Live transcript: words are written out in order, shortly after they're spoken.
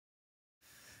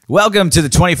Welcome to the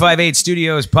 25/8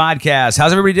 Studios podcast.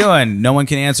 How's everybody doing? No one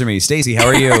can answer me. Stacy, how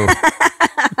are you?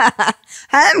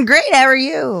 I'm great. How are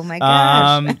you? Oh my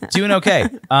gosh. Doing okay.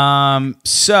 I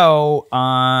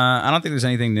don't think there's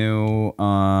anything new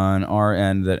on our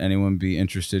end that anyone be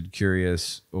interested,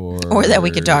 curious, or that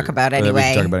we could talk about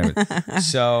anyway.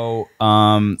 So,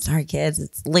 sorry, kids.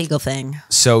 It's a legal thing.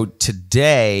 So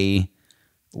today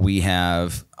we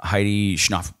have Heidi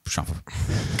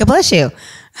Schnappauf. God bless you.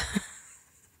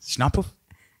 Schnappauf?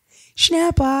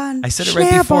 Schnapp-on. I said it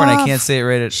right before, and I can't say it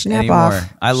right anymore.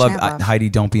 I love Heidi.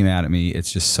 Don't be mad at me. It's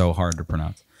just so hard to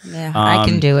pronounce. Yeah, I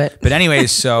can do it. But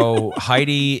anyways, so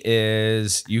Heidi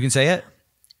is. You can say it.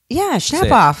 Yeah,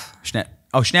 Schnappauf.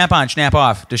 Snap-on,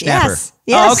 snap-off, to snapper. Yes,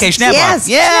 yes, oh, okay, snap-off. Yes,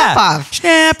 yeah, snap-off.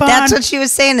 Snap-on. That's what she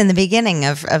was saying in the beginning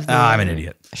of the. I'm an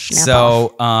idiot. Snap-off.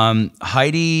 So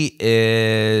Heidi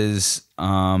is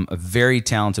a very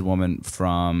talented woman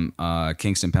from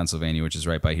Kingston, Pennsylvania, which is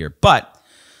right by here. But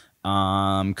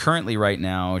currently, right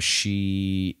now,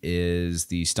 she is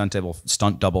the stunt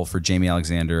double for Jamie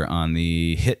Alexander on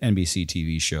the hit NBC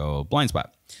TV show BLINDSPOT.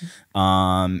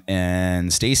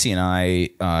 And Stacy and I,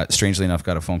 strangely enough,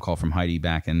 got a phone call from Heidi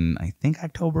back in, I think,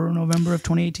 October or November of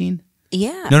 2018.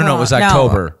 Yeah. No, it was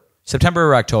October. No. September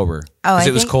or October. Oh, because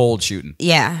it was cold shooting.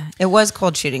 Yeah, it was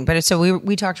cold shooting. But so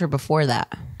we talked to her before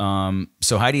that.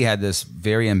 So Heidi had this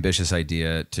very ambitious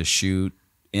idea to shoot,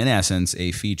 in essence,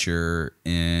 a feature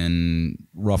in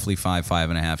roughly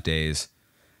 5.5 days.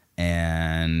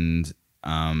 And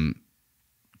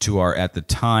to our, at the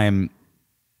time,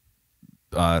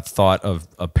 thought of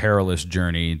a perilous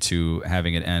journey to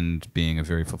having it end being a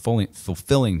very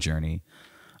fulfilling journey.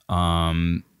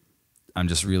 I'm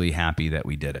just really happy that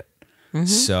we did it. Mm-hmm.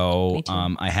 So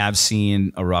I have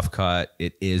seen a rough cut.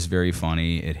 It is very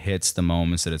funny. It hits the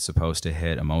moments that it's supposed to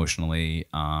hit emotionally.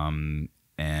 And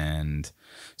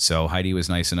so Heidi was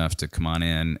nice enough to come on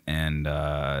in and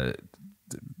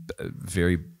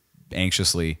very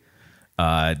anxiously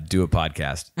do a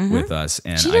podcast with us.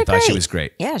 And I thought she was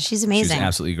great. Yeah, she's amazing. She was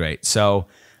absolutely great. So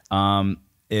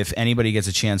if anybody gets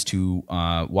a chance to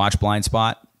watch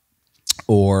BLINDSPOT,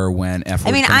 or when F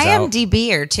Word comes out.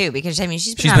 IMDb her too, because I mean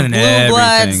she's been on Blue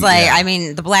Bloods, like I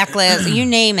mean the Blacklist, you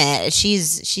name it.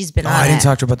 She's been on. I didn't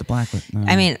talk to her about the Blacklist. No.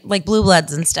 I mean, like Blue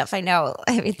Bloods and stuff. I know.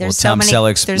 I mean, there's so many.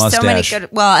 Selleck's there's mustache. so many good.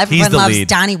 Well, everyone loves lead.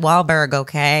 Donnie Wahlberg.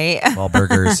 Okay.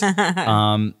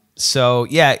 Wahlburgers. So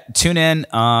yeah, tune in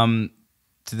to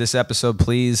this episode,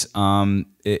 please.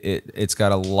 It's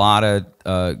got a lot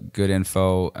of good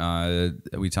info.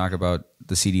 We talk about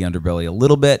the seedy underbelly a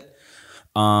little bit.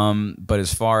 But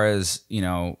as far as, you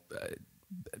know,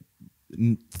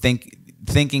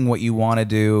 thinking what you want to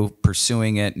do,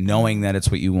 pursuing it, knowing that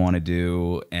it's what you want to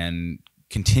do, and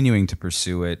continuing to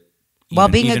pursue it while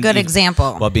being a good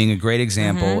example, while being a great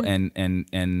example,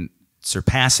 and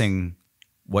surpassing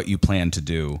what you plan to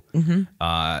do.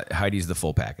 Heidi's the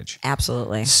full package.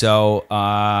 Absolutely. So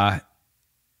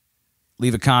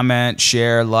leave a comment,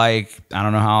 share, like. I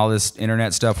don't know how all this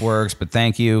internet stuff works, but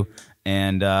thank you.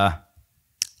 And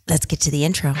let's get to the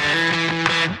intro.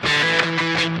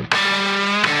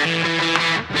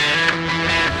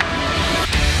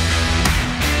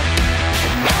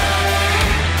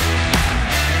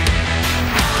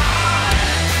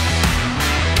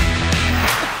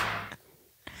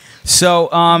 So,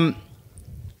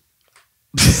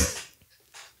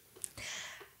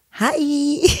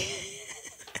 hi.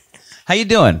 How you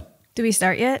doing? Do we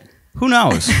start yet? Who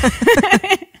knows?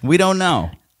 We don't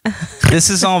know. This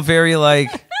is all very like,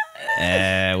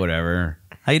 whatever.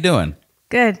 How you doing?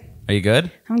 Good. Are you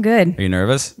good? I'm good. Are you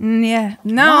nervous? Yeah.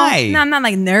 No. Why? No, I'm not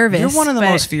like nervous. You're one of the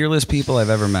most fearless people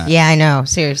I've ever met. Yeah, I know.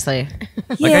 Seriously.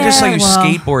 Like I just saw you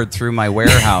skateboard through my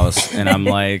warehouse, and I'm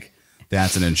like,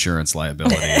 that's an insurance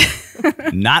liability.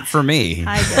 Not for me.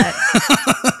 I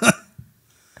bet.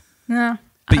 No.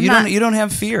 But you don't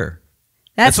have fear.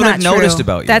 That's what not I've noticed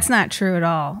about you. That's not true at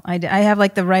all. I have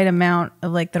like the right amount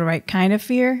of like the right kind of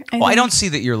fear. I don't see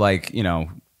that you're like, you know,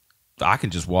 I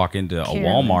can just walk into a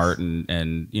Walmart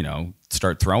and you know,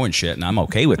 start throwing shit, and I'm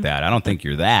okay with that. I don't think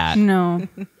you're that. No.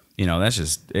 You know, that's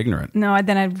just ignorant. No,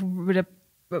 then I would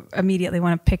immediately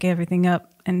want to pick everything up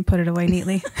and put it away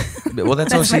neatly. Well,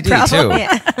 that's OCD too.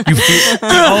 Yeah.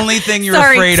 The only thing you're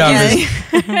afraid of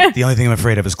is the only thing I'm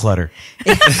afraid of is clutter.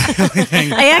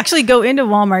 I actually go into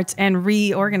Walmart's and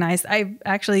reorganize.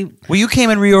 Well, you came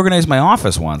and reorganized my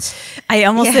office once. I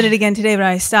almost did it again today, but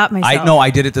I stopped myself. I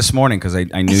did it this morning because I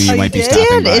knew you might be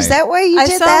stopping by. Is that why you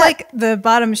did that? I saw like the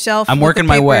bottom shelf. I'm working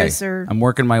my way. I'm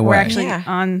working my way. We're actually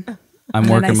on. I'm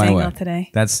working my way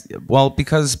today. That's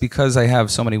because I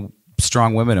have so many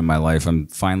strong women in my life. I'm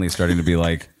finally starting to be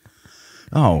like,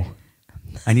 oh,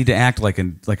 I need to act like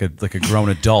a grown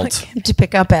adult. To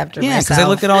pick up after myself. Because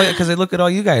I look at all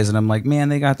you guys and I'm like, man,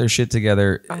 they got their shit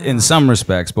together in some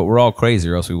respects, but we're all crazy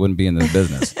or else we wouldn't be in this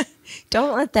business.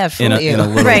 Don't let that fool you. In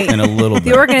a little bit.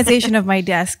 The organization of my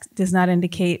desk does not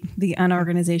indicate the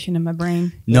unorganization of my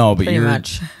brain. No, but Pretty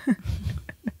much.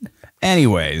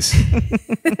 Anyways.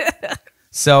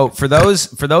 So for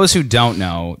those who don't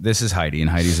know, this is Heidi, and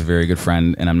Heidi's a very good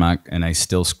friend, and I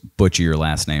still butcher your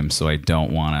last name, so I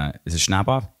don't want to. Is it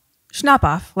Schnappauf?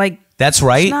 Schnappauf, like that's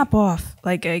right. Schnappauf,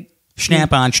 like a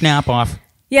Schnap on, Schnap off.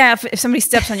 Yeah, if somebody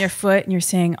steps on your foot and you're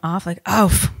saying off, like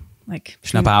off, like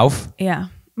Schnappauf. Yeah.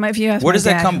 If you ask where does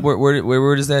my that dad, come?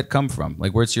 Where does that come from?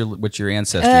 Like, what's your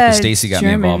ancestry? Because Stacy got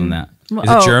me involved in that. Is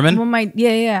it German? Well,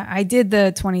 yeah. I did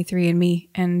the 23andMe,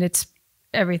 and it's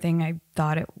everything I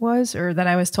thought it was, or that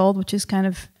I was told, which is kind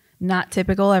of not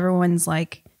typical. Everyone's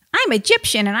like, I'm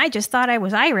Egyptian, and I just thought I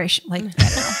was Irish. Like, but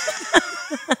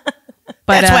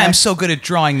that's why I'm so good at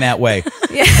drawing that way.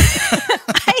 Yeah.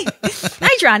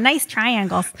 I draw nice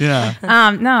triangles. Yeah.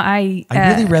 No, I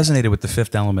really resonated with The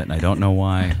Fifth Element, and I don't know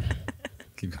why.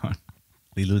 Keep going.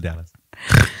 Lulu Dallas.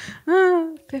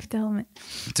 Fifth Element.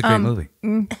 It's a great movie.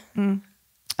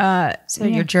 So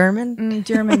you're German?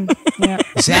 German. Yeah.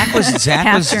 Zach was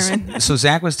German. So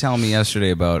Zach was telling me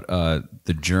yesterday about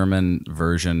the German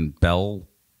version Bell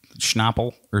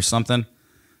Schnappel or something.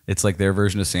 It's like their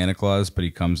version of Santa Claus, but he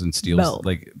comes and steals Bell.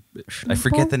 like I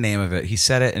forget the name of it. He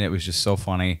said it and it was just so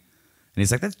funny. And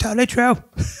he's like, that's totally true.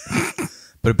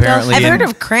 But apparently, I've heard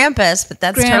of Krampus, but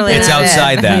that's totally it's not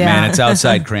outside it. that, man. It's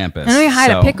outside Krampus. And we hide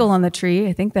a pickle on the tree.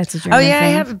 I think that's a German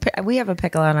thing. We have a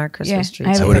pickle on our Christmas tree.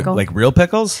 I have a pickle. Like real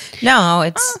pickles? No,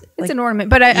 it's an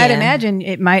ornament. But I'd imagine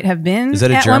it might have been. Is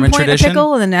that a at German one point tradition? A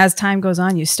pickle, and then as time goes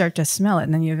on, you start to smell it,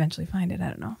 and then you eventually find it. I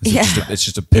don't know. It's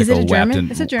just a pickle Is it a German? wrapped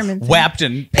in. It's a German thing. Wrapped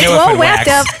in It's all wax. wrapped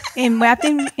up and wrapped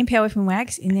in paraffin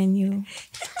wax, and then you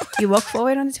walk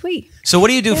forward on the tree. So what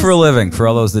do you do for a living? For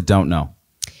all those that don't know.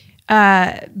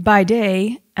 By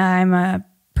day, I'm a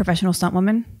professional stunt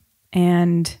woman,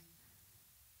 and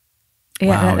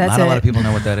Wow, not a lot of people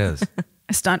know what that is.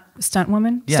 a stunt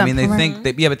woman. Yeah, stunt I mean,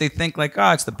 performer. but they think like,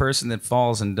 oh, it's the person that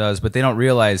falls and does, but they don't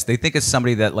realize, they think it's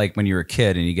somebody that like when you're a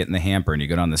kid and you get in the hamper and you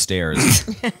go down the stairs.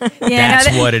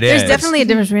 That's what it is. There's definitely a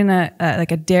difference between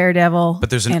like a daredevil, But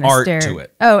there's an and a art stare. to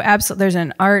it. Oh, absolutely. There's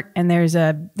an art, and there's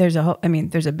a whole, I mean,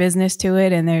 there's a business to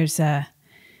it, and there's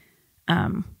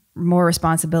more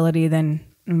responsibility than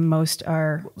most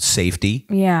are. Safety.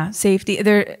 Yeah, safety.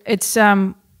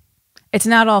 It's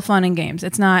not all fun and games.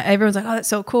 It's not. Everyone's like, oh, that's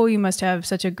so cool. You must have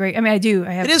such a great. I mean, I do.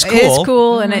 I have. It is It is cool.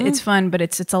 cool, and it's fun, but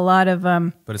it's a lot of.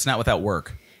 But it's not without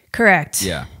work. Correct.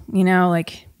 Yeah. You know,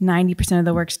 like 90% of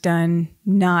the work's done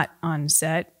not on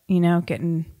set. You know,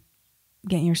 getting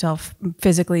yourself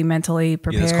physically, mentally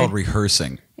prepared. Yeah, it's called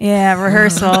rehearsing. Yeah,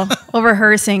 rehearsal,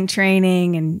 rehearsing,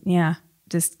 training, and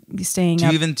just staying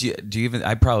up. Do you even?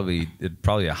 It's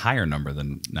probably a higher number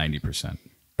than 90%.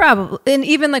 Probably, and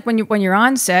even like when you're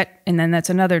on set, and then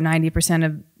that's another 90%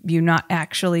 of you not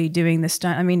actually doing the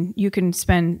stunt. I mean, you can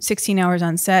spend 16 hours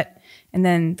on set, and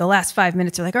then the last 5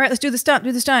 minutes are like, all right, let's do the stunt.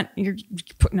 You're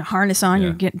putting a harness on.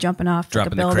 Yeah. You're jumping off,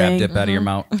 Dropping like a the building. crab dip out of your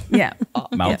mouth. Yeah,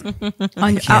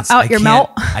 Mouth. out your mouth.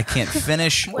 I can't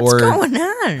finish. What's going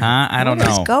on? Huh? I don't know.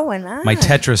 What's going on? My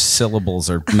Tetris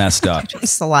syllables are messed up.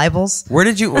 Syllables. Where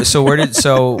did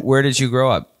you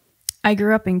grow up? I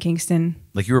grew up in Kingston.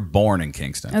 Like you were born in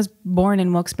Kingston. I was born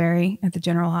in Wilkes-Barre at the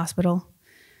General Hospital,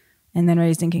 and then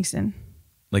raised in Kingston.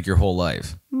 Like your whole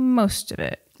life. Most of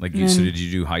it. Like you. So did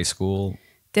you do high school?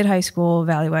 Did high school,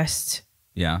 Valley West.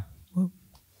 Yeah.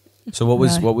 So what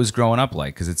was growing up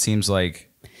like? Because it seems like.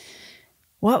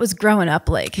 What was growing up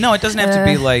like? No, it doesn't have to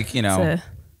be like the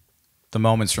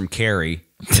moments from Carrie.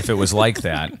 If it was like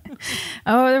that.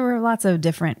 Oh, there were lots of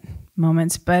different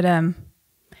moments, but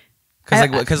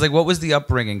Because what was the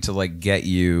upbringing to like get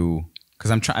you?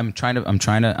 Because I'm trying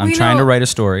to write a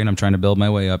story and I'm trying to build my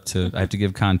way up to. I have to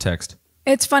give context.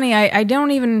 It's funny. I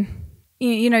don't even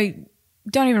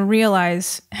don't even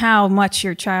realize how much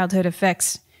your childhood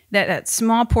affects that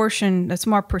small portion, that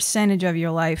small percentage of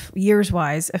your life, years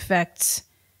wise, affects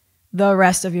the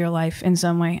rest of your life in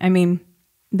some way. I mean,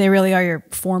 they really are your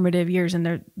formative years,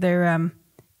 and they're.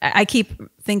 I keep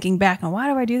thinking back on why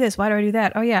do I do this? Why do I do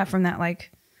that? Oh yeah, from that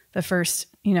like. The first,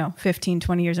 15,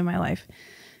 20 years of my life.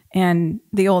 And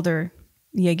the older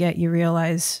you get, you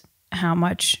realize how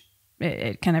much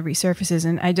it kind of resurfaces.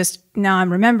 And now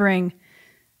I'm remembering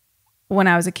when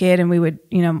I was a kid and we would,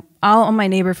 all of my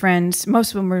neighbor friends,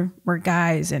 most of them were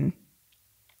guys, and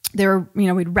they were,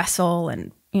 we'd wrestle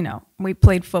and, we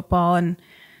played football, and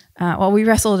Well, we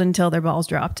wrestled until their balls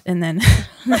dropped, and then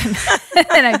and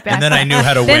then I knew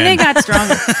how to win. Then they got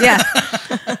stronger. Yeah.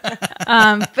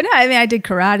 But no, I mean, I did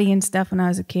karate and stuff when I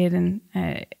was a kid, and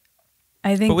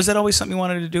I think. But was that always something you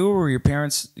wanted to do, or were your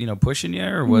parents, pushing you,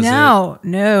 or was No.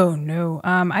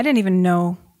 I didn't even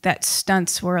know that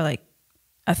stunts were like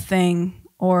a thing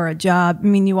or a job. I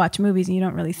mean, you watch movies and you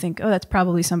don't really think, oh, that's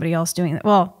probably somebody else doing that.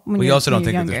 Well, you also don't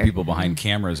think younger. that there's people behind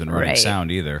cameras and running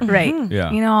sound either. Right.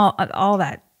 Yeah. All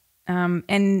that.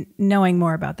 And knowing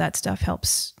more about that stuff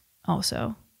helps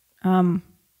also.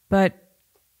 But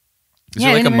is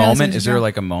there like a moment? Is there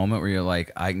like a moment where you're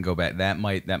like, I can go back? That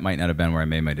might not have been where I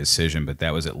made my decision, but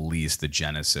that was at least the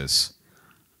genesis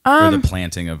or the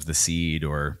planting of the seed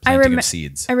or planting of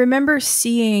seeds. I remember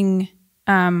seeing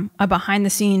a behind the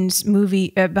scenes movie,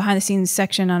 behind the scenes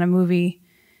section on a movie,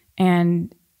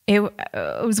 and it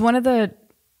was one of the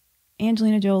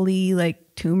Angelina Jolie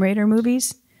like Tomb Raider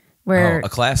movies. Where a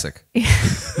classic.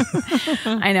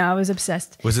 I know, I was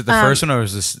obsessed. Was it the first one or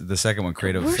was this the second one,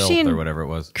 Cradle of Filth or whatever it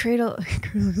was? Cradle of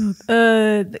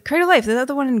Life. Is that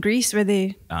the one in Greece where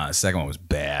they? The second one was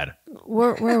bad.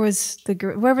 Where was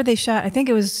wherever they shot? I think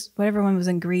it was whatever one was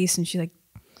in Greece, and she like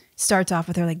starts off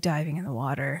with her like diving in the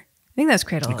water. I think that's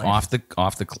Cradle of Life.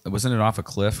 Wasn't it off a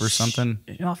cliff or something?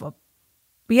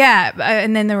 Yeah,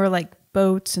 and then there were like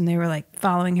boats, and they were like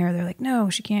following her. They're like,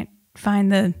 no, she can't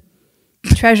find the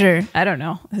treasure. I don't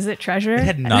know. Is it treasure? It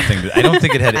had nothing. I don't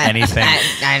think it had anything.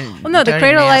 Well, no, the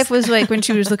Cradle of Life was like when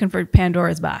she was looking for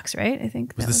Pandora's box, right? I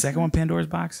think. Was the second one Pandora's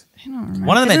box? I don't remember.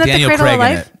 One of them had Daniel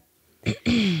Craig in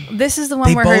it. This is the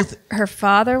one where her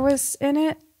father was in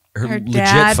it. Her dad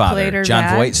legit father, played her John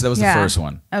dad. Voight. So that was the first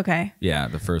one. Okay. Yeah,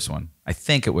 the first one. I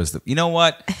think it was the. You know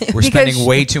what? We're spending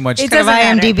way too much. Could have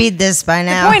IMDb'd this by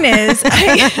now. The point is,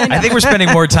 I think we're spending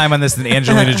more time on this than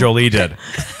Angelina Jolie did.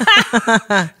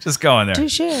 Just going there.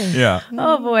 Touche. Yeah.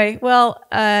 Oh boy. Well,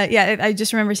 yeah. I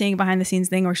just remember seeing a behind the scenes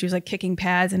thing where she was like kicking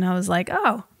pads, and I was like,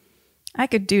 oh, I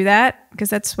could do that because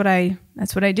that's what I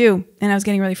do. And I was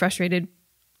getting really frustrated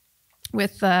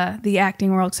with the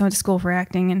acting world because I went to school for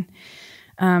acting and.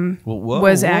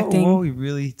 Was acting. Whoa, we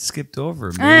really skipped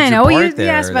over. I know. You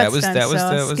asked about stunts, so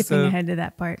I was skipping ahead to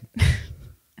that part.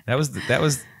 That was the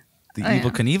Evel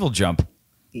Knievel jump.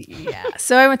 Yeah.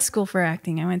 So I went to school for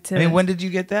acting. I mean, when did you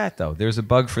get that though? There's a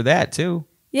bug for that too.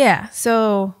 Yeah.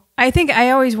 So I think I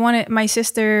always wanted. My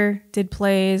sister did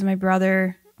plays. My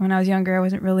brother, when I was younger, I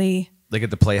wasn't really like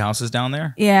at the playhouses down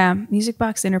there. Yeah, Music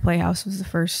Box Dinner Playhouse was the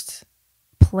first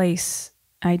place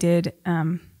I did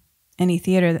any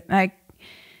theater.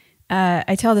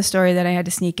 I tell the story that I had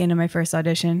to sneak into my first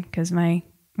audition because my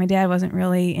dad wasn't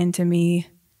really into me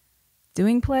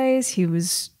doing plays. He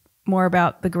was more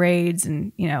about the grades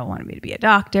and, wanted me to be a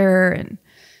doctor, and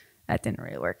that didn't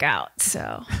really work out.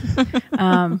 So,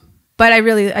 but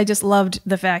I just loved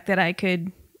the fact that I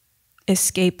could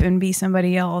escape and be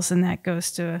somebody else, and that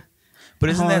goes to But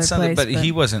isn't that something, but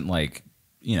he wasn't like,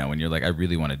 when you're like, I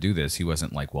really want to do this, he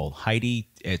wasn't like, well, Heidi,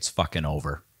 it's fucking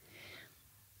over.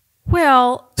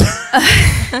 Well,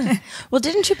 well,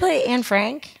 didn't you play Anne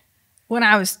Frank? When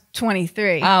I was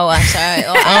 23. Oh, I'm sorry.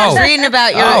 Well, I was reading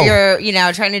about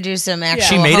your trying to do some actual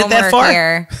She made it that far?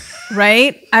 here.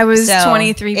 Right? I was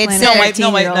 23 playing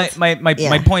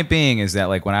my point being is that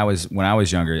like when I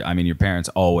was younger, I mean, your parents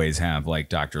always have like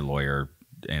doctor, lawyer,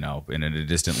 in a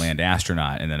distant land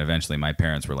astronaut, and then eventually my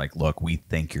parents were like, look, we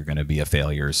think you're going to be a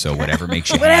failure, so whatever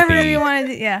makes you whatever happy. you want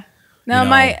to do, yeah. No,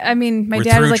 my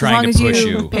dad was like, as long as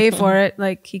you pay for it,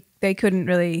 like they couldn't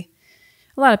really.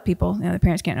 A lot of people, the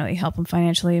parents can't really help them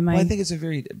financially. I think it's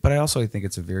I also think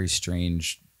it's a very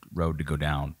strange road to go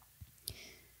down.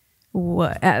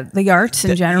 What the arts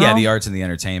in general? Yeah, the arts and the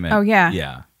entertainment. Oh yeah,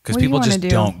 yeah, because people just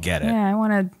don't get it. Yeah, I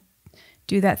want to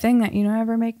do that thing that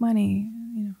ever make money.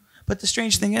 But the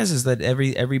strange thing is that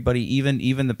everybody,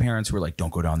 even the parents who were like,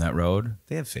 don't go down that road.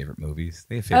 They have favorite movies.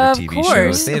 They have favorite TV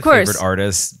shows. They have favorite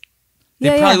artists.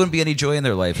 They probably wouldn't be any joy in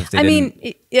their life if they didn't. I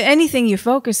mean, anything you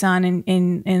focus on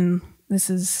in this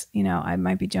is, I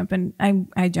might be jumping.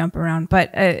 I jump around,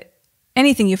 but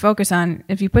anything you focus on,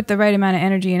 if you put the right amount of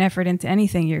energy and effort into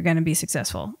anything, you're going to be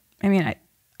successful. I mean,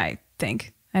 I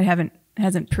think it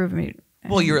hasn't proven me.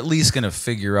 Well, you're at least going to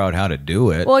figure out how to do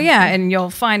it. Well, yeah, and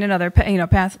you'll find another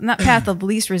path, not path of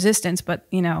least resistance, but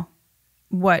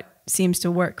what seems to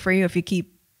work for you if you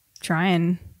keep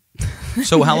trying.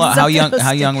 So how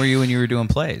young were you when you were doing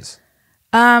plays?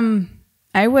 I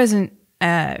wasn't. Or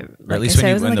at least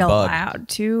when you were in the bug. Allowed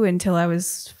to until I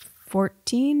was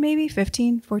 14, maybe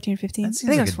 15, 14, 15. That seems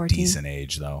I think like I was 14. A decent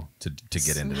age though to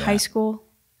get into that. High school,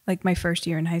 like my first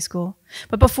year in high school.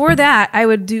 But before that, I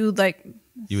would do like.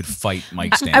 You would fight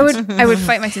mic stands. I would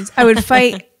fight mic stands. I would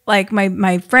fight like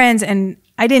my friends, and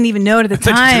I didn't even know it at the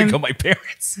time. Go my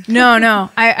parents. No.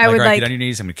 I would like get on your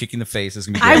knees. I'm gonna kick you in the face. It's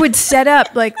gonna be I would set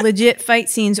up like legit fight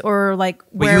scenes, or like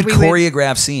where you would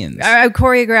choreograph scenes. I would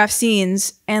choreograph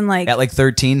scenes, and like at like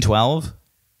 13, 12?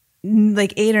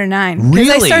 Like 8 or 9. Because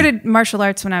I started martial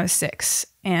arts when I was 6,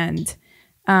 and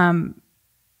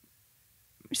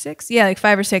 6, yeah, like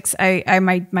 5 or 6.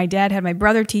 My dad had my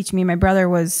brother teach me. My brother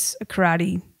was a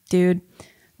karate dude.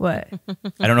 What?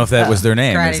 I don't know if that was their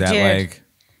name. Is that dude. like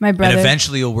my brother? And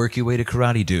eventually you'll work your way to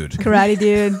karate dude. Karate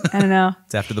dude. I don't know.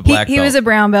 It's after the black belt. He was a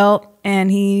brown belt,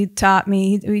 and he taught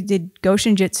me. We did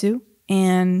Goshin Jitsu,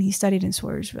 and he studied in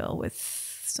Swearsville with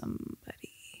somebody.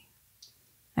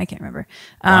 I can't remember.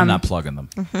 Well, I'm not plugging them.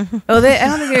 I don't think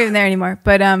they're even there anymore.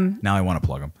 But now I want to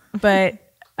plug them. But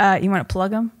you want to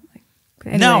plug them?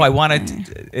 Anyway, no, I want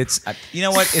to. It's you know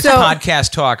what? It's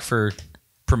podcast talk for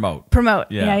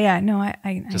promote. Yeah. No,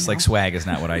 I just know. like swag is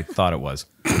not what I thought it was.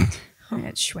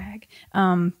 It's swag.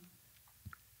 But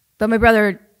my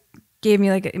brother gave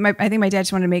me like I think my dad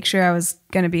just wanted to make sure I was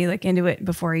gonna be like into it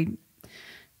before he,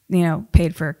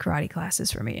 paid for karate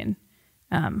classes for me.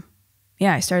 And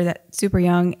I started that super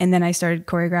young, and then I started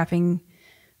choreographing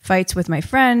fights with my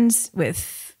friends,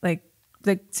 with like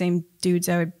the same dudes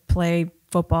I would play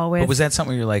football with. But was that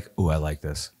something where you're like, "Ooh, I like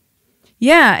this"?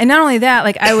 Yeah, and not only that,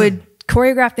 like I would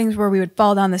choreograph things where we would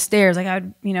fall down the stairs. Like I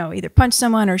would, either punch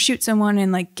someone or shoot someone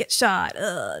and like get shot,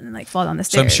 and like fall down the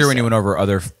stairs. So I'm sure when you went over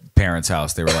other parents'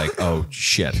 house, they were like, "Oh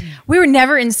shit." We were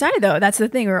never inside though. That's the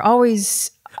thing. We were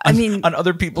always. On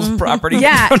other people's property.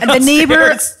 Yeah, the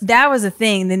neighbor. That was a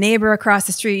thing. The neighbor across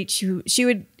the street. She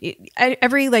would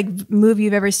every like movie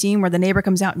you've ever seen where the neighbor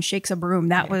comes out and shakes a broom.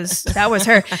 That was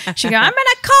her. She go, "I'm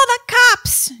gonna call the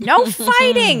cops. No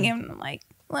fighting." And I'm like,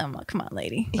 well, come on,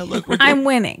 lady. I'm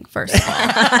winning. First of all,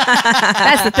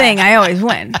 that's the thing. I always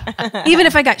win. Even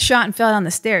if I got shot and fell down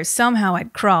the stairs, somehow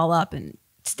I'd crawl up and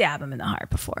stab him in the heart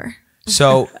before.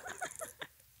 So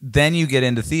then you get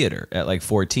into theater at like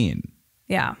 14.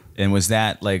 Yeah. And was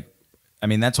that like,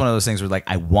 that's one of those things where like,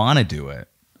 I want to do it,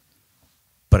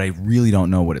 but I really don't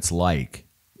know what it's like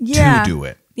to do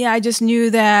it. Yeah. I just knew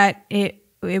that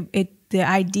the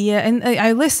idea, and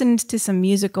I listened to some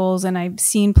musicals and I've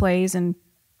seen plays, and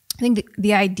I think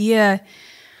the idea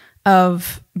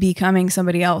of becoming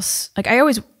somebody else, like I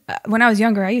always, when I was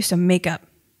younger, I used to make up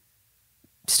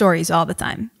stories all the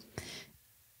time.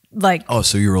 Like, oh,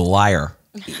 so you're a liar.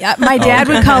 Yeah, my dad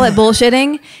would call it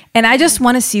bullshitting, and I just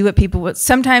want to see what people would.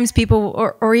 Sometimes people,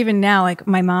 or even now, like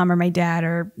my mom or my dad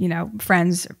or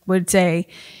friends would say,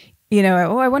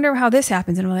 oh, I wonder how this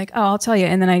happens, and I'm like, oh, I'll tell you,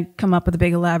 and then I come up with a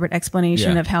big elaborate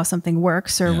explanation of how something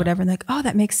works or whatever. And like, oh,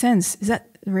 that makes sense. Is that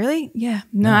really? Yeah.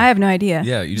 No, I have no idea.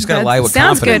 Yeah, you just gotta lie with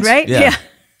sounds confidence. Good, right? Yeah.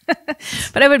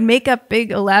 But I would make up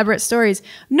big elaborate stories,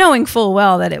 knowing full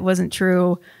well that it wasn't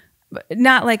true. But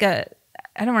not like I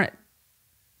don't want to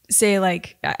say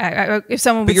like if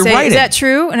someone would say, "Is that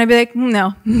true?" and I'd be like,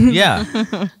 no. Yeah.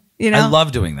 I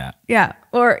love doing that. Yeah.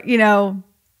 Or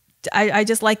I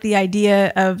just like the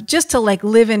idea of just to like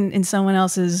live in someone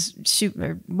else's shoe,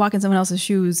 or walk in someone else's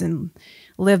shoes and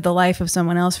live the life of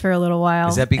someone else for a little while.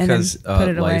 Is that because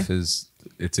life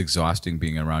it's exhausting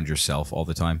being around yourself all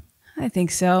the time? I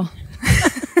think so.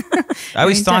 I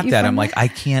always thought that. I'm like, I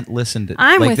can't listen to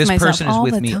I'm like with this myself person is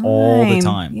with me all the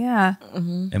time. Yeah.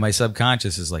 Mm-hmm. And my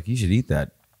subconscious is like, you should eat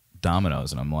that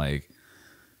Domino's. And I'm like,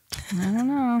 I don't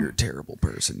know. You're a terrible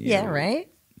person. Yeah, right?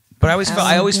 But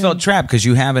I always felt trapped because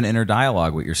you have an inner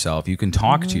dialogue with yourself. You can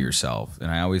talk to yourself.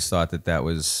 And I always thought that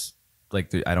was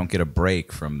like, I don't get a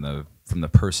break from the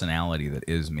personality that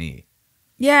is me.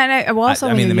 Yeah. And I also,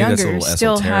 when you're maybe younger, that's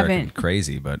still esoteric haven't. and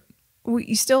crazy, but.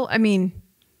 You still,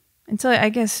 until I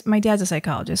guess my dad's a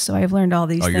psychologist, so I've learned all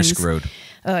these things. Oh, you're screwed.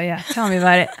 Oh, yeah. Tell me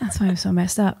about it. That's why I'm so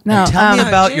messed up. No, tell me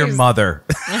about your mother.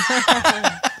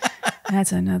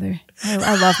 That's another.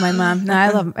 I love my mom. No, I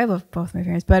love both my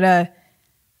parents. But,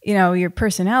 your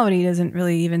personality doesn't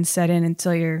really even set in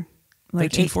until you're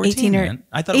like 13, 14, 18 or, man.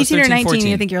 I thought it was 18 or 13, 19. 14.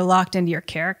 You think you're locked into your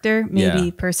character, maybe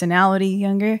personality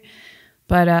younger.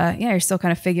 But, you're still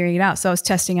kind of figuring it out. So I was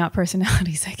testing out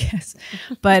personalities, I guess.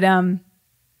 But,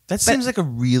 that seems like a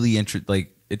really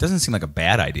it doesn't seem like a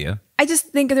bad idea. I just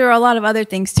think there are a lot of other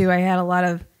things too. I had a lot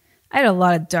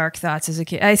of dark thoughts as a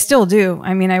kid. I still do.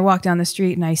 I walk down the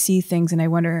street and I see things and I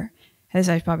wonder,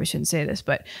 I probably shouldn't say this,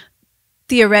 but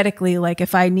theoretically, like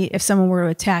if someone were to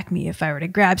attack me, if I were to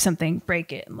grab something,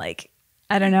 break it, and like,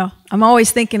 I don't know. I'm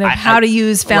always thinking of how to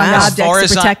use found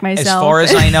objects to protect myself. As far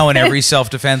as I know, in every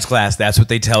self-defense class, that's what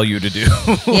they tell you to do.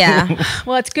 Yeah.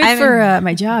 Well, it's good for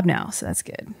my job now, so that's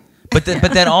good. But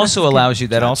that also allows you.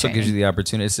 That also gives you the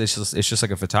opportunity. It's just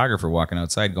like a photographer walking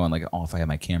outside, going like, "Oh, if I have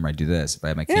my camera, I do this. If I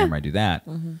have my camera, I do that."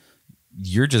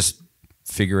 You're just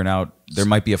figuring out. There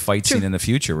might be a fight scene in the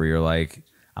future where you're like,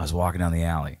 "I was walking down the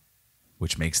alley,"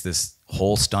 which makes this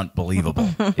whole stunt believable.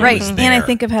 Right, and I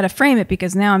think of how to frame it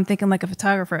because now I'm thinking like a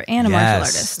photographer and a martial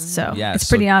artist. So it's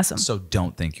pretty awesome. So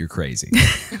don't think you're crazy.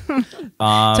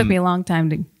 Took me a long time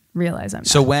to realize I'm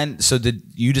not. So did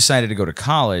you decided to go to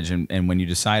college, and when you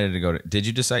decided to go to, did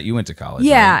you decide you went to college?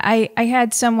 Yeah, right? I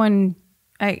had someone,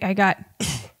 I got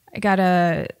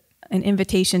an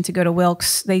invitation to go to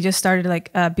Wilkes. They just started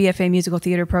like a BFA musical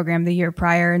theater program the year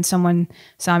prior, and someone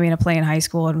saw me in a play in high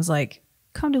school and was like,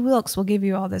 "Come to Wilkes, we'll give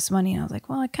you all this money." And I was like,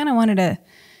 well, I kind of wanted to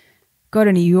go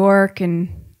to New York and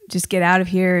just get out of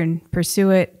here and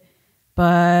pursue it.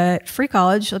 But free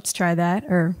college, let's try that,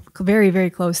 or very, very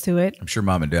close to it. I'm sure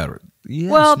mom and dad were,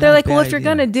 well, they're like, well, if you're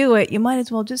going to do it, you might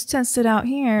as well just test it out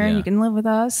here and you can live with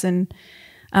us. And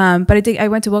but I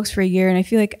went to Wilkes for a year, and I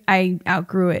feel like I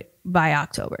outgrew it by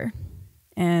October.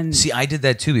 And see, I did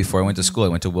that too before I went to school. I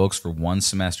went to Wilkes for one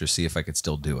semester, see if I could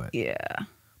still do it. Yeah.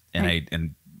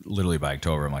 And literally by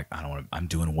October, I'm like, I don't want to, I'm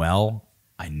doing well.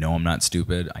 I know I'm not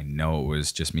stupid. I know it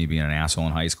was just me being an asshole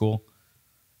in high school.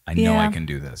 I know I can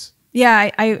do this.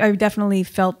 Yeah, I definitely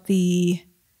felt the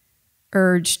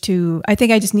urge to, I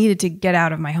think I just needed to get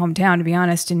out of my hometown, to be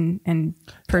honest, and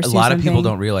pursue something. A lot of people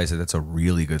don't realize that that's a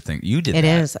really good thing. You did that.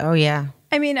 It is. Oh, yeah.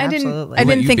 I mean, Absolutely. I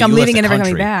didn't think I'm leaving and never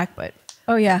coming back, but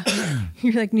oh, yeah.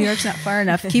 You're like, New York's not far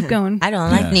enough. Keep going. I don't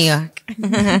like New York.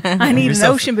 I need an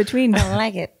ocean between. I don't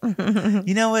like it.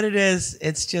 You know what it is?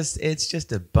 It's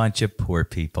just a bunch of poor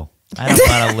people. I don't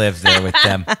want to live there with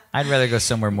them. I'd rather go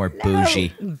somewhere more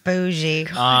bougie. Bougie.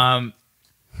 I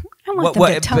want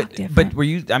them to talk different. But were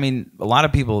you, I mean, a lot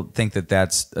of people think that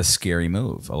that's a scary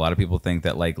move. A lot of people think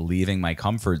that like leaving my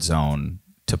comfort zone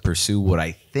to pursue what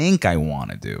I think I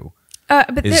want to do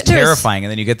is terrifying.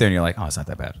 And then you get there and you're like, oh, it's not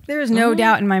that bad. There is no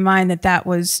doubt in my mind that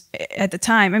was, at the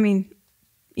time, I mean,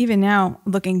 even now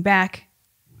looking back,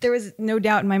 there was no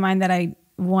doubt in my mind that I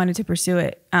wanted to pursue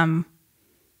it.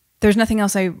 There's nothing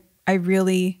else I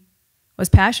really was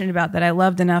passionate about that I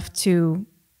loved enough to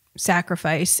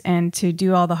sacrifice and to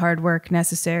do all the hard work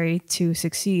necessary to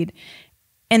succeed.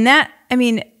 And that, I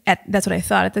mean, that's what I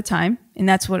thought at the time. And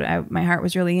that's what my heart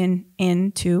was really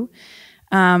into.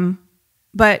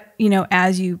 But, you know,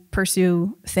 as you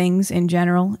pursue things in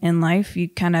general in life, you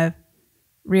kind of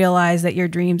realize that your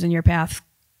dreams and your path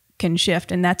can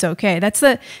shift, and that's okay. I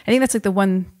think that's like the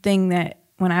one thing that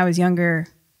when I was younger,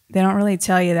 they don't really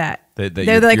tell you that.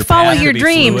 They're like, follow your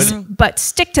dreams, but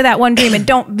stick to that one dream and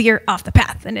don't veer off the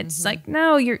path. And it's like,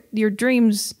 no, your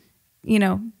dreams, you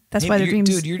know, that's why the dreams.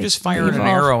 Dude, you're just firing an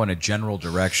arrow in a general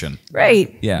direction.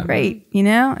 Right. Yeah. Right. You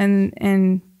know,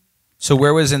 and so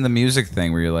where was in the music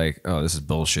thing where you're like, oh, this is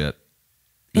bullshit.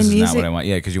 This is not what I want.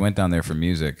 Yeah, because you went down there for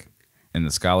music in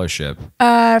the scholarship.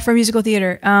 For musical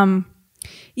theater.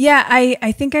 Yeah,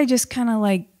 I think I just kind of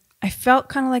like, I felt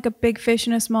kind of like a big fish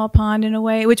in a small pond in a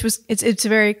way, which was, it's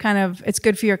very kind of, it's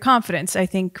good for your confidence, I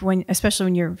think, especially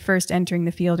when you're first entering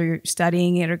the field or you're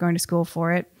studying it or going to school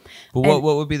for it. But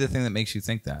what would be the thing that makes you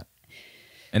think that?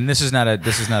 And this is not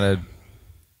a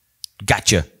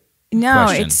gotcha. No,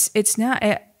 question. it's not.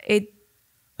 Like,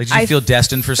 did you feel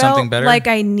destined for something better? Like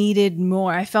I needed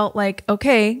more. I felt like,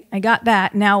 okay, I got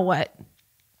that. Now what?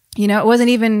 You know, it wasn't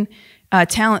even a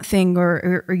talent thing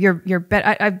or your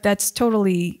bet. That's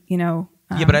totally, you know.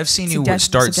 Yeah, but I've seen you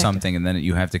start something and then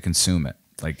you have to consume it.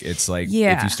 Like, it's like,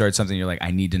 if you start something, you're like,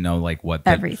 I need to know like what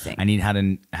everything. I need how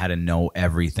to know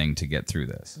everything to get through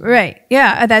this. Right.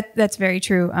 Yeah, that's very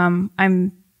true.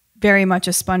 I'm very much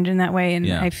a sponge in that way,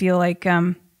 and I feel like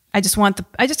I just want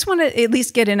to at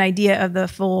least get an idea of the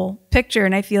full picture,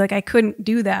 and I feel like I couldn't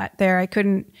do that there. I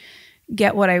couldn't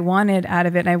get what I wanted out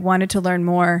of it. I wanted to learn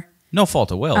more. No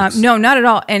fault of Wilkes. No, not at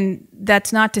all. And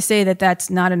that's not to say that that's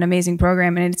not an amazing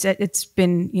program, and it's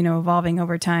been, you know, evolving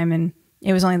over time, and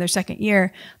it was only their second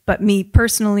year. But me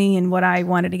personally, and what I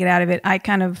wanted to get out of it, I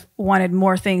kind of wanted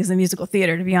more things than musical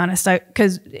theater, to be honest.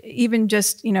 Because even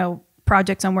just, you know,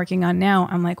 projects I'm working on now,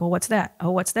 I'm like, well, what's that?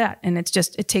 Oh, what's that? And it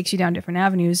takes you down different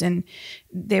avenues. And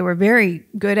they were very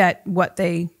good at what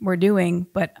they were doing,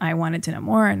 but I wanted to know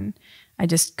more, and I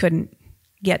just couldn't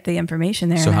get the information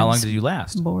there. So how long did you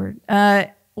last? Bored.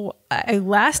 I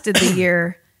lasted the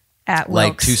year at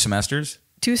Wilkes. Like 2 semesters?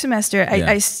 2 semesters.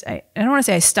 I don't want to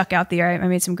say I stuck out the year. I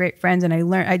made some great friends, and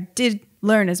I did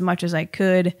learn as much as I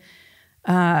could.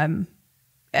 I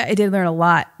did learn a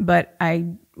lot, but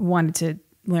I wanted to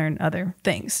learn other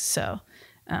things. So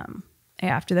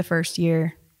after the first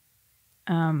year,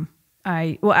 after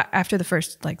the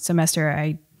first like semester,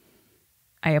 I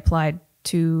I applied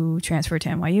to transfer to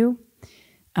NYU.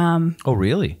 Oh,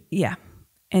 really? Yeah.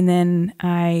 And then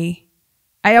I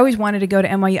always wanted to go to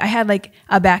NYU. I had like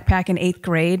a backpack in 8th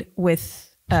grade with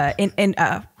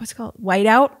what's it called?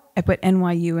 Whiteout. I put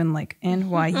NYU and like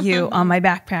NYU on my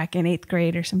backpack in 8th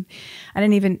grade or something. I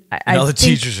didn't even. And all the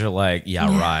teachers are like, "Yeah,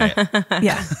 right."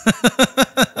 Yeah.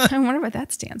 I wonder what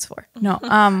that stands for. No.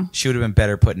 She would have been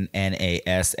better putting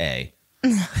NASA.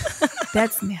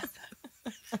 That's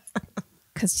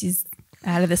because she's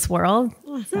out of this world.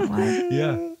 Is that why?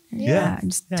 Yeah. Yeah.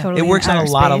 Just totally. It works on a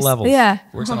lot of levels. Yeah.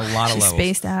 It works on a lot of levels.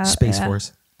 Spaced out. Space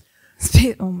Force.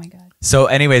 Oh my God. So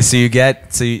anyway, so you're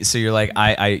like,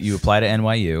 you apply to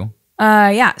NYU.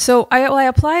 Yeah. So I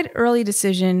applied early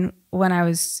decision when I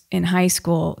was in high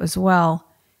school as well.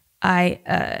 I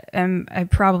am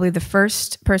probably the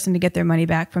first person to get their money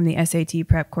back from the SAT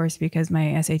prep course because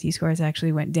my SAT scores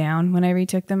actually went down when I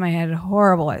retook them. I'm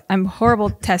a horrible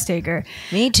test taker.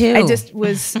 Me too. I just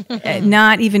was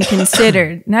not even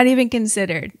considered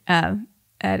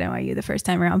at NYU the first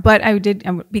time around. But I did,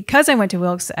 because I went to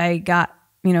Wilkes, I got,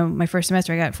 my first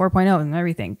semester, I got 4.0 and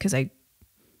everything because I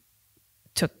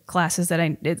took classes that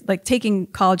I did, like taking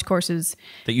college courses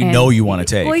that you want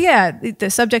to take. Well, yeah, the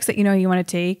subjects that you want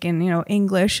to take, and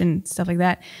English and stuff like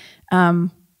that.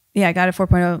 Yeah, I got a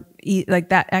 4.0. Like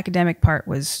that academic part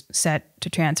was set to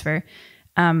transfer,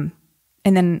 and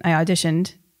then I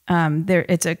auditioned.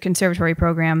 It's a conservatory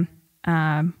program.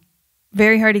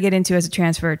 Very hard to get into as a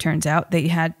transfer. It turns out they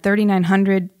had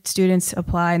 3,900 students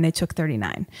apply, and they took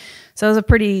 39. So it was a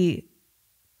pretty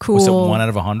cool. Was it 1 out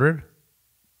of 100?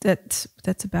 That's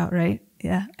about right.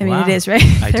 Yeah, I mean Wow. it is right.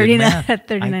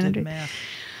 3,900.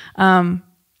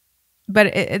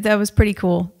 But that was pretty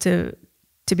cool to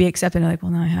be accepted. Like,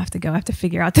 well, now I have to go. I have to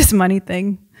figure out this money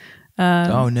thing.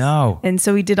 Oh no! And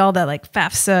so we did all that like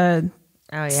FAFSA.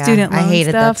 Oh yeah, student loan I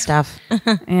hated stuff. that stuff.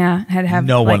 Yeah, had to have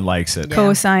No one likes it.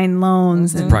 Cosign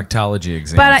loans and Proctology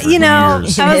exam. But for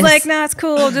years. I was like, nah, it's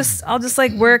cool. I'll just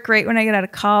like work right when I get out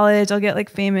of college. I'll get like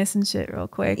famous and shit real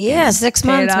quick. Yeah, 6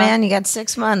 months, man. You got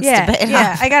 6 months to pay it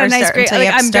off. I got a nice grace. Like,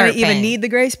 I'm gonna even paying. need the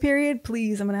grace period.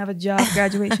 Please, I'm gonna have a job,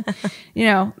 graduation.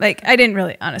 Like I didn't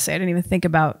even think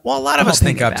about. Well, a lot of us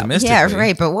think optimistically. Yeah,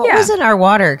 right. But what was in our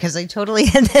water? Because I totally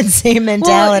had that same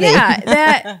mentality. Well, yeah,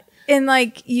 that. And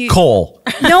like coal.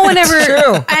 No one ever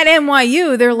at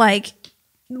NYU. They're like,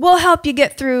 we'll help you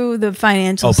get through the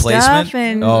financial placement? stuff,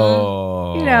 and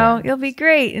you'll be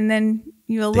great, and then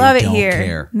you'll love it here.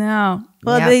 Care. No,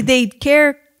 well, they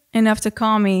care enough to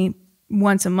call me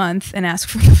once a month and ask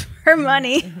for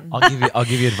money. I'll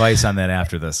give you advice on that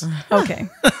after this. Okay.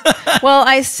 Well,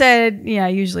 I said, I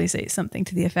usually say something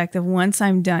to the effect of, once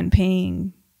I'm done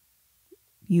paying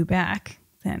you back,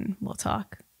 then we'll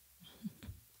talk.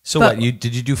 So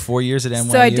did you do 4 years at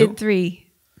NYU? So I did three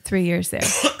years there.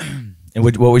 And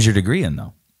what was your degree in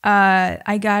though? I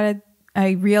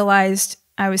realized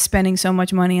I was spending so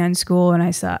much money on school, and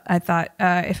I thought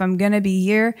if I'm gonna be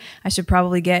here, I should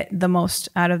probably get the most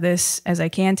out of this as I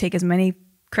can, take as many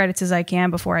credits as I can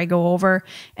before I go over.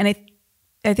 And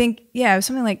I think it was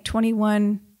something like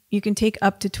 21. You can take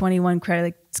up to 21 credit.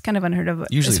 Like, it's kind of unheard of.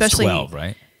 Usually especially, it's 12,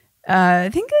 right? I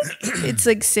think it's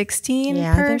like 16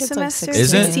 per semester. Like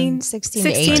 16 to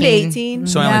 18.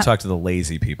 So I only talk to the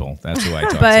lazy people. That's who I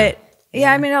talk to. But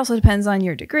I mean, it also depends on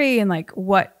your degree and like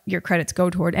what your credits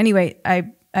go toward. Anyway,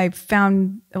 I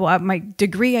found, my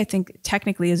degree, I think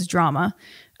technically is drama,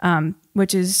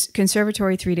 which is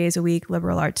conservatory 3 days a week,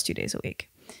 liberal arts 2 days a week,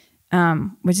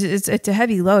 which is, it's a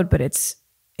heavy load, but it's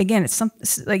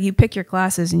like you pick your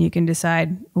classes and you can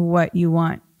decide what you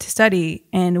want to study,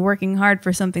 and working hard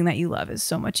for something that you love is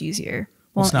so much easier.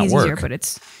 Well, it's not easier, work. But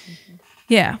it's,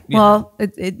 well,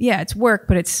 it's work,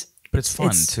 but it's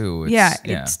fun too.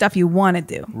 It's stuff you want to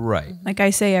do. Right. Like I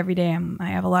say every day, I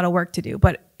have a lot of work to do,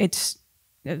 but it's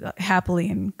happily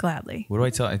and gladly. What do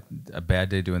I tell? A bad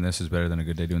day doing this is better than a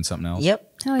good day doing something else.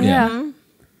 Yep. Oh yeah.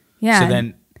 Yeah.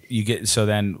 So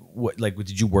then what? Like,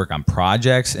 did you work on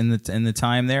projects in the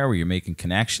time there? Where you're making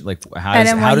connections? Like, how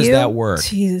does that work?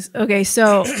 Jesus. Okay.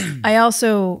 So I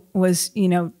also was,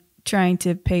 trying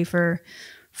to pay for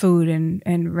food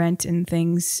and rent and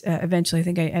things. Eventually, I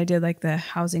think I did like the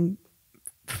housing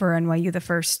for NYU the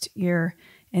first year,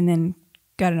 and then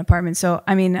got an apartment. So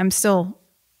I mean, I'm still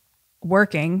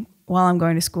working while I'm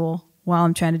going to school, while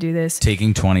I'm trying to do this.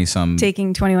 Taking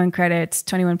 21 credits,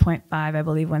 21.5, I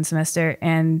believe, one semester,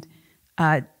 and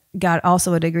got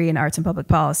also a degree in arts and public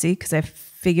policy, because I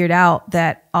figured out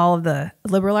that all of the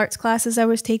liberal arts classes I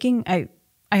was taking, I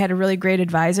had a really great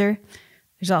advisor.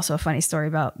 There's also a funny story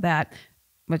about that,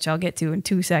 which I'll get to in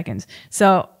 2 seconds.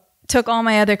 So took all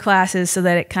my other classes so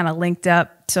that it kind of linked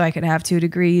up so I could have 2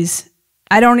 degrees.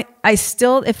 I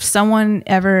still, if someone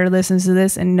ever listens to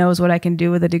this and knows what I can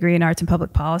do with a degree in arts and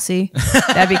public policy,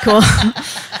 that'd be cool.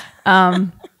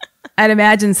 I'd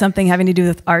imagine something having to do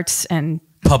with arts and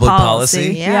public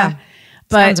policy. Yeah.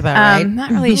 But sounds about right. I'm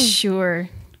not really sure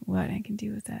what I can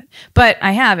do with that. But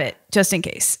I have it just in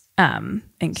case. In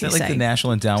Is case that like the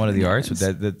National Endowment of the Arts?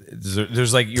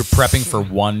 There's like you're prepping for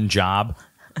one job.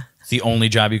 It's the only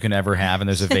job you can ever have, and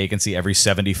there's a vacancy every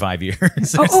 75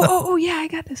 years. Oh, yeah, I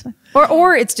got this one.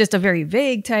 Or it's just a very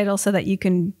vague title so that you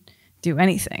can do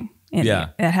anything.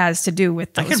 That has to do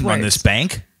with those I can words. run this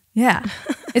bank. Yeah,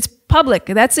 it's public.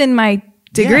 That's in my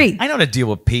degree. Yeah, I know how to deal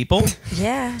with people.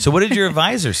 Yeah. So what did your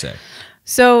advisor say?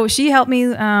 So she helped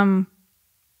me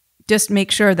just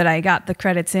make sure that I got the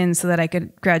credits in so that I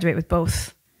could graduate with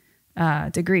both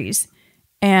degrees.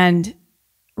 And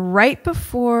right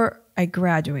before I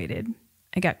graduated,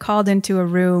 I got called into a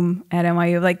room at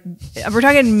NYU. Like, we're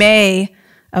talking May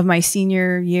of my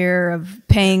senior year of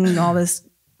paying all this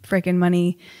freaking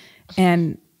money.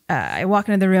 And I walk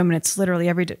into the room and it's literally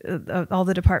all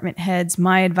the department heads,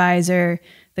 my advisor,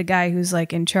 the guy who's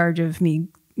like in charge of me,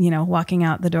 walking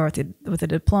out the door with a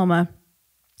diploma.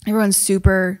 Everyone's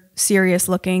super serious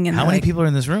looking. And how many people are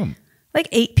in this room? Like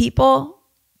 8 people.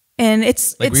 And were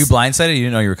you blindsided? You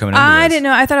didn't know you were coming into I this? didn't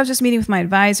know. I thought I was just meeting with my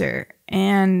advisor.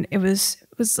 And it was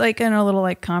like in a little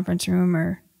like conference room,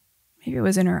 or maybe it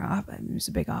was in her office. It was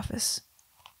a big office.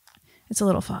 It's a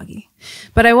little foggy.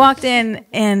 But I walked in,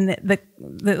 and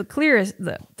the clearest,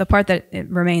 the part that it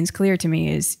remains clear to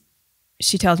me is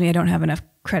she tells me I don't have enough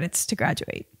credits to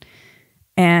graduate.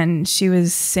 And she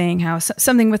was saying how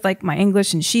something with like my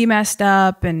English, and she messed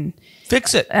up and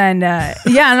fix it. And and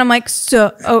I'm like,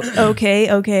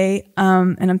 okay.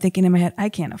 And I'm thinking in my head, I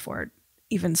can't afford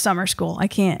even summer school. I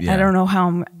can't. Yeah. I don't know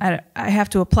how I have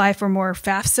to apply for more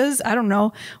FAFSAs. I don't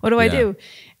know. What do I do?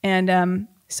 And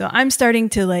so I'm starting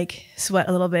to like sweat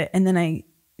a little bit, and then I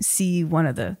see one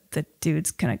of the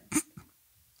dudes kind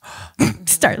of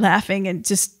start laughing, and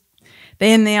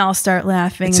they all start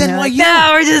laughing. It's and NYU. Like, no,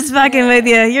 we're just fucking with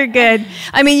you. You're good.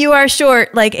 I mean, you are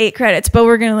short like 8 credits, but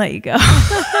we're gonna let you go.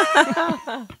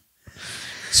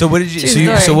 So what did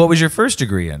you? So what was your first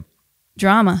degree in?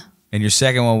 Drama. And your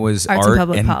second one was Arts art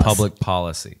and public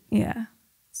policy. Yeah.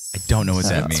 I don't know what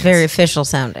that means. It's very official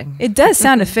sounding. It does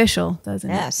sound official, doesn't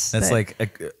it? Yes. That's like a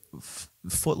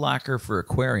Foot Locker for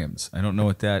aquariums. I don't know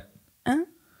what that.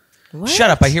 What? Shut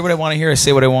up! I hear what I want to hear. I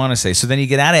say what I want to say. So then you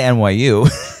get out of NYU.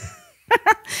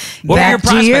 What were your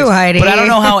Back to you, Heidi. But I don't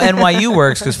know how NYU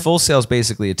works, because Full Sail is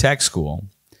basically a tech school,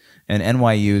 and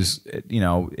NYU's,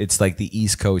 it's like the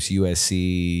East Coast,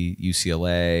 USC,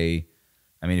 UCLA.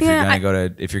 I mean,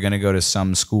 if you're gonna go to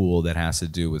some school that has to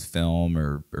do with film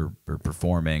or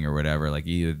performing or whatever, like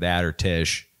either that or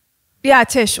Tisch. Yeah,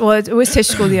 Tisch. Well, it was Tisch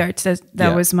School of the Arts.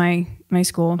 That was my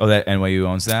school. Oh, that NYU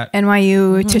owns that?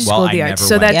 NYU Tisch School of the Arts.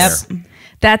 So that's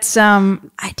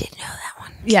I didn't know that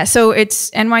one. Yeah, so it's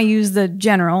NYU's the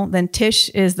general, then Tisch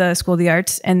is the School of the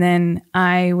Arts, and then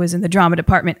I was in the drama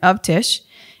department of Tisch,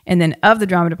 and then of the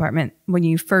drama department, when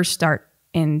you first start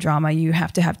in drama, you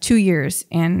have to have 2 years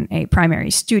in a primary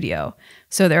studio.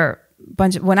 So there are a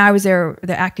bunch of, when I was there,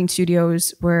 the acting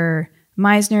studios were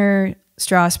Meisner,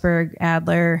 Strasberg,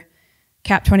 Adler,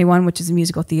 Cap 21, which is a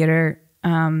musical theater,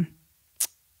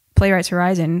 Playwrights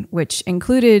Horizon, which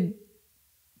included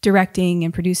directing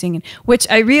and producing, which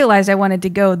I realized I wanted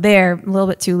to go there a little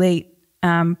bit too late.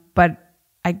 But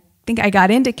I think I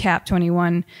got into Cap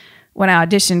 21 when I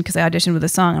auditioned, because I auditioned with a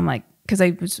song. I'm like, because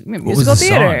I was musical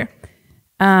theater.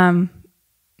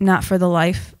 Not for the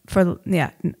life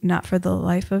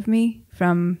of me,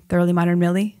 from Thoroughly Modern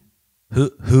Millie.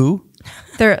 Who?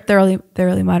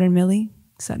 Thoroughly Modern Millie,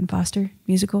 Sutton Foster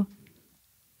musical.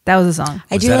 That was a song.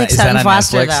 I do like Sutton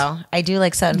Foster, though. I do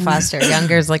like Sutton Foster.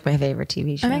 Younger is like my favorite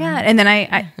TV show. Oh my God. And then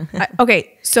I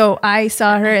okay, so I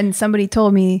saw her, and somebody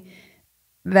told me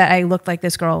that I looked like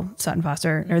this girl, Sutton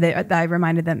Foster, or I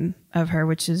reminded them of her,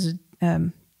 which is,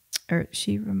 or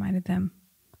she reminded them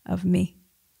of me.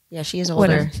 Yeah, she is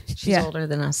older. She's older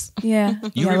than us. Yeah.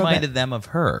 You reminded them of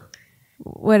her.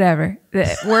 Whatever.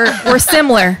 We're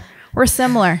similar. We're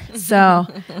similar. So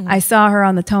I saw her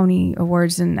on the Tony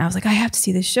Awards, and I was like, I have to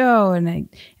see this show. And I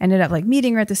ended up like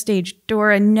meeting her at the stage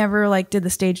door. I never like did the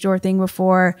stage door thing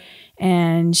before.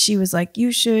 And she was like,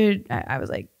 you should. I was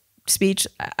like, speech.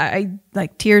 I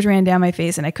like tears ran down my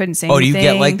face, and I couldn't say anything. Oh, do you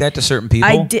get like that to certain people?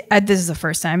 I did. This is the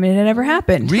first time it had ever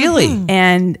happened. Really?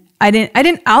 And I didn't.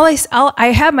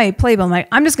 I had my playbill. I'm like,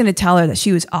 I'm just going to tell her that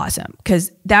she was awesome,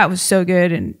 because that was so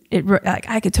good, and like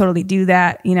I could totally do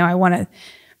that. I want to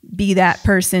be that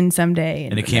person someday.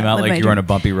 And it came out like you were on a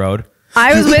bumpy road.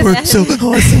 I was with so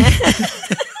awesome.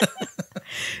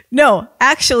 No,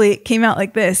 actually, it came out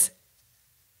like this.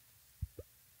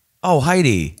 Oh,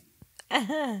 Heidi.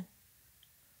 And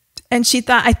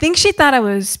I think she thought I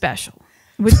was special,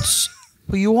 which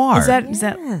well, you are. Is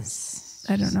that?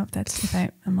 I don't know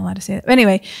if I'm allowed to say that. But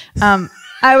anyway,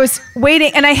 I was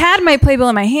waiting, and I had my playbill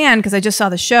in my hand because I just saw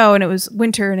the show, and it was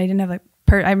winter, and I didn't have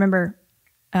I remember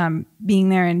being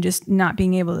there and just not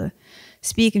being able to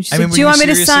speak. And she's like, "Do you want me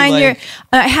to sign your?"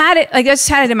 I had it. I just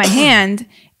had it in my hand,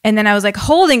 and then I was like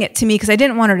holding it to me because I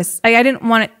didn't want her to. I didn't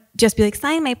want it. Just be like,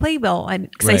 sign my playbill,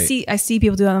 because I see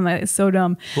people do that. I'm like, it's so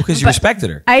dumb. Well, because you respected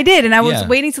her. I did, and I was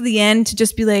waiting till the end to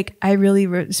just be like, I really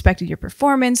respected your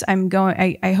performance.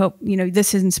 I hope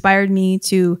this has inspired me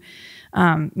to,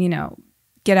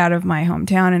 get out of my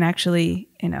hometown and actually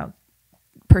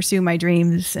pursue my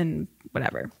dreams and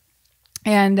whatever.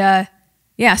 And so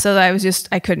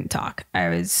I couldn't talk. I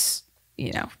was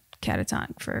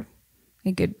catatonic for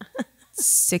a good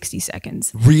 60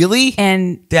 seconds. Really?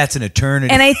 And that's an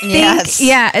eternity. And I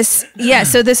think,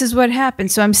 so this is what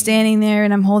happened. So I'm standing there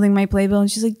and I'm holding my playbill, and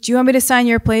she's like, do you want me to sign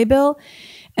your playbill?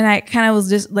 And I kind of was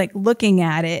just like looking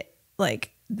at it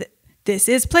like, this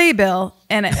is playbill.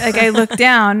 And I looked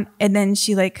down, and then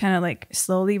she like kind of like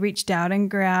slowly reached out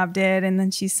and grabbed it, and then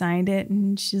she signed it,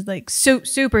 and she's like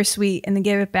super sweet, and then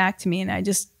gave it back to me. And I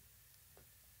just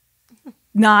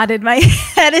nodded my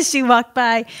head as she walked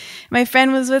by. My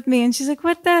friend was with me, and she's like,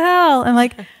 what the hell? I'm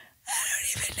like, I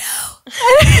don't even know.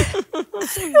 I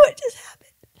don't know what just happened.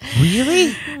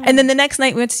 Really? And then the next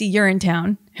night we went to see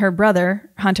Urinetown. Her brother,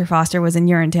 Hunter Foster, was in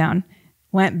Urinetown.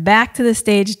 Went back to the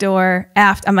stage door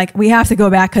after. I'm like, we have to go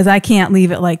back because I can't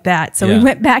leave it like that. So we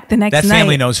went back the next night. That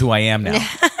family knows who I am now.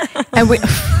 And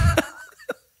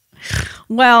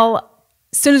well,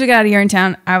 as soon as we got out of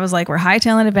Urinetown, I was like, we're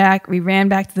hightailing it back. We ran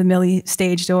back to the Millie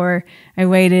stage door. I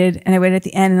waited at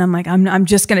the end, and I'm like, I'm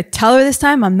just going to tell her this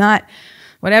time. I'm not,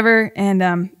 whatever.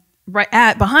 And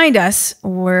behind us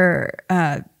were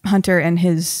Hunter and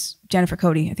his Jennifer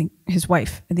Cody, I think his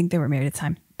wife. I think they were married at the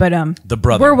time. But the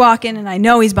brother. We're walking, and I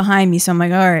know he's behind me. So I'm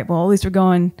like, all right, well, at least we're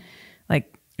going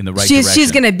like in the right direction.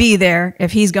 She's going to be there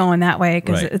if he's going that way,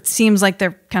 because it seems like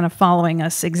they're kind of following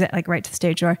us like right to the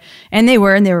stage door. And they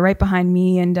were right behind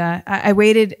me. And I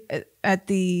waited at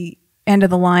the end of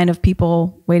the line of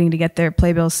people waiting to get their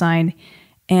playbills signed.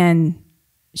 And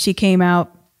she came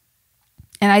out,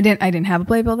 and I didn't have a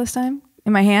playbill this time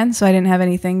in my hand, so I didn't have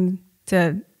anything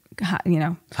to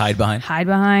hide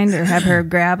behind or have her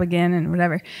grab again and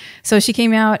whatever. So she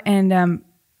came out, and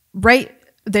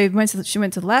she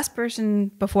went to the last person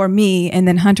before me, and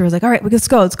then Hunter was like, all right, let's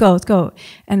go.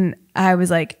 And I was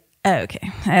like, oh,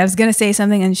 okay. I was going to say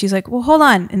something, and she's like, well, hold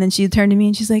on. And then she turned to me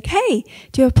and she's like, hey,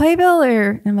 do you have a playbill?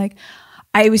 And I'm like,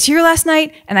 I was here last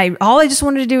night, and all I just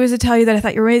wanted to do was to tell you that I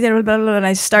thought you were ready, blah, blah, blah, and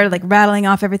I started like rattling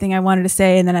off everything I wanted to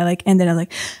say, and then I was like, and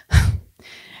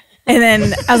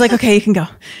then I was like, okay, you can go.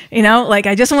 Like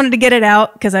I just wanted to get it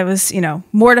out because I was,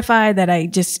 mortified that I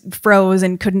just froze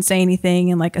and couldn't say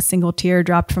anything, and like a single tear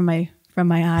dropped from my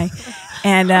eye.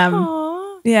 And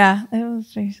yeah, it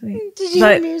was very sweet. Did you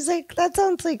hear music? That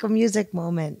sounds like a music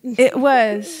moment. It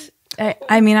was.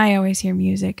 I mean, I always hear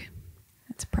music.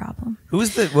 That's a problem.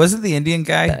 Wasn't the Indian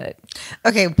guy?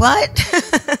 Okay,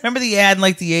 what? Remember the ad in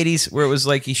like the 80s where it was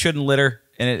like he shouldn't litter?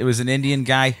 And it was an Indian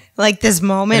guy. Like this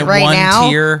moment right now.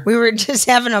 Tear. We were just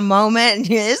having a moment.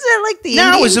 Isn't it like the Indian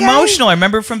guy? No, it was emotional. I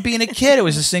remember from being a kid, it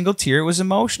was a single tear. It was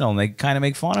emotional. And they kind of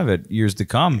make fun of it years to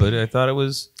come. But I thought it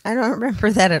was... I don't remember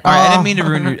that at all. I didn't mean to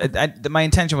ruin your... my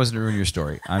intention wasn't to ruin your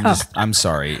story. I'm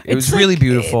sorry. It was really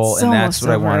beautiful. And that's what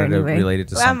I wanted to relate it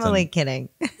to something. I'm only kidding.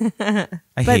 I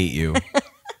hate you.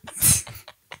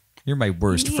 You're my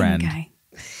worst friend. Guy.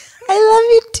 I love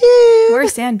you too.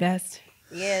 Worst and best.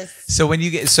 Yes. So when you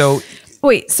get so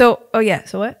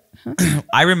what? Huh?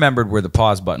 I remembered where the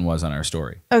pause button was on our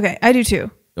story. Okay, I do too.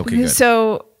 Okay, good.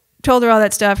 So told her all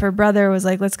that stuff. Her brother was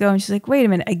like, "Let's go," and she's like, "Wait a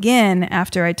minute." Again,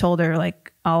 after I told her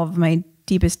like all of my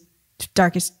deepest,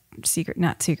 darkest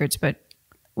not secrets, but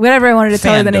whatever I wanted to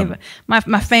tell her the name of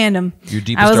my fandom. Your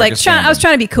deepest, I was like, fandom. I was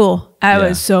trying to be cool. I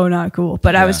was so not cool,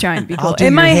 but I was trying to be cool. I'll do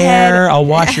in my hair, head, I'll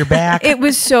wash your back. It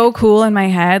was so cool in my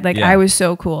head. Like I was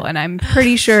so cool, and I'm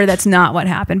pretty sure that's not what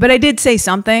happened. But I did say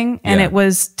something, and it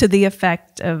was to the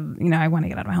effect of, I want to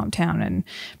get out of my hometown and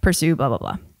pursue blah blah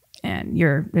blah. And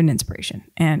you're an inspiration.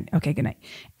 And okay, good night.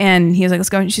 And he was like, let's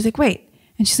go. And she's like, wait.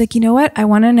 And she's like, you know what? I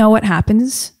want to know what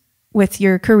happens with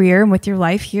your career and with your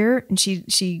life here. And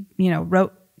she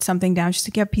wrote something down. She's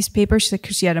like, "You have a piece of paper?" She's like,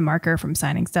 because she had a marker from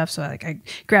signing stuff. So I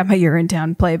grabbed my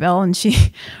Urinetown playbill and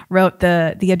she wrote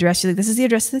the address. She's like, "This is the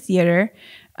address of the theater.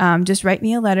 Just write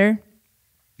me a letter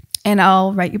and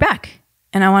I'll write you back.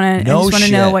 And I just want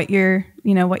to know what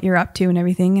you're up to and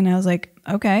everything." And I was like,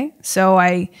 "Okay." So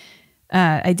I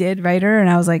did write her, and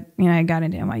I was like, I got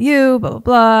into NYU, blah, blah,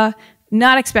 blah,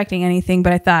 not expecting anything,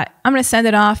 but I thought I'm going to send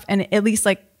it off and at least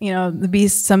there be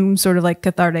some sort of like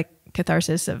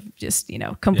catharsis of just,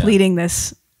 completing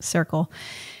this circle.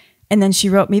 And then she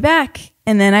wrote me back,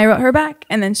 and then I wrote her back,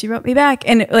 and then she wrote me back,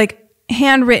 and like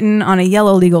handwritten on a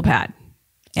yellow legal pad.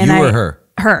 And you or her?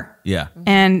 Her. Yeah.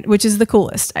 And which is the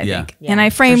coolest, I think. Yeah, and I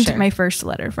framed sure. my first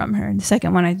letter from her. The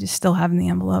second one I just still have in the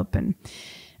envelope, and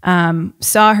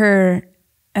saw her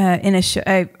in a show.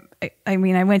 I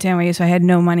went to NYU, so I had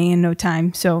no money and no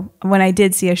time. So when I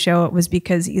did see a show, it was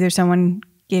because either someone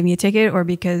gave me a ticket or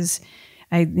because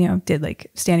I, did like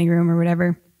standing room or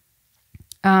whatever.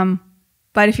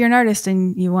 But if you're an artist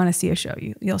and you want to see a show,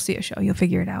 you'll see a show. You'll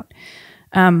figure it out.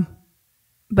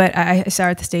 But I saw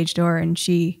her at the stage door, and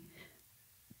she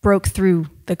broke through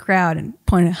the crowd and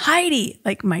pointed, "Heidi,"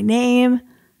 like my name.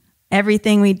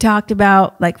 Everything we talked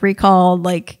about, like recalled,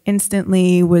 like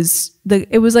instantly it was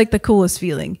like the coolest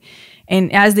feeling.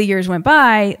 And as the years went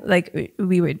by, like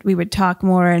we would talk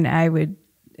more, and I would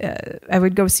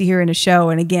go see her in a show.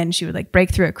 And again, she would like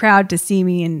break through a crowd to see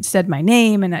me and said my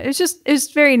name. And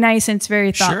it's very nice. And it's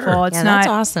very thoughtful. Sure. It's yeah, not that's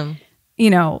awesome.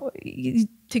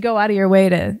 To go out of your way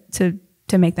to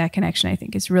make that connection, I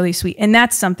think is really sweet. And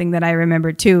that's something that I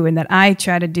remember too, and that I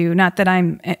try to do. Not that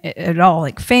I'm at all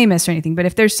like famous or anything, but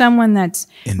if there's someone that's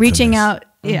reaching out,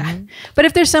 but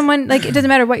if there's someone, like, it doesn't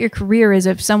matter what your career is,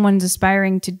 if someone's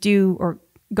aspiring to do or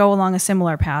go along a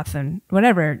similar path and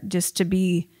whatever, just to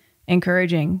be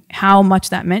encouraging, how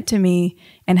much that meant to me,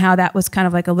 and how that was kind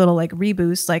of like a little like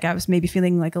reboost. Like I was maybe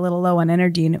feeling like a little low on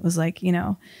energy, and it was like,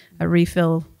 a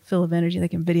refill of energy,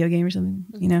 like in a video game or something,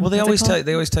 Well, they always tell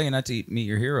you not to meet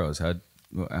your heroes. How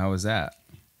was that?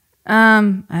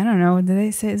 I don't know. Did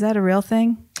they say, is that a real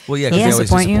thing? Well, yeah, because they always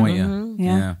disappoint you. Mm-hmm.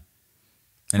 Yeah.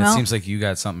 And it seems like you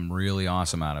got something really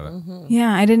awesome out of it. Mm-hmm.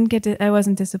 Yeah, I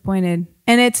wasn't disappointed.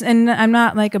 And I'm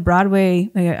not like a Broadway,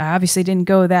 like I obviously didn't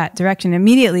go that direction.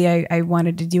 Immediately I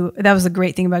wanted to do, that was the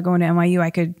great thing about going to NYU. I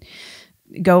could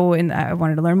go and I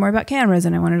wanted to learn more about cameras,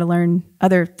 and I wanted to learn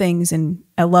other things, and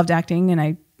I loved acting, and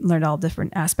I learned all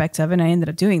different aspects of it. And I ended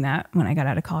up doing that when I got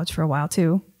out of college for a while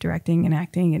too, directing and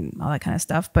acting and all that kind of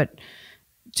stuff. But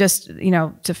just,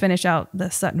 to finish out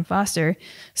the Sutton Foster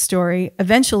story,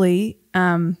 eventually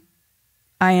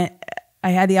I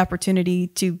had the opportunity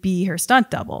to be her stunt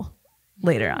double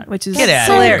later on, which is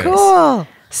hilarious. Cool.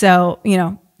 So,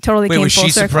 totally came full circle. Was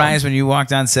she surprised when you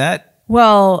walked on set?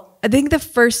 Well, I think the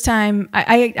first time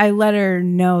I let her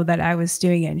know that I was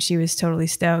doing it, and she was totally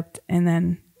stoked. And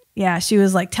then, she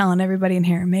was like telling everybody in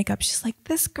hair and makeup. She's like,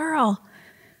 "This girl,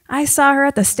 I saw her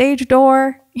at the stage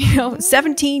door,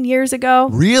 17 years ago."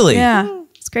 Really? Yeah.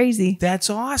 It's crazy. That's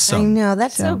awesome. I know.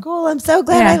 That's so cool. I'm so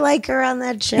glad I like her on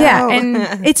that show. Yeah. And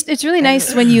it's really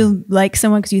nice when you like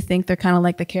someone because you think they're kind of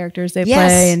like the characters they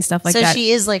play and stuff like that. So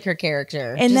she is like her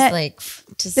character. And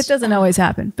just it doesn't always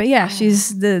happen. But yeah,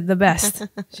 she's the best.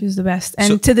 She's the best.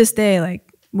 And to this day,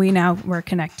 like we're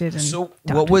connected. And so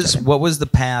what was the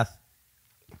path?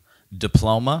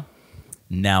 Diploma.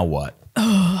 Now what?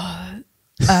 Why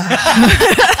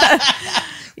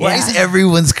does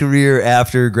everyone's career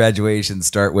after graduation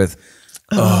start with?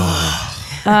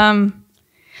 I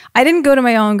didn't go to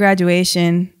my own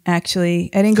graduation. Actually,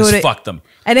 I didn't go to. Fuck them.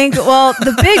 I didn't go. Well,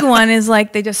 the big one is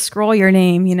like they just scroll your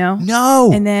name,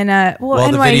 No. And then,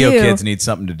 well, the NYU, video kids need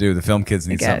something to do. The film kids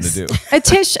need something to do. At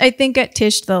Tisch, I think at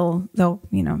Tisch they'll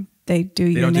they do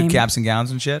your name. They don't do caps and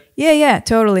gowns and shit? Yeah,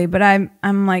 totally. But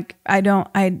I'm like, I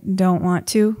don't want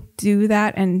to do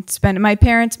that and spend. My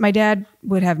dad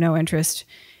would have no interest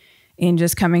in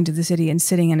just coming to the city and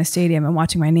sitting in a stadium and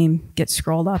watching my name get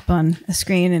scrolled up on a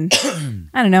screen. And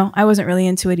I don't know. I wasn't really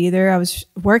into it either. I was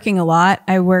working a lot.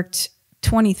 I worked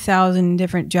 20,000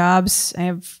 different jobs. I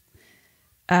have.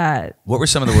 What were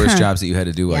some of the worst jobs that you had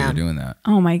to do while you were doing that?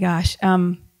 Oh my gosh.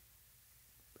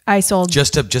 I sold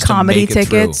just comedy to make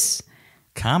tickets.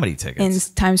 Comedy tickets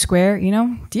in Times Square.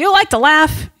 Do you like to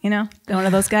laugh? One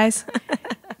of those guys.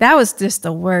 That was just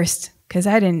the worst because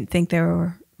I didn't think they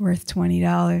were worth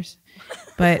 $20.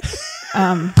 But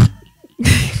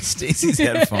Stacey's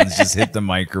headphones just hit the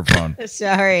microphone.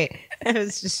 Sorry, it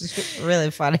was just really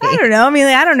funny. I don't know. I mean,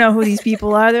 I don't know who these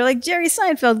people are. They're like, Jerry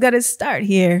Seinfeld got his start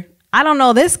here. I don't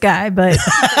know this guy, but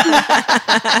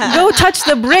go touch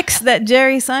the bricks that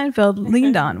Jerry Seinfeld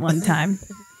leaned on one time.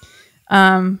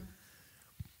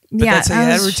 But that's how you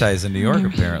advertise in New York,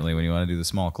 apparently, when you want to do the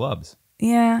small clubs.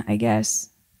 Yeah, I guess.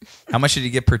 How much did you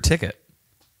get per ticket?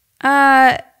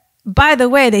 By the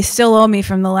way, they still owe me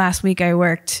from the last week I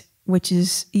worked, which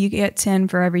is you get 10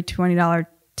 for every $20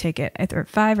 ticket, either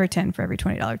 5 or 10 for every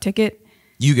 $20 ticket.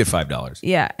 You get $5.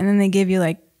 Yeah, and then they give you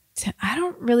like 10, I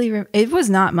don't really. It was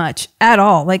not much at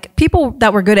all. Like people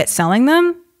that were good at selling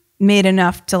them made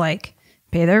enough to like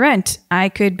pay their rent. I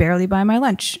could barely buy my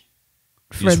lunch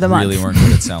for the month. You really weren't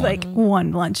good at selling. Like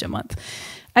one lunch a month.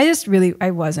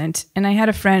 I wasn't. And I had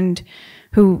a friend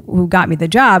who got me the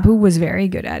job who was very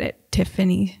good at it.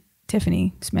 Tiffany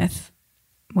Smith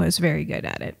was very good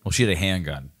at it. Well, she had a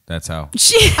handgun. That's how.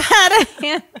 She had a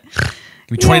hand.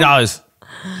 Give me $20.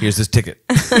 Here's this ticket.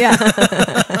 Yeah.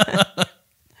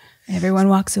 Everyone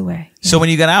walks away. So when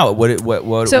you got out, what did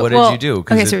you do?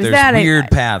 Because there's weird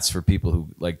paths for people who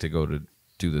like to go to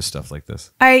do this stuff like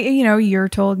this. You're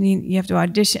told you have to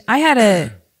audition.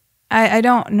 I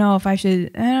don't know if I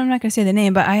should. I'm not going to say the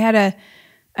name, but I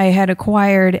had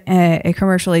acquired a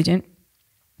commercial agent.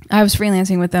 I was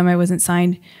freelancing with them. I wasn't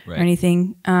signed or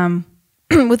anything.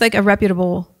 With like a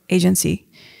reputable agency.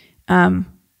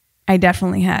 I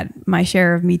definitely had my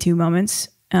share of Me Too moments.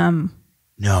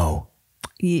 No.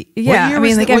 Yeah, I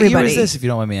mean, like everybody. What year was this, if you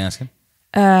don't mind me asking?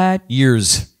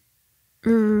 Years.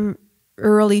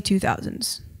 Early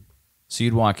 2000s. So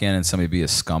you'd walk in and somebody be a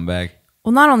scumbag?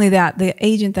 Well, not only that, the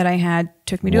agent that I had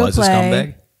took me to a play. Was a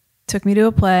scumbag? Took me to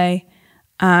a play.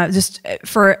 Just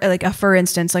for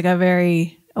instance, like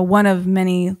one of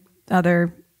many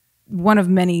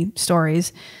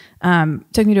stories.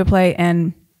 Took me to a play,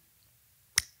 and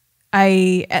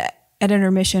at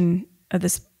intermission of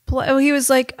this play, he was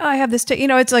like, oh, I have this,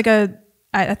 it's like I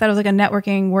thought it was like a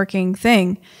networking working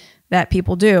thing that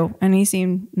people do. And he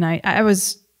seemed nice. I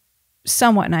was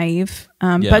somewhat naive,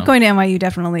 but going to NYU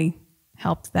definitely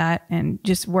helped that. And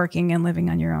just working and living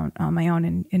on my own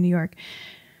in New York.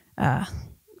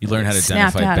 You learn how to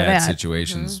identify bad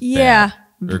situations. Yeah.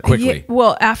 Or quickly.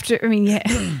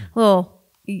 Yeah, well,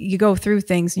 you go through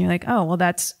things and you're like, oh, well,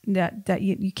 that's that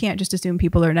you can't just assume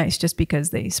people are nice just because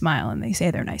they smile and they say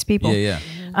they're nice people. Yeah.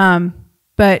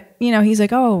 But he's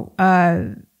like, oh,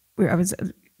 I was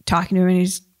talking to him and he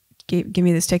just gave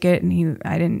me this ticket, and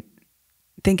I didn't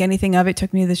think anything of it.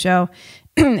 Took me to the show.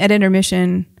 At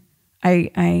intermission,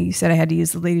 I said I had to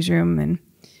use the ladies' room, and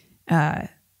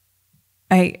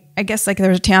I guess like there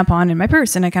was a tampon in my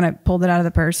purse, and I kind of pulled it out of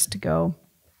the purse to go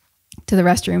to the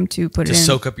restroom to put it in. To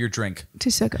soak up your drink.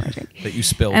 To soak up my drink. That you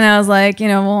spilled. And I was like,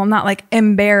 well, I'm not like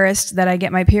embarrassed that I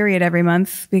get my period every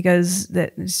month, because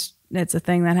it's a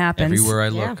thing that happens. Everywhere I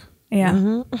look. Yeah.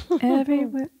 Mm-hmm.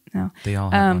 Everywhere. No. They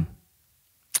all have one.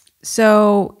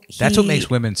 So that's what makes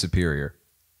women superior.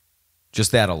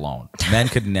 Just that alone. Men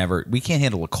could never. We can't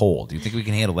handle a cold. Do you think we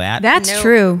can handle that? That's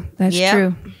true. That's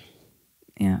true.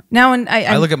 Yeah. Now, when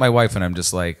I look at my wife and I'm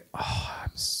just like, oh,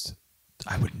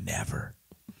 I would never.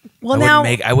 Well,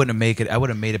 I wouldn't make it. I would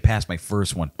have made it past my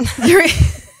first one. I'm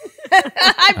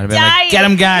dying. Like, get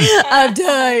him gone. I'm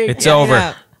dying. It's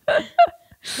over.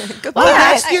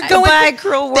 Goodbye. You're going. Goodbye,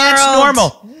 cruel world. That's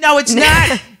normal. No, it's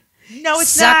not. No,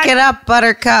 it's not. Suck it up,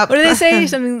 buttercup. What do they say?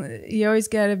 Something you always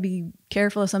got to be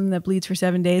careful of something that bleeds for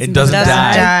 7 days. It doesn't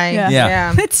die.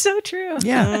 Yeah. It's so true.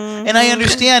 Yeah. Mm-hmm. And I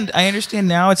understand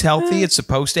now it's healthy. It's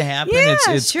supposed to happen. Yeah,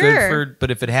 it's good but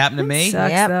if it happened to me.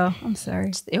 Sucks, though. I'm sorry.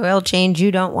 It's the oil change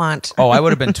you don't want. Oh, I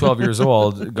would have been 12 years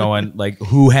old going like,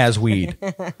 who has weed?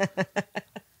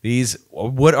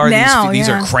 What are these? These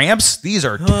are cramps? These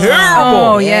are terrible.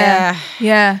 Oh, yeah.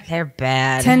 They're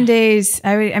bad. 10 days.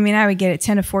 I would get it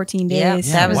 10 to 14 days.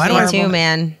 Yeah, that was me too,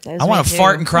 man. I want to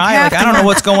fart and cry. Like, I don't know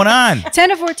what's going on. 10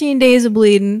 to 14 days of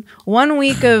bleeding. 1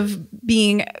 week of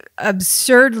being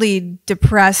absurdly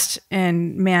depressed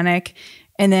and manic.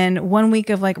 And then 1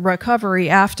 week of like recovery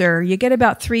after. You get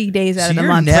about 3 days out of the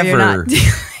month where you're not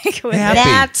happy.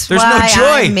 That's There's why no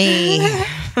joy. I'm me.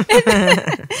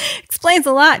 Explains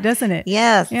a lot, doesn't it?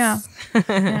 Yes. Yeah.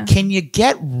 Can you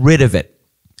get rid of it?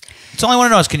 That's all I want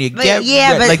to know is, can you get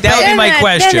rid? Like, that would be my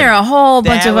question. Then there are a whole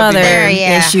bunch of other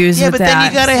issues with that. Yeah, but then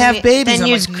you got to have babies. Then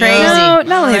you're crazy. No,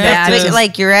 not only that.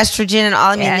 Like your estrogen and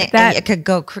all. I mean, it could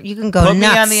go. You can go nuts. Put me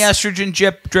on the estrogen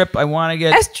drip. I want to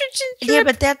get estrogen drip. Yeah,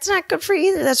 but that's not good for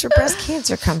you either. That's where breast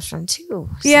cancer comes from too.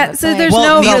 So there's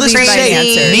no needless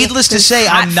answer. to say,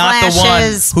 I'm not the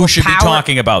one who should be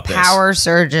talking about this. Power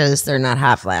surges. They're not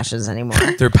hot flashes anymore.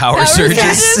 They're power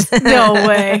surges. No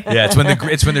way. Yeah,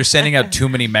 it's when they're sending out too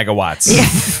many megawatts. Yeah.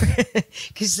 Because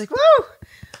she's like, woo.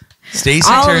 Stacy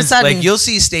turns like, you'll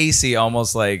see Stacy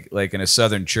almost like in a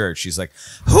southern church. She's like,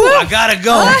 "Whoo, I gotta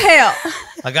go. Oh hell!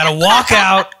 I gotta walk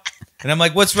out. And I'm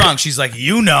like, what's wrong? She's like,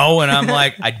 you know. And I'm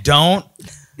like, I don't,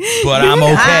 but I'm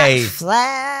okay.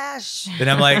 Flash. And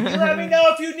I'm like, let me know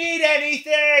if you need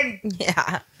anything.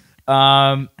 Yeah.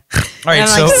 All right,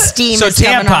 so like, steam so is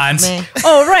coming off tampons. me.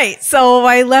 Oh, right. So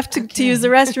I left to use the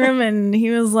restroom, and he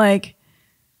was like,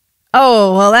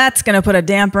 "Oh, well, that's gonna put a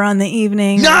damper on the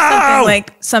evening." No! Or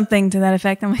something to that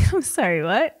effect. I'm like, "I'm sorry,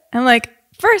 what?" I'm like,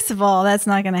 first of all, that's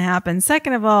not gonna happen.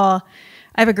 Second of all,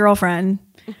 I have a girlfriend,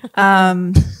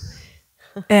 and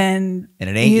it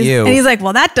ain't you. And he's like,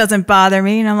 "Well, that doesn't bother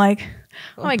me," and I'm like,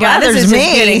 "Oh my god, this is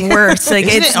just getting worse. Like,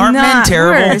 aren't men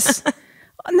terrible? Worse.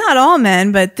 Not all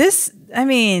men, but this. I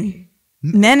mean,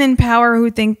 men in power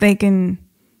who think they can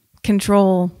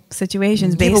control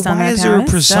situations based on why that is power. there a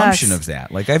presumption of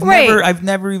that? Like I've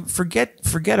never forget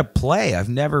a play. I've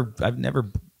never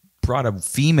brought a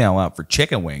female out for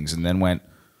chicken wings and then went.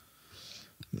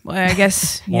 Well, I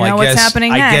guess you know what's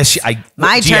happening next.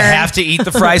 My turn. Do you have to eat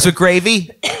the fries with gravy?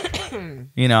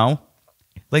 You know,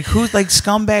 like who's like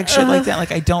scumbag shit like that?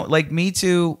 Like I don't like Me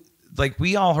Too. Like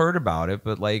we all heard about it,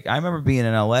 but like I remember being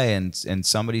in LA and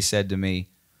somebody said to me,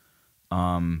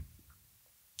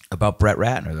 about Brett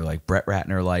Ratner. They're like, Brett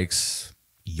Ratner likes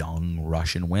young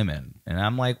Russian women, and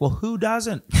I'm like, well, who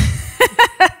doesn't?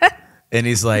 And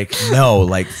he's like, no,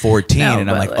 like 14, no,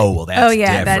 and I'm like, oh, well, that's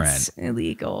different. That's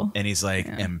illegal. And he's like,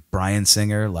 and Bryan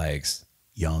Singer likes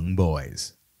young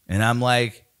boys, and I'm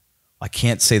like, I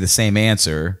can't say the same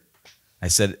answer. I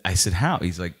said, how?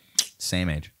 He's like, same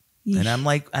age. And I'm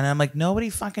like,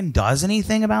 nobody fucking does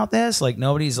anything about this. Like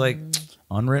nobody's like,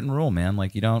 unwritten rule, man.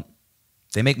 Like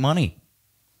they make money,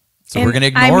 so we're gonna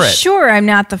ignore it. I'm sure I'm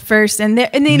not the first, and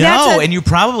and you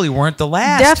probably weren't the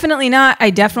last. Definitely not.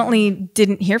 I definitely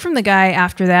didn't hear from the guy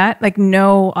after that. Like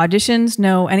no auditions,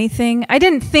 no anything. I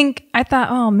thought,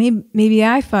 oh, maybe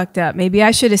I fucked up. Maybe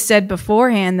I should have said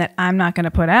beforehand that I'm not going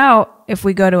to put out if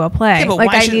we go to a play. Yeah, but like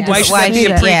why should that be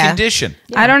a precondition?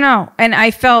 Yeah. I don't know. And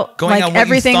I felt going like on what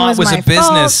everything you thought was my a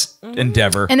business fault.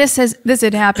 endeavor. And this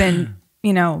had happened,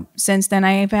 since then.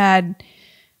 I've had,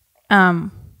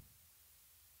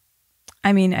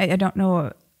 I mean, I don't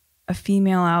know a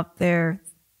female out there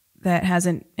that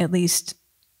hasn't at least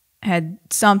had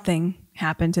something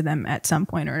happen to them at some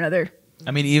point or another.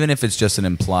 I mean, even if it's just an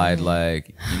implied,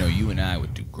 like, you and I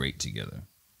would do great together.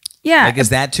 Yeah. Like, is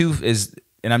that too,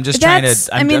 and I'm just trying to,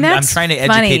 I'm trying to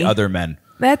educate other men.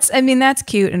 That's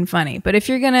cute and funny. But if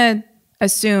you're going to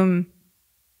assume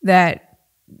that,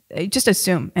 just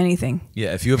assume anything.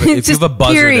 Yeah. If you have a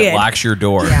buzzer that locks your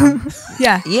door.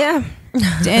 Yeah. Yeah.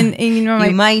 And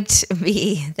you might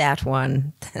be that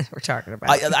one that we're talking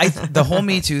about. The whole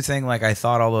Me Too thing, like I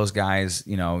thought all those guys,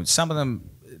 some of them,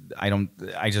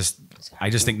 I just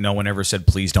think no one ever said,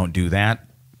 please don't do that.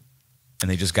 And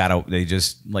they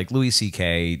just like Louis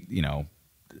C.K.,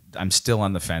 I'm still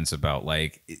on the fence about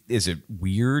like, is it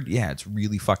weird? Yeah, it's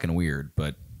really fucking weird.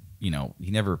 But, he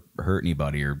never hurt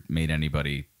anybody or made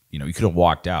anybody, he could have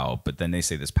walked out. But then they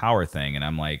say this power thing. And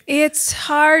I'm like, it's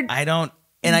hard.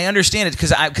 And I understand it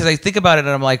because I think about it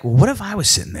and I'm like, well, what if I was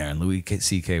sitting there and Louis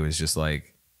C.K. was just like,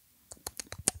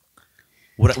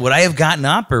 would I have gotten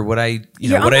up or would I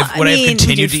have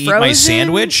continued to eat my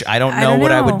sandwich? I don't know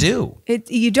what I would do.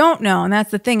 You don't know, and that's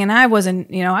the thing. And I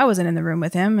wasn't in the room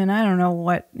with him, and I don't know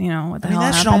what the hell happened.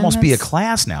 That should almost be a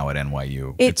class now at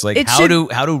NYU. It's like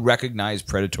how to recognize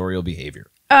predatorial behavior.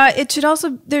 It should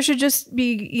also there should just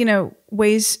be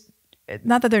ways.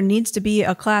 Not that there needs to be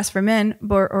a class for men,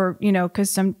 or because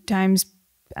sometimes.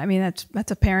 I mean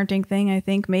that's a parenting thing. I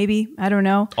think maybe I don't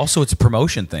know. Also, it's a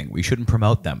promotion thing. We shouldn't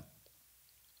promote them.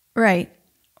 Right.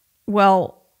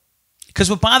 Well, because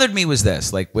what bothered me was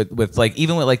this, like with like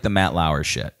even with like the Matt Lauer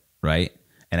shit, right?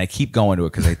 And I keep going to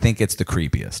it because I think it's the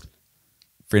creepiest,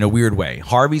 in a weird way.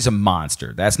 Harvey's a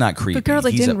monster. That's not creepy. But girls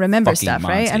didn't remember stuff,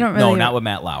 monster. Right? I don't really. No, not with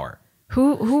Matt Lauer.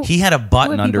 Who? He had a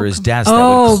button under his desk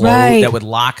that would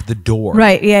lock the door.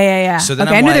 Right. Yeah. So then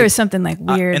I knew there was something like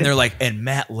weird. And they're like, and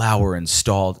Matt Lauer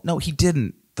installed. No, he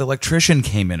didn't. The electrician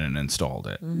came in and installed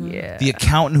it. Yeah. The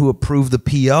accountant who approved the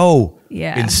PO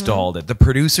installed it. The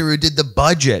producer who did the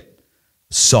budget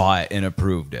saw it and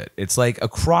approved it. It's like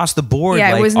across the board.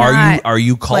 Yeah, like, it was not are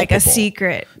you culpable? Like a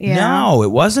secret. Yeah. No,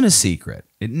 it wasn't a secret.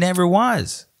 It never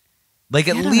was. Like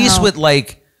at least with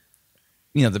like,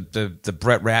 the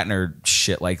Brett Ratner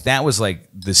shit. Like that was like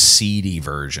the seedy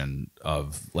version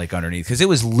of like underneath because it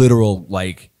was literal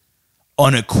like.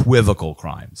 Unequivocal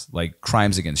crimes, like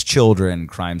crimes against children,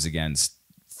 crimes against,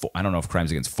 I don't know if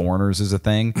crimes against foreigners is a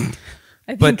thing,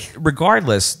 but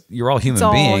regardless, you're all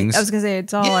human beings. I was going to say,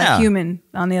 it's all a human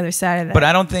on the other side of that. But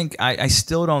I don't think, I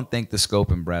still don't think the scope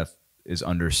and breadth is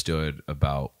understood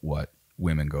about what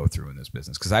women go through in this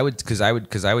business. Because I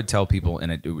would tell people,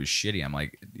 and it was shitty. I'm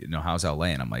like, how's LA?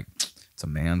 And I'm like, it's a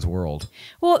man's world.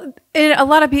 Well, and a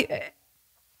lot of people,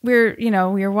 we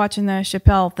were watching the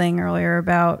Chappelle thing earlier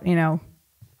about,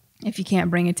 if you can't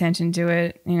bring attention to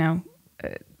it,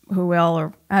 who will,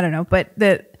 or I don't know. But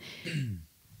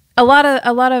a lot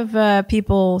of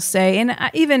people say, and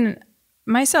even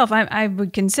myself, I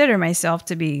would consider myself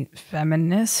to be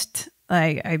feminist.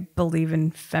 I believe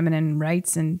in feminine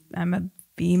rights, and I'm a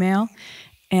female,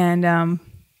 and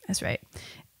that's right.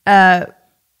 I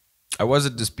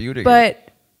wasn't disputing but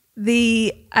it.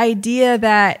 The idea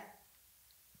that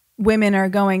women are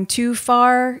going too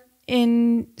far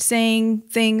in saying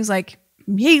things like,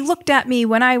 he looked at me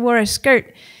when I wore a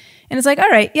skirt, and it's like, all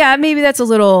right, yeah, maybe that's a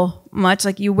little much.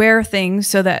 Like, you wear things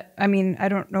so that, I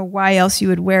don't know why else you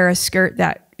would wear a skirt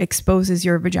that exposes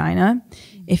your vagina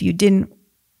if you didn't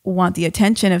want the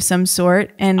attention of some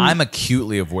sort. And I'm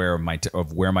acutely aware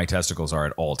of where my testicles are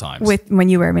at all times. When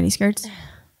you wear mini skirts,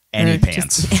 any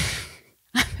pants,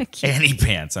 any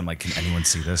pants. I'm like, can anyone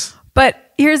see this?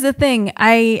 But here's the thing: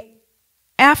 I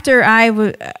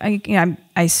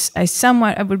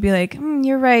somewhat would be like,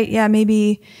 you're right. Yeah,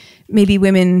 maybe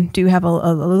women do have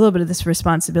a little bit of this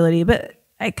responsibility. But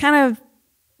I kind of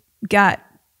got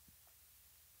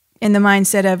in the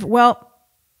mindset of, well,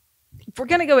 if we're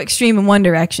going to go extreme in one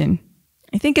direction,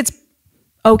 I think it's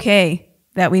okay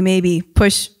that we maybe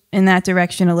push in that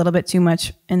direction a little bit too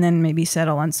much, and then maybe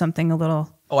settle on something a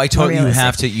little. Oh, I told you you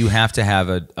have to have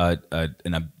a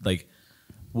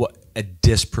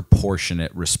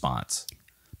disproportionate response,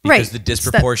 because the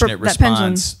disproportionate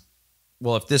response.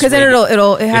 Well, if this, because then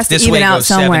it has to even out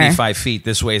somewhere. 75 feet,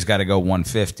 this way's got to go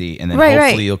 150, and then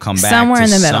hopefully you'll come back somewhere in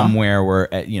the middle, somewhere where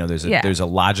there's a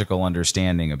logical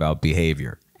understanding about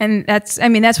behavior. And that's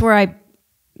where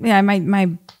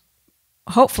my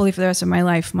hopefully for the rest of my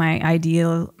life, my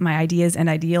ideas and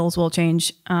ideals will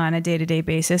change on a day-to-day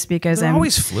basis, because I'm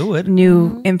always fluid.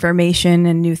 New information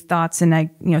and new thoughts, and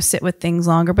I sit with things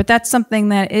longer. But that's something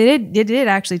that it did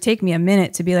actually take me a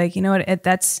minute to be like,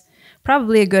 that's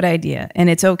probably a good idea, and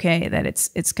it's okay that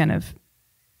it's kind of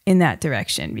in that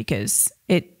direction, because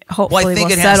it hopefully will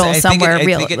settle somewhere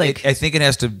real. I think it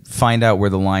has to find out where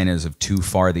the line is of too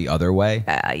far the other way.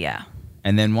 Yeah.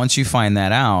 And then once you find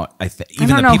that out, I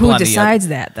don't know who decides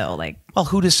that though. Well,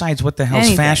 who decides what the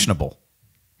hell's fashionable?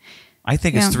 I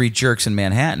think it's three jerks in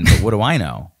Manhattan, but what do I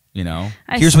know?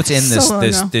 Here's what's in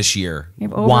this year. You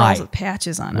have overalls with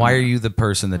patches on them. Why are you the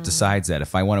person that decides that?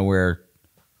 If I want to wear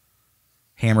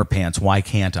hammer pants, why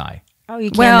can't I? Oh,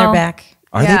 you can. They're back.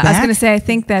 Are they back? I was going to say, I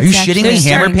think that's. Are you shitting me?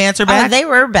 Hammer pants are back? Oh, they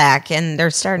were back, and they're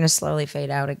starting to slowly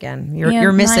fade out again.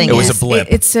 You're missing it. It was a blip.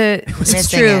 It's true.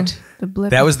 The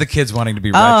blip. That was the kids wanting to be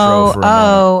retro for a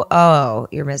moment. Oh,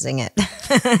 you're missing it.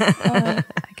 I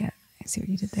see what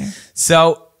you did there.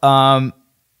 So, but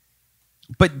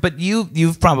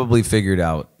you've probably figured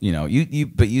out,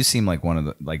 but you seem like one of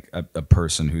the, a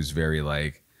person who's very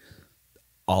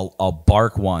I'll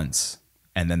bark once,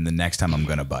 and then the next time I'm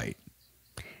going to bite.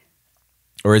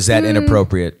 Or is that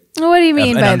inappropriate? What do you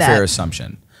mean by that? An unfair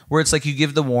assumption. Where it's like you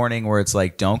give the warning where it's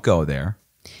like, don't go there.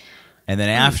 And then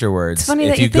afterwards,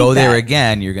 if you go there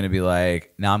again, you're going to be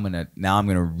like, now I'm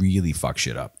going to really fuck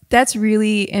shit up. That's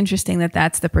really interesting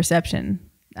that's the perception.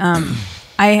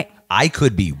 I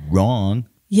could be wrong.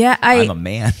 Yeah. I'm a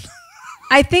man.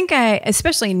 I think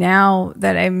especially now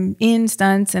that I'm in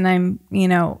stunts and I'm,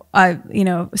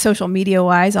 social media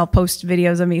wise, I'll post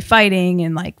videos of me fighting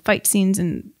and fight scenes,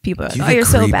 and people are like, "Oh, you're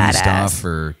so badass." Stuff,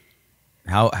 or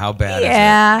how bad?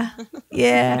 Yeah, is it?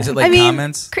 Yeah. Is it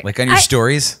comments, on your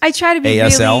stories? I try to be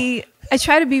ASL? I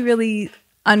try to be really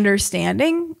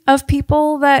understanding of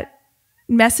people that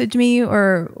message me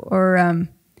or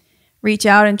reach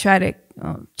out and trying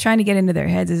to get into their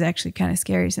heads is actually kind of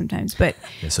scary sometimes. But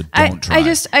yeah, so don't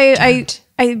try.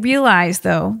 I realize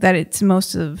though that it's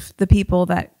most of the people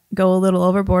that go a little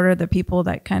overboard are the people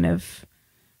that kind of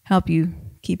help you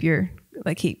keep your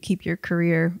keep your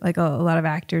career, a lot of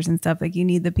actors and stuff. You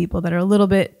need the people that are a little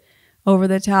bit over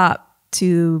the top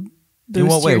to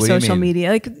boost your social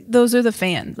media. Those are the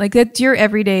fans. That's your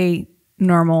everyday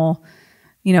normal,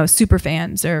 super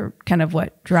fans are kind of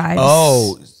what drives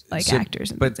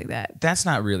actors and things like that. That's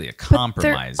not really a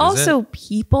compromise, but they're also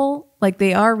people,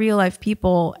 they are real life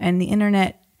people, and the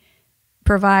internet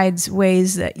provides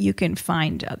ways that you can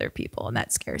find other people, and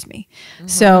that scares me. Mm-hmm.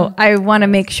 So I want to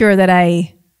make sure that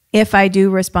if I do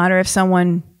respond, or if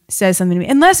someone says something to me,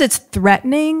 unless it's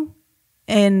threatening,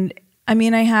 and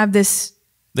I have this.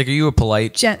 Are you a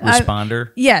polite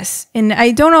responder? Yes, and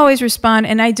I don't always respond,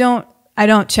 and I don't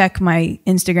check my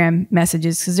Instagram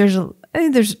messages, because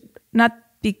there's not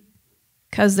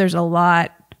because there's a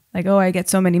lot like, oh, I get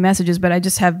so many messages, but I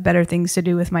just have better things to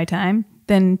do with my time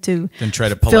than try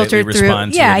to politely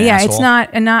respond to an asshole. It's not,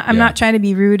 and I'm not trying to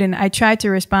be rude, and I try to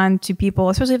respond to people,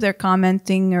 especially if they're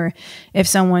commenting or if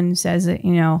someone says that,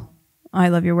 you know, I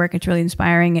love your work, it's really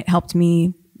inspiring, it helped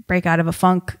me break out of a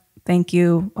funk, thank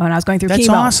you, when I was going through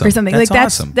chemo awesome. or something. That's like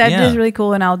awesome. That is really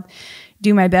cool, and I'll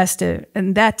do my best to,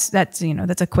 and that's you know,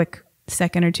 that's a quick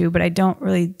second or two, but I don't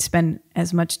really spend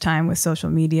as much time with social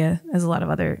media as a lot of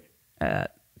other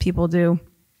people do.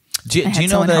 Do you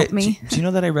know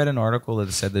that I read an article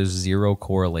that said there's zero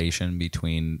correlation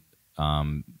between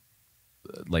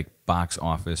like box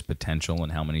office potential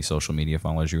and how many social media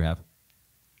followers you have?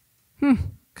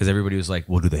 Because everybody was like,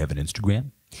 well, do they have an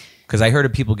Instagram? Because I heard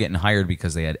of people getting hired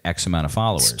because they had X amount of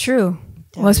followers. It's true.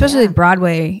 Well, especially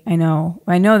Broadway, I know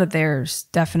that there's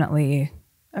definitely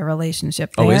a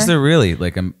relationship there. Oh, is there really?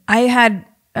 Like, I had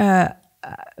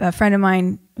a friend of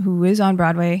mine who is on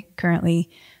Broadway currently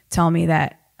tell me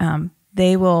that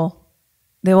they will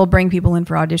bring people in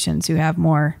for auditions who have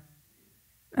more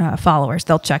followers.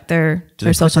 They'll check their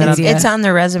social media. It's on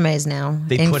their resumes now.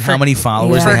 They put how many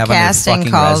followers they have on their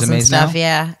fucking calls resumes and stuff. now?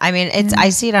 Yeah, I mean, it's I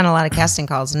see it on a lot of casting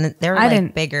calls, and they're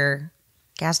like bigger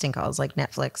casting calls, like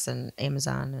Netflix and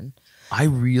Amazon. And I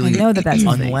know that's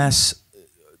unless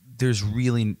there's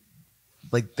really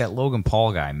like that Logan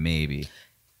Paul guy, maybe,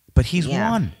 but he's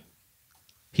one.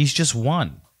 He's just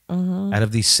one out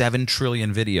of these 7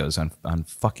 trillion videos on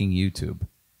fucking YouTube.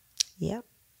 Yep.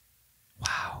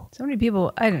 Wow. So many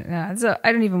people. I don't know. So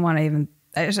I don't even want to even.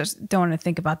 I just don't want to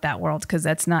think about that world because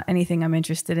that's not anything I'm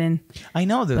interested in. I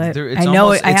know that it's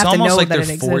almost like they're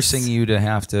forcing you to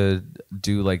have to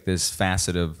do like this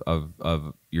facet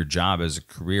of your job as a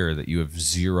career that you have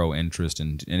zero interest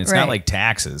in, and it's not like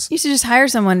taxes. You should just hire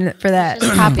someone for that.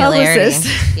 Popularity.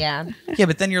 Yeah. Yeah,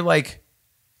 but then you're like,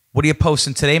 what are you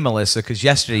posting today, Melissa? Because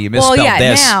yesterday you misspelled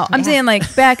this. Now I'm saying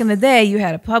like back in the day, you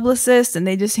had a publicist and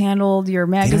they just handled your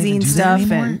magazine stuff,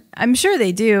 and I'm sure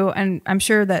they do, and I'm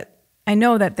sure that I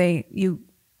know that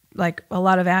like a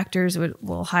lot of actors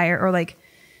will hire, or like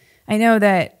I know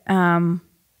that, and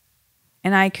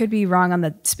I could be wrong on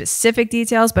the specific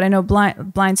details, but I know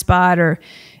BLINDSPOT or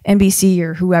NBC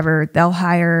or whoever,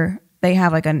 they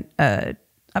have like a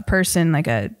person, like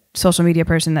a social media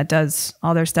person that does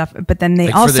all their stuff, but then they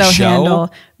also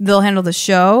handle the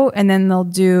show, and then they'll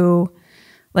do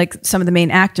like some of the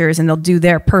main actors, and they'll do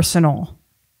their personal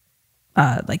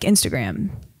like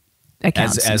Instagram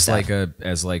accounts as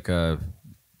like a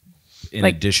in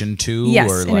addition to, yes,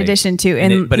 or in addition to,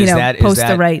 and but post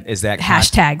the right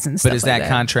hashtags and stuff. But is that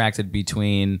contracted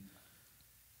between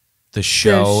the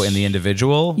show and the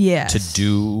individual? Yes, to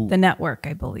do the network,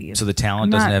 I believe. So the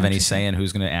talent doesn't have any say in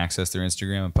who's going to access their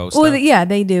Instagram and post. Well, yeah,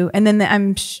 they do, and then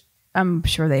I'm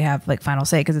sure they have like final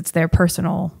say because it's their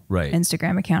personal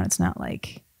Instagram account. It's not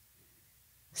like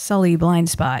Sully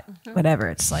BLINDSPOT, whatever.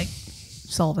 It's like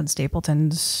Sullivan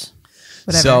Stapleton's,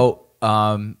 whatever. So,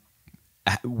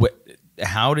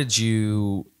 how did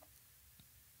you?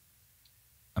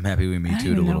 I'm happy we Me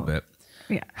Too'd a little bit.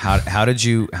 Yeah. How did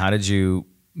you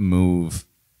move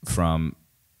from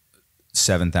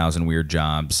 7,000 weird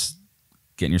jobs,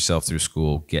 getting yourself through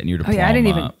school, getting your diploma? Oh yeah, I didn't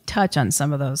even touch on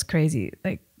some of those crazy,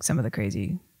 like some of the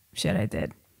crazy shit I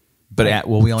did. But like,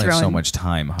 we only have so much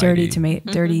time. Heidi.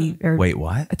 Dirty. Or wait,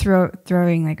 what?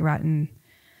 Throwing like rotten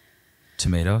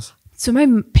tomatoes. So my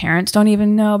parents don't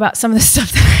even know about some of the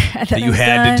stuff that you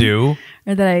had to do,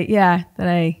 or that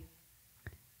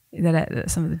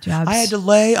some of the jobs. I had to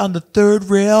lay on the third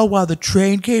rail while the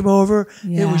train came over.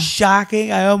 Yeah. It was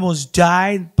shocking. I almost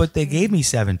died, but they gave me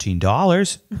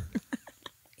 $17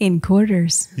 in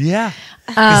quarters. Yeah.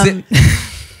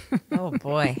 Oh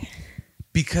boy.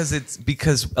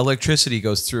 Because electricity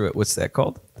goes through it. What's that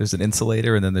called? There's an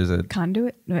insulator and then there's a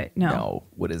conduit. Wait, no. No.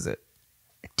 What is it?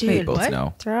 Dude, both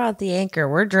know. Throw out the anchor.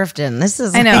 We're drifting. This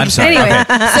is. I know. I'm sorry.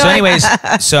 Anyway,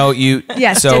 so you.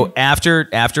 Yes. So after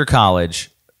college,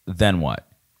 then what?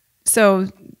 So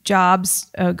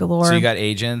jobs galore. So you got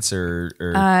agents, or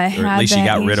at least you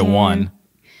got rid of one.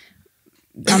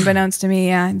 Unbeknownst to me,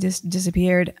 yeah, just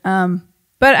disappeared.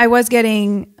 But I was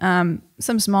getting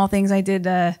some small things. I did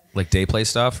like day play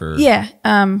stuff, or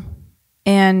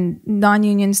and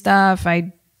non-union stuff.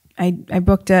 I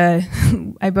booked an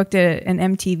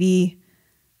MTV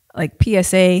like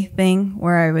PSA thing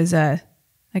where I was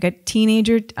like a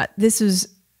teenager. This was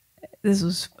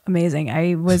amazing.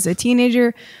 I was a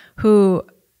teenager who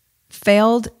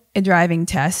failed a driving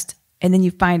test, and then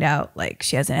you find out like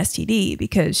she has an STD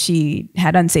because she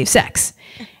had unsafe sex,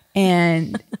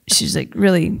 and she's like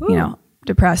really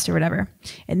depressed or whatever.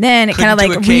 And then it kind of like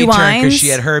rewinds because she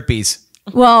had herpes.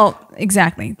 Well,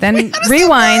 exactly. Then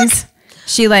rewinds.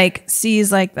 She like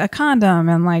sees like a condom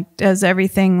and like does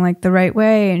everything like the right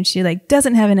way, and she like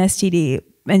doesn't have an STD,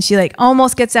 and she like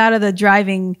almost gets out of the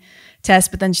driving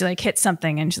test, but then she like hits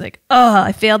something and she's like, oh,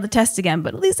 I failed the test again,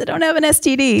 but at least I don't have an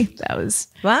STD. That was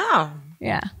wow.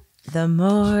 Yeah. The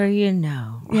more you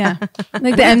know. Yeah.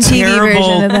 Like the MTV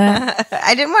version of that.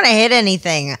 I didn't want to hit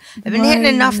anything. I've been hitting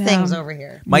enough things over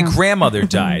here. My grandmother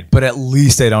died, but at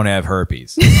least I don't have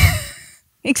herpes.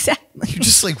 Exactly. You're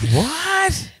just like,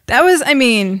 what? That was, I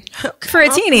mean, for a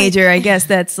teenager, I guess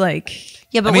that's like.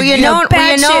 Yeah, but I mean, were you known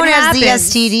as the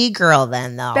happens. STD girl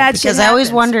then, though? Bad shit because I always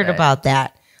happens, wondered but- about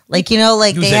that. Like, you know,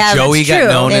 like Was they that have. Joey got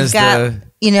known They've as got, the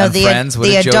you know, on Friends? What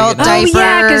the did Joey adult get known Oh diapers.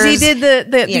 yeah, because he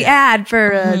did the you know. ad for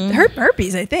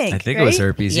herpes, I think. I think right? it was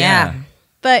herpes. Yeah. Yeah.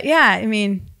 But yeah, I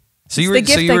mean, So you it's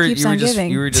were the gift that keeps on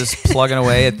giving. you were just plugging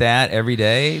away at that every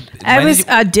day. I When was did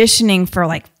you- auditioning for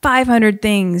like 500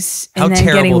 things and How then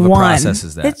terrible getting of a one. process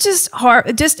is that? It's just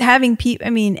hard. Just having people. I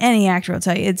mean, any actor will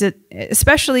tell you.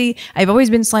 Especially. I've always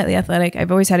been slightly athletic.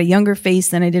 I've always had a younger face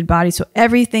than I did body. So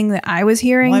everything that I was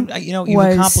hearing, Well, you've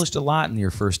was, accomplished a lot in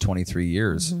your first 23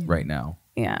 years right now.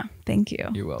 Yeah. Thank you.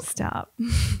 You're welcome. Stop.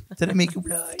 Did it make you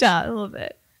blush? Stop a little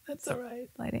bit. That's all right.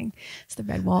 Lighting. It's the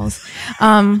red walls.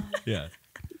 Yeah.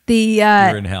 The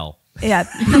You're in hell. yeah.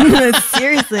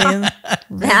 Seriously.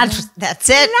 That's it. That's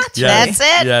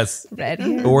it. Yes. Red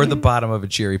hair. Or the bottom of a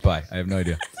cherry pie. I have no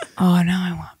idea. Oh no,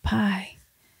 I want pie.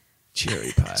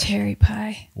 Cherry pie. Cherry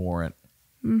pie. Warrant.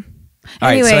 All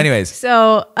right. Anyway,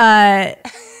 So I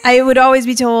would always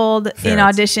be told in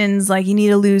Ferrets. auditions, like, you need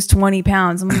to lose 20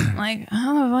 pounds. I'm like,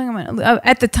 how the fuck am I gonna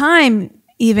at the time,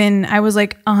 even I was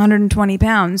like 120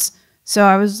 pounds. So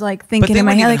I was like thinking they in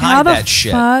my wouldn't head, even like, how hide the that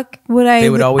shit. fuck would I? they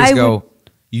would always I go, would-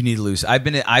 you need to lose. I've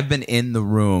been in the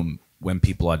room when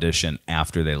people audition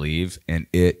after they leave, and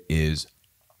it is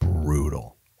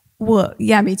brutal. Well,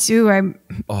 yeah, me too.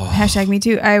 Hashtag me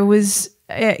too. I was,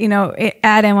 at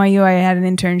NYU, I had an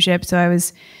internship. So I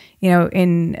was,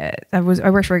 I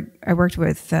worked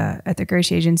with at the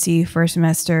Gracie Agency for a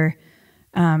semester,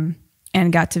 and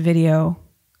got to video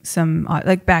some,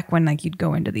 like back when like you'd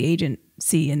go into the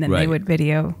agency and then they Right. would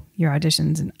video your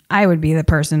auditions, and I would be the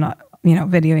person,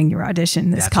 videoing your audition.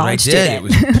 This That's what I college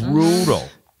did. student. It was brutal.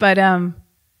 But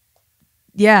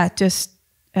yeah, just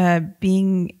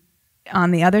being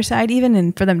on the other side even,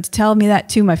 and for them to tell me that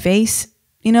to my face,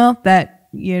 that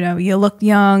you look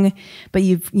young, but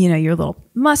you're a little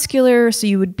muscular, so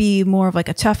you would be more of like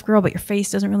a tough girl, but your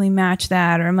face doesn't really match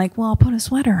that. Or I'm like, well, I'll put a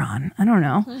sweater on. I don't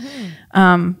know.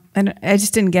 And I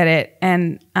just didn't get it.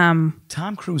 And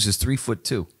Tom Cruise is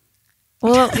 3'2".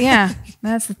 well, yeah,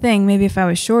 that's the thing. Maybe if I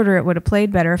was shorter, it would have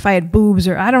played better. If I had boobs,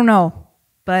 or I don't know,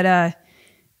 but it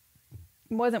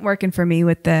wasn't working for me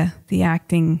with the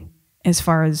acting as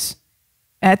far as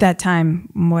at that time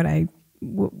what I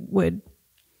would.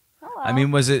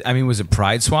 Was it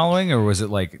pride swallowing, or was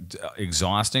it like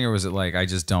exhausting, or was it like, I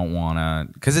just don't want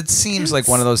to? Because it seems like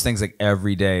one of those things like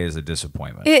every day is a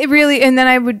disappointment. It really, and then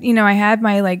I would, I had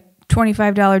my like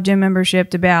 $25 gym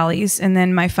membership to Bally's, and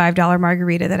then my $5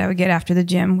 margarita that I would get after the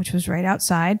gym, which was right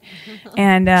outside.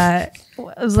 And it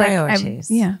was like,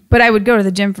 Priorities. but I would go to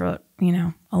the gym for,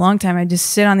 a long time. I'd just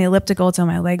sit on the elliptical until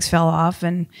my legs fell off.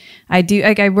 And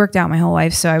I worked out my whole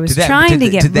life. So I was trying to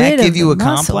get rid of Did that give you a the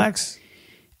muscle. complex?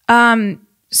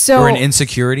 So Or an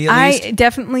insecurity at least? I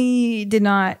definitely did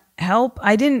not help.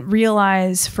 I didn't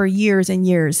realize for years and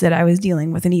years that I was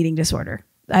dealing with an eating disorder.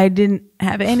 I didn't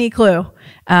have any clue.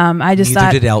 I just Neither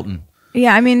thought, did Elton.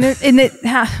 yeah, I mean,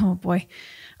 oh boy.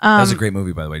 That was a great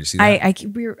movie, by the way. Did you see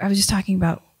that? I was just talking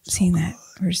about seeing that.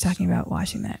 We were just talking about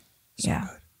watching that. Yeah.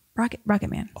 Rocket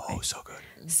Man. Oh, so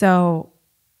good. So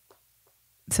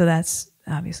that's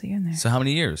obviously in there. So how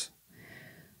many years?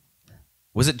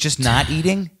 Was it just not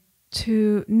eating?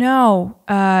 No,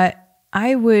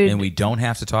 I would. And we don't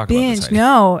have to talk binge. about this.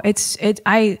 No,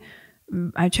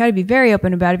 I try to be very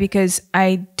open about it, because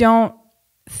I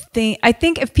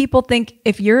think if people think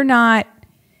if you're not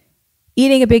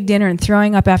eating a big dinner and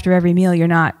throwing up after every meal, you're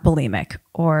not bulimic,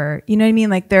 or, you know what I mean?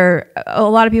 Like a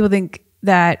lot of people think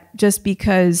that just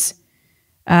because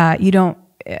you don't,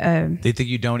 They think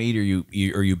you don't eat,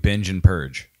 or you binge and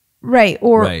purge. right.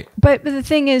 Or, Right. but the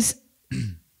thing is,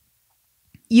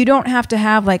 you don't have to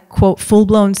have like, quote,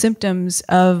 full-blown symptoms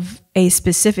of a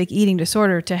specific eating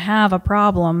disorder to have a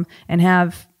problem and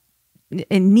have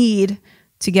a need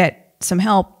to get some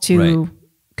help to,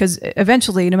 because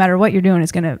eventually, no matter what you're doing,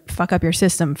 it's going to fuck up your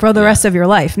system for the rest of your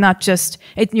life. Not just,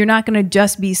 you're not going to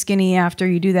just be skinny after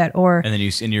you do that, or And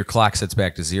then your clock sets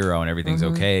back to zero and everything's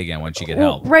okay again once you get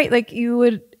help. right. Like you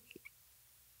would,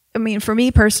 I mean, for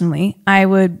me personally, I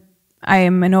would I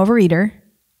am an overeater.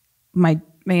 Kind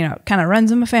of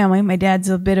runs in my family. My dad's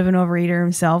a bit of an overeater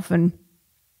himself, and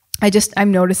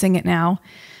I'm noticing it now.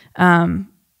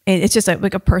 It's just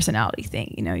like a personality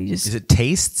thing, Is it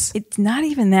tastes? It's not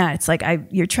even that. It's like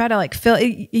you're trying to like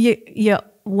you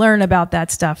learn about that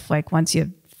stuff like once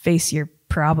you face your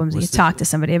problems and you talk to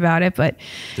somebody about it. But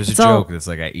there's a joke that's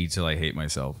like, I eat till I hate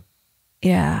myself.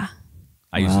 Yeah.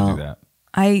 I used to do that.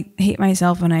 I hate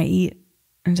myself when I eat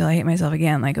until I hate myself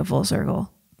again, like a full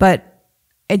circle. But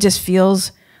it just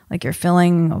feels like you're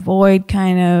filling a void,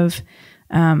 kind of.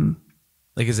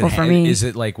 Like, is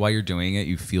it like while you're doing it,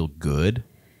 you feel good?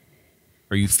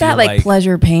 Or you it's feel that like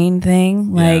pleasure pain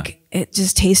thing. Like it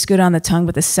just tastes good on the tongue,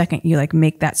 but the second you like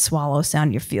make that swallow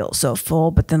sound, you feel so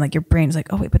full. But then like your brain's like,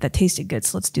 oh wait, but that tasted good,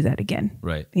 so let's do that again.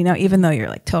 Right. Even though you're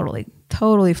like totally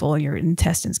full and your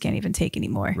intestines can't even take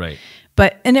anymore. Right.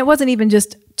 And it wasn't even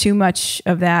just too much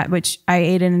of that, which I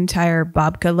ate an entire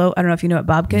babka loaf. I don't know if you know what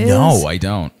babka is. No, I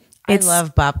don't. I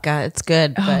love babka. It's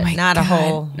good, but not a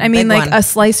whole. I mean, like one. a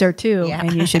slice or two,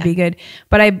 and you should be good.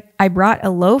 But I brought a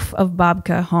loaf of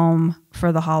babka home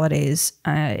for the holidays.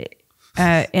 And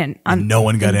no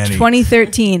one got any.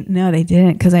 2013. No, they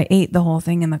didn't, because I ate the whole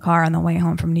thing in the car on the way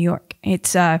home from New York.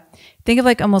 It's think of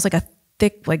like almost like a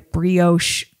thick, like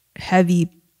brioche,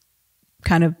 heavy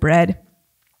kind of bread,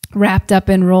 wrapped up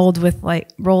and rolled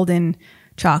in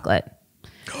chocolate,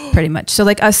 pretty much. So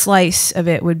like a slice of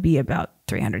it would be about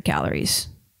 300 calories,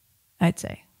 I'd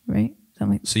say, right?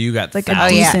 So you got like and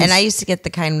I used to get the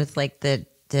kind with like the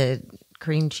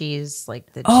cream cheese,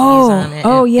 like the cheese on it.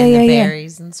 Oh, yeah, and yeah, the yeah.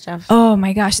 berries and stuff. Oh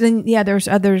my gosh! Then there's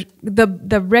others.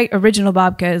 The original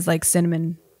babka is like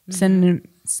cinnamon.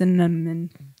 Cinnamon.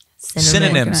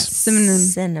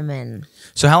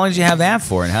 So how long did you have that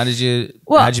for, and how'd you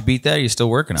beat that? Are you still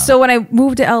working on it? So when I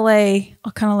moved to LA,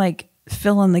 I'll kind of like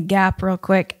fill in the gap real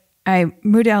quick. I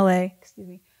moved to LA. Excuse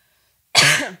me.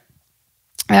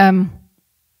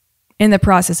 In the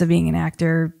process of being an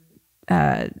actor,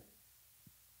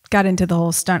 got into the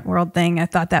whole stunt world thing. I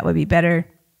thought that would be better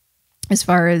as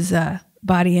far as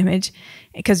body image,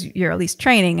 because you're at least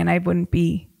training, and I wouldn't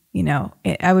be,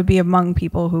 I would be among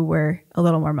people who were a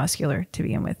little more muscular to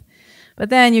begin with. But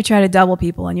then you try to double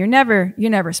people, and you're never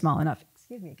small enough.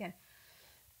 Excuse me again.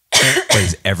 Wait,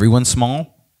 is everyone small?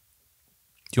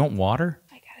 Do you want water?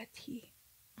 I got a tea.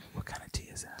 What kind of tea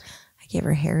is that? I gave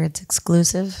her Harrods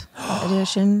exclusive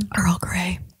edition. Earl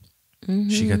Grey. Mm-hmm.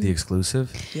 She got the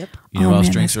exclusive? Yep. You know who else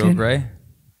drinks Earl Grey?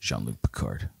 Jean-Luc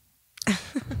Picard.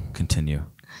 Continue.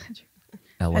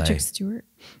 LA. Patrick Stewart.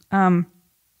 And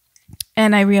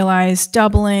I realized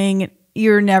doubling,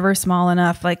 you're never small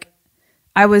enough. Like,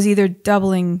 I was either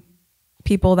doubling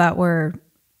people that were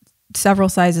several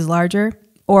sizes larger,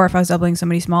 or if I was doubling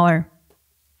somebody smaller,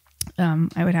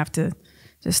 I would have to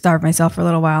just starve myself for a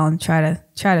little while and try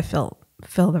to fill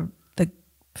the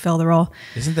role.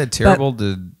 Isn't that terrible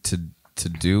to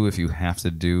do if you have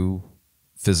to do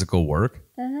physical work?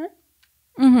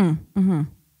 Well,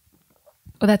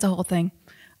 that's a whole thing.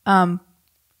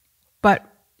 But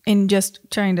in just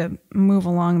trying to move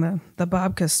along the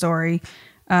babka story,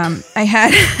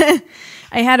 I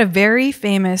had a very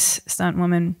famous stunt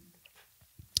woman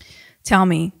tell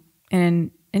me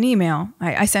in an email.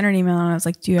 I sent her an email and I was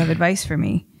like, "Do you have advice for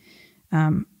me?"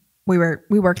 We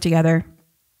worked together.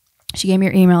 She gave me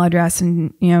her email address,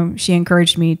 and she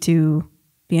encouraged me to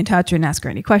be in touch and ask her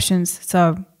any questions.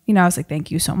 So I was like,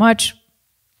 "Thank you so much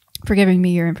for giving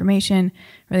me your information.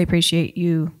 Really appreciate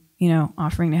you,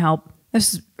 offering to help."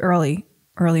 This is early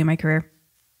in my career.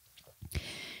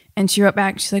 And she wrote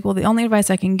back, she's like, "Well, the only advice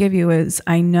I can give you is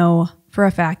I know for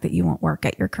a fact that you won't work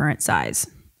at your current size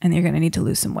and you're going to need to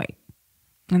lose some weight."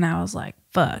 And I was like,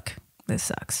 fuck, this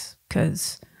sucks.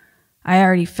 Because I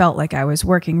already felt like I was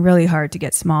working really hard to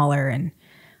get smaller, and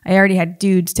I already had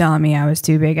dudes telling me I was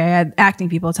too big. I had acting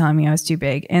people telling me I was too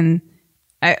big. And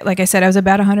like I said, I was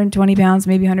about 120 pounds,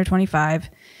 maybe 125,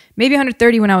 maybe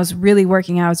 130 when I was really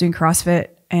working out. I was doing CrossFit,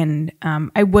 and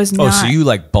I was not. Oh, so you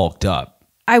like bulked up.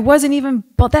 I wasn't even,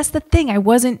 but that's the thing. I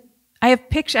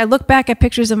look back at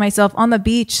pictures of myself on the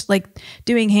beach, like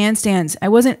doing handstands. I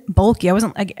wasn't bulky. I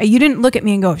wasn't like, you didn't look at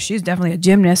me and go, "She's definitely a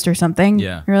gymnast or something."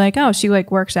 Yeah. You're like, "Oh, she like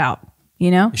works out,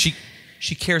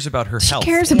 She cares about her health. She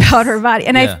cares about her body."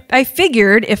 And I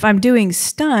figured if I'm doing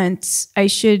stunts, I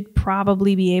should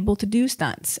probably be able to do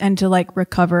stunts and to like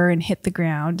recover and hit the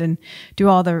ground and do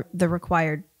all the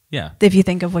required. Yeah. If you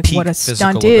think of like Peak what a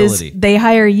stunt ability. is, they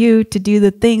hire you to do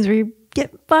the things where you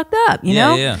get fucked up, you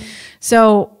know? Yeah.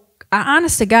 So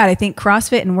honest to God, I think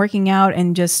CrossFit and working out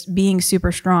and just being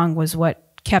super strong was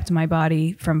what kept my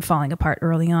body from falling apart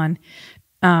early on.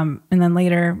 And then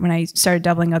later when I started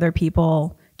doubling other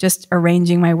people, just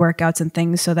arranging my workouts and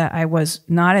things so that I was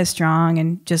not as strong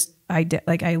and just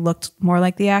I looked more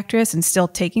like the actress and still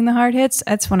taking the hard hits.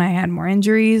 That's when I had more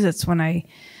injuries. That's when I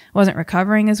wasn't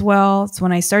recovering as well. It's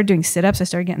when I started doing sit-ups. I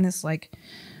started getting this like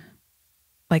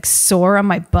sore on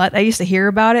my butt. I used to hear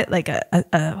about it, like a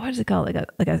what is it called?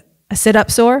 Like a sit-up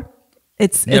sore.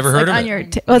 It's heard like of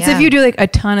it. It's if you do like a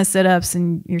ton of sit-ups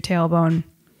and your tailbone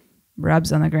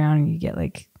rubs on the ground and you get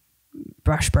like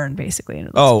brush burn basically. And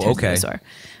okay. Sore.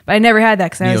 But I never had that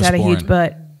because I always had a huge Neosporin.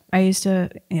 butt. I used to,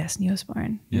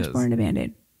 Neosporin. Yes. Neosporin and a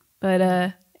Band-Aid. But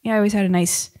I always had a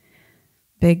nice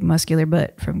big muscular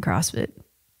butt from CrossFit.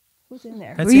 Who's in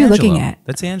there? That's Who are you Angelo. looking at?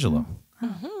 That's Angelo.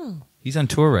 Mm-hmm. He's on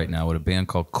tour right now with a band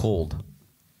called Cold.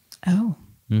 Oh.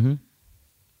 Mm-hmm.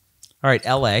 All right,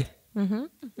 L.A. Mm-hmm.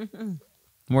 I'm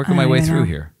working my way through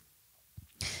here.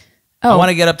 Oh. I want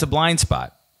to get up to Blind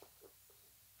Spot.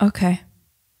 Okay.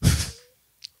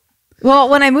 Well,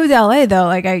 when I moved to LA, though,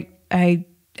 like I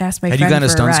asked my Had friend you gone to for a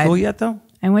stunt ride. school yet, though?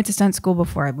 I went to stunt school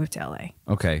before I moved to LA.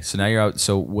 Okay, so now you're out.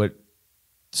 So what?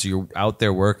 So you're out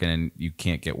there working and you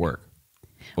can't get work,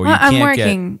 or Well, you can't I'm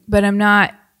working, but I'm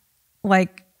not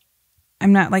like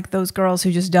those girls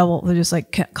who just double. They're just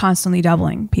like constantly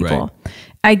doubling people. Right.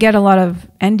 I get a lot of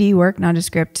ND work,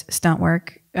 nondescript stunt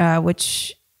work,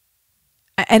 which,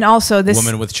 and also this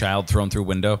woman with child thrown through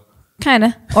window. kind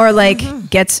of, or like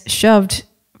gets shoved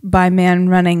by man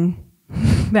running,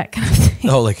 that kind of thing.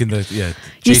 Oh, like in the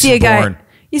You see a Bourne. guy,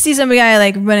 you see some guy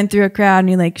like running through a crowd and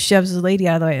he like shoves the lady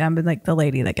out of the way. I'm like the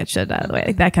lady that gets shoved out of the way,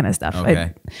 like that kind of stuff.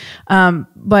 Okay.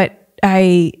 But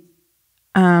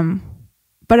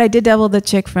I did double the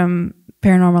chick from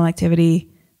Paranormal Activity,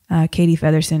 Katie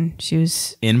Featherston. She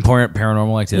was In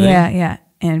Paranormal Activity. yeah,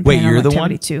 and Wait, Paranormal you're the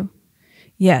Activity one? too.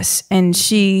 Yes, and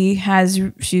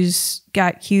she's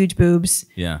got huge boobs.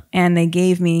 Yeah. And they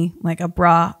gave me like a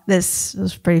bra. This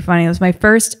was pretty funny. It was my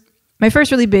first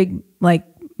really big like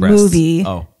Breasts. movie.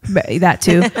 Oh. But that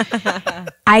too.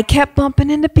 I kept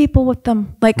bumping into people with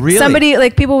them. Like Really? somebody,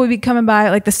 like people would be coming by,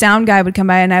 like the sound guy would come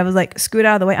by and I was like scoot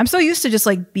out of the way. I'm so used to just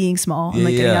like being small and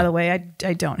like getting Yeah. out of the way.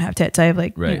 I don't have tits. I have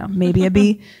like, Right. maybe a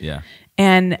B. Yeah.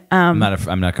 And I'm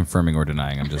not confirming or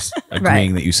denying. I'm just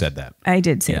agreeing that you said that. I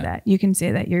did say Yeah. that. You can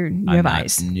say that. You I'm have not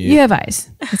eyes. new. You have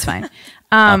eyes. It's fine.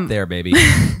 Up there, baby.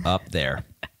 Up there.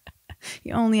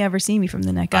 You only ever see me from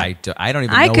the neck up. I don't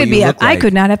even know I what could you be. look like. I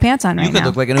could not have pants on You right could now.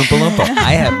 look like an Oompa Loompa.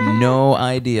 I have no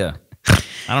idea.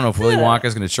 I don't know if Willy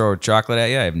Wonka's going to throw chocolate at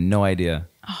you. I have no idea.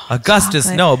 Augustus,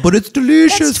 chocolate. no, but it's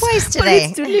delicious. That's twice But today.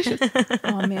 it's delicious.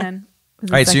 Oh man. All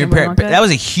right, so that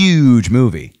was a huge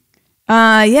movie.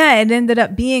 Yeah, it ended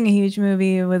up being a huge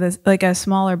movie with a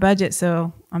smaller budget,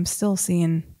 so I'm still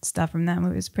seeing stuff from that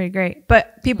movie. It's pretty great.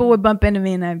 But people would bump into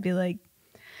me and I'd be like,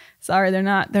 sorry, they're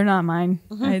not mine.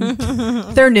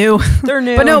 They're new. They're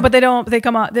new. But no, but they don't, they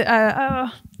come out.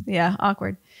 Yeah,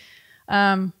 awkward.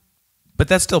 But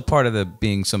that's still part of the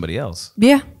being somebody else.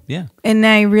 Yeah. Yeah. And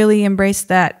I really embrace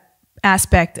that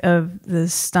aspect of the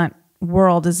stunt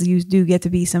world is you do get to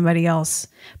be somebody else,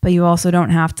 but you also don't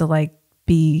have to like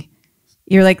be,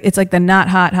 you're like, it's like the not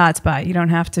hot spot. You don't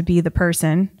have to be the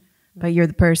person, but you're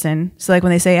the person. So like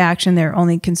when they say action, they're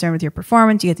only concerned with your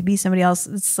performance. You get to be somebody else.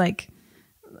 It's like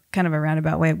kind of a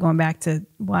roundabout way of going back to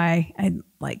why I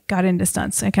like got into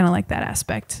stunts. I kind of like that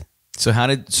aspect. So how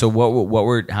did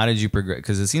you progress?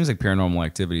 Because it seems like Paranormal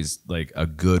Activity is like a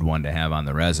good one to have on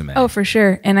the resume. Oh, for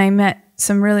sure. And I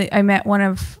met one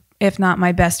of, if not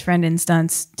my best friend in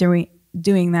stunts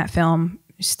doing that film.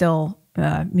 Still,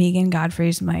 Megan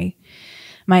Godfrey's my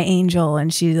angel,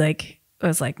 and she like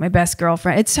was like my best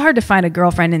girlfriend. It's hard to find a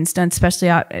girlfriend in stunts, especially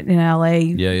out in LA.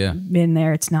 Yeah. Been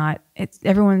there. It's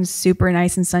everyone's super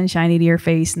nice and sunshiny to your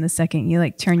face, and the second you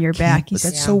like turn your back, But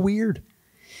that's so weird.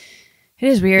 It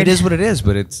is weird. It is what it is,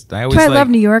 but it's I always That's why like, I love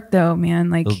New York though,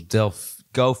 man. Like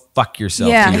go fuck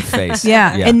yourself Yeah. to your face.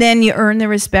 yeah. And then you earn the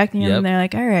respect, and Yep. they're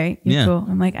like, all right, you're Yeah. cool.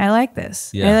 I'm like, I like this.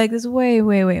 Yeah. I like this way,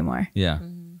 way, way more. Yeah.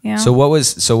 You know? So what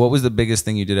was the biggest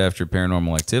thing you did after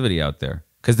Paranormal Activity out there?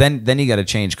 Because then you got to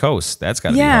change coast. That's got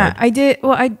to be hard. I did.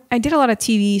 Well, I did a lot of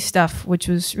TV stuff, which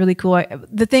was really cool.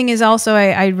 The thing is also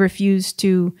I refused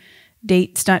to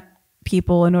date stunt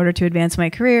people in order to advance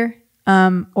my career.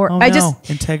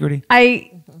 Integrity.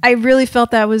 I really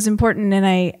felt that was important,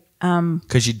 and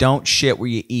Because you don't shit where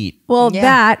you eat.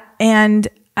 that, and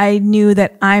I knew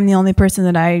that I'm the only person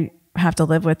that I have to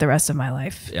live with the rest of my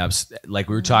life. Like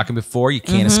we were talking before, you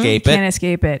can't escape it. Can't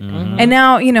escape it. And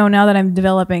now, now that I'm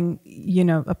developing,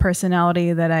 a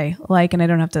personality that I like, and I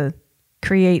don't have to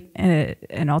create an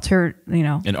An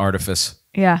artifice.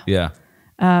 Yeah. Yeah.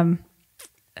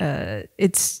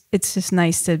 It's just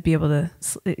nice to be able to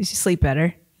sleep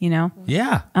better,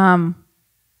 Yeah.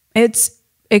 it's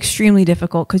extremely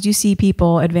difficult because you see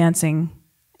people advancing,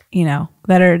 you know,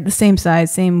 that are the same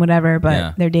size, same whatever,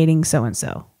 but they're dating so and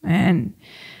so. And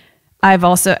I've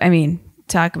also, I mean,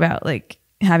 talk about like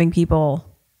having people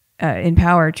in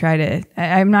power try to.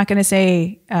 I'm not going to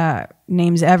say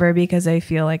names ever because I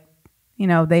feel like, you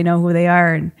know, they know who they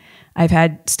are, and I've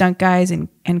had stunt guys and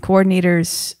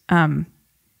coordinators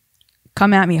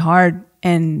come at me hard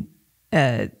and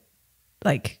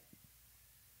like.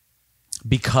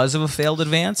 Because of a failed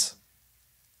advance?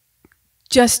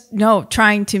 Just no,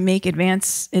 trying to make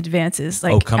advances.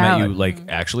 Like, come at you like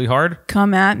actually hard?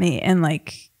 Come at me, and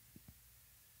like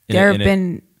there have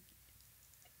been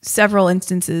several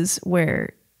instances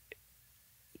where,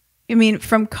 I mean,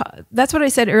 that's what I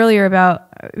said earlier about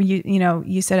you. You know,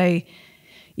 you said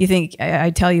you think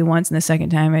I'd tell you once, and the second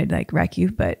time I'd like wreck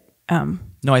you, but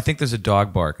no, I think there's a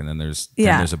dog bark, and then there's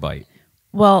a bite.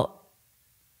 Well,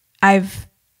 I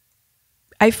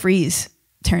freeze,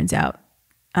 turns out.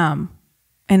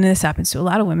 And this happens to a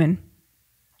lot of women.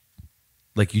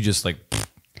 Like you just like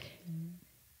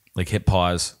hit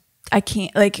pause. I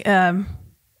can't, like,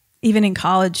 even in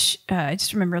college, I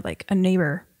just remember like a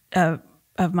neighbor of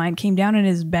mine came down in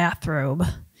his bathrobe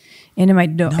into my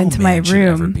room. Should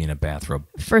ever be in a bathrobe.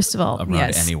 First of all,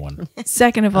 around anyone.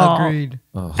 Second of all, agreed.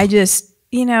 I just,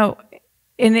 you know,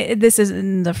 and this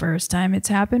isn't the first time it's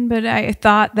happened, but I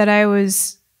thought that I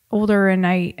was older and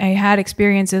I had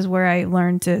experiences where I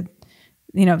learned to,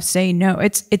 you know, say no.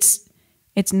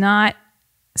 It's not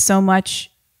so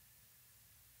much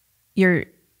you're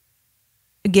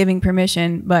giving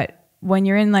permission, but when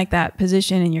you're in like that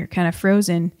position and you're kind of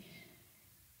frozen.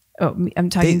 Oh, I'm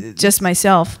talking just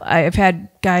myself. I've had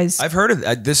guys. I've heard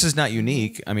of this is not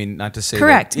unique. I mean, not to say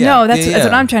correct. No, that's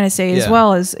what I'm trying to say as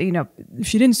well. As you know,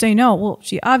 she didn't say no. Well,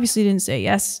 she obviously didn't say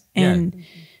yes, and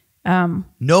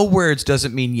no words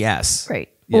doesn't mean yes. Right.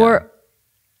 Yeah. Or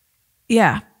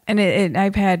and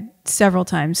I've had several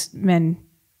times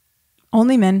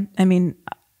only men. I mean,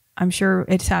 I'm sure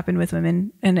it's happened with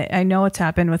women, and I know it's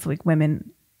happened with like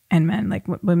women and men, like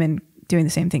women doing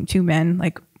the same thing to men,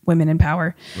 like women in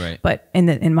power. Right. But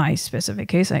in my specific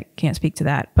case, I can't speak to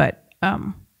that. But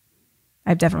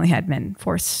I've definitely had men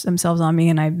force themselves on me,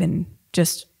 and I've been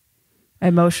just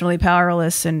emotionally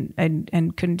powerless and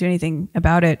couldn't do anything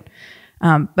about it.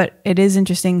 But it is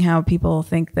interesting how people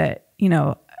think that, you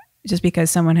know, just because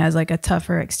someone has like a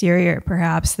tougher exterior,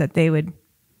 perhaps that they would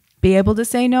be able to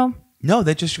say no. No,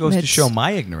 that just goes to show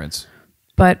my ignorance.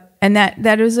 But, and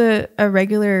that is a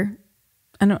regular,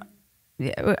 I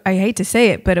hate to say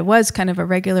it, but it was kind of a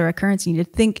regular occurrence.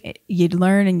 You'd think you'd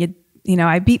learn, and you know,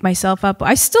 I beat myself up.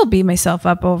 I still beat myself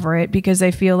up over it because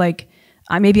I feel like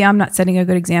maybe I'm not setting a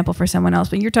good example for someone else.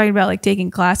 But you're talking about like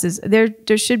taking classes. There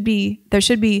should be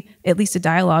at least a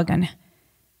dialogue on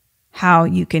how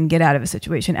you can get out of a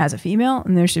situation as a female,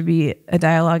 and there should be a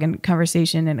dialogue and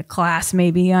conversation in a class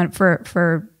maybe on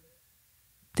for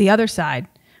the other side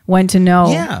when to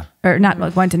know, or not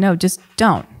like when to know, just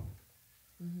don't.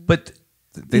 But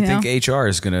they think HR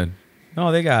is gonna,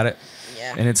 they got it.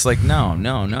 Yeah. And it's like, no. And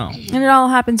it all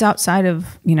happens outside of,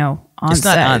 you know, on it's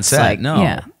set. Not on set, like, no.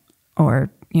 Yeah.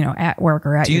 Or, you know, at work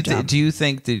or at your job. Do you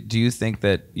think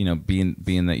that, you know,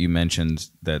 being that you mentioned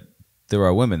that there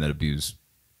are women that abuse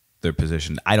their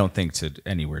position, I don't think to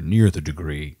anywhere near the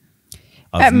degree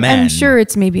of men. I'm sure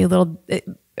it's maybe a little,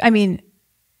 I mean,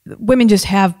 women just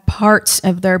have parts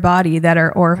of their body that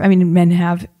are, men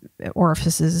have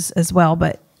orifices as well,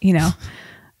 but, you know,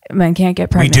 men can't get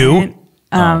pregnant. We do?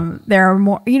 There are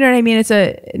more, you know what I mean?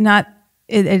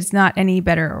 It's not any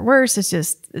better or worse.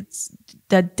 It's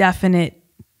the definite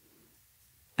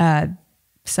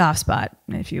soft spot,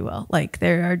 if you will. Like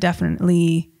there are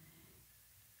definitely,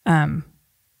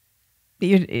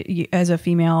 you, as a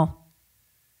female,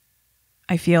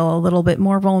 I feel a little bit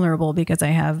more vulnerable because I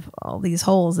have all these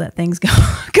holes that things go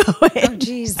in. Oh,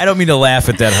 geez. I don't mean to laugh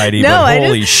at that, Heidi, but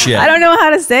holy shit. I don't know how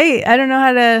to say. I don't know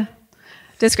how to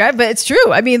describe, but it's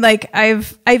true. I mean, like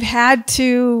I've had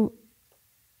to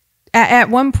at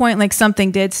one point, like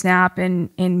something did snap in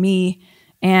me,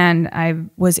 and I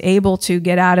was able to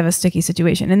get out of a sticky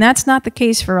situation. And that's not the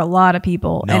case for a lot of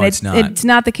people. No, and it's not. It's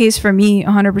not the case for me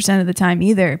 100% of the time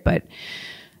either. But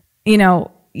you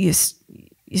know, you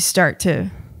start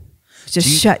to just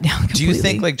shut down completely. Do you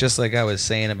think, like, just like I was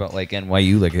saying about like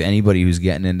NYU, like anybody who's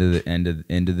getting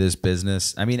into this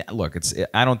business? I mean, look,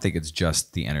 I don't think it's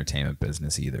just the entertainment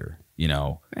business either. You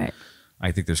know, right?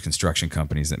 I think there's construction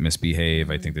companies that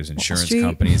misbehave. I think there's insurance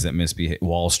companies that misbehave.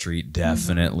 Wall Street,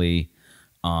 definitely.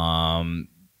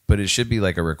 But it should be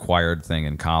like a required thing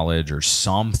in college or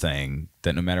something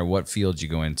that no matter what field you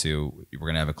go into, we're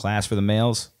gonna have a class for the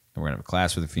males. and we're gonna have a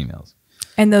class for the females.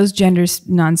 And those genders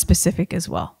non-specific as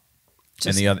well.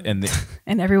 And the other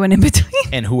and everyone in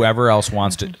between. And whoever else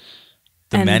wants to.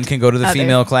 The And men can go to the other.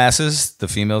 female classes. The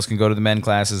females can go to the men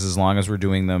classes as long as we're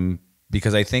doing them.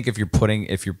 Because I think if you're putting,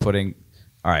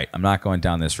 all right, I'm not going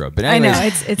down this road. But anyways,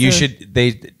 I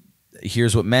know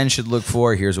here's what men should look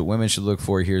for. Here's what women should look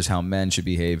for. Here's how men should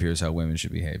behave. Here's how women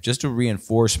should behave. Just a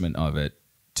reinforcement of it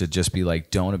to just be like,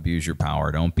 don't abuse your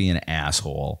power. Don't be an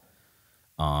asshole.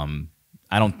 I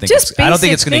don't think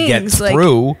it's going to get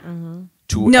through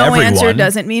to no everyone. Answer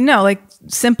doesn't mean no. Like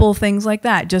simple things like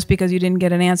that. Just because you didn't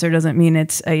get an answer doesn't mean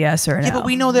it's a yes or a no. Yeah, but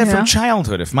we know that from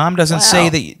childhood. If mom doesn't say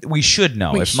that, we should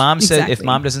know. If mom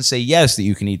doesn't say yes that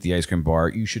you can eat the ice cream bar,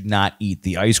 you should not eat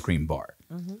the ice cream bar.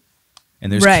 Mm-hmm.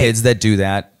 And there's kids that do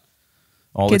that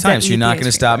all the time. So you're not going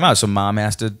to stop them out. So mom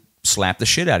has to slap the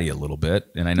shit out of you a little bit.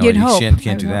 And I know you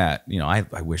can't do that. You know,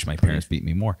 I wish my parents beat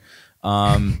me more.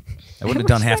 I wouldn't have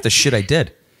done half the shit I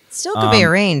did. Still could be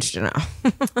arranged, you know.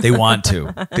 They want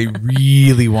to. They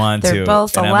really want to. They're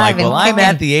both and alive. I'm like, I'm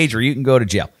at the age where you can go to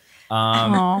jail.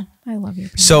 I love your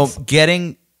parents.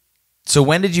 So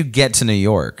when did you get to New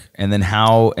York? And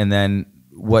then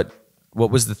what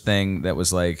was the thing that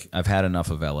was like, I've had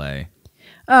enough of LA?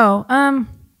 Oh,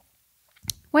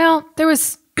 well, there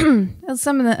was a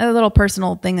little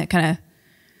personal thing that kind of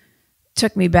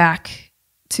took me back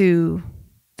to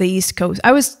the East Coast.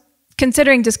 I was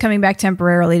considering just coming back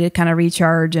temporarily to kind of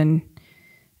recharge and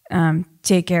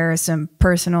take care of some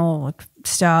personal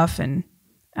stuff. And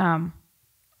I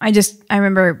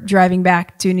remember driving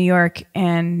back to New York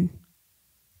and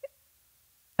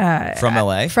from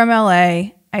LA? From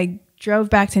LA. I drove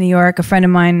back to New York. A friend of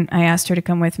mine, I asked her to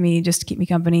come with me just to keep me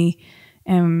company,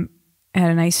 and had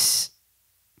a nice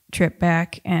trip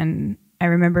back. And I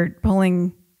remember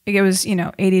pulling, it was,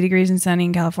 80 degrees and sunny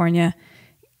in California.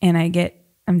 And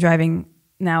I'm driving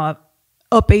now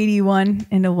up 81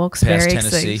 into Wilkes-Barre. Past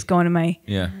Tennessee. So it's going to my,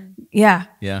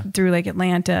 through like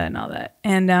Atlanta and all that.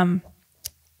 And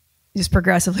just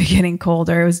progressively getting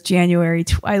colder. It was January.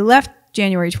 I left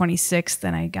January 26th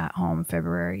and I got home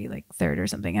February like 3rd or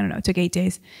something. I don't know. It took 8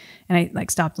 days. And I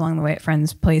like stopped along the way at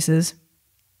friends' places.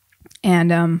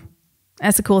 And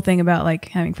that's the cool thing about like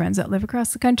having friends that live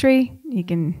across the country. You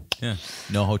can... Yeah.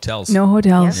 No hotels. No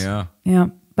hotels. Yeah. Yeah.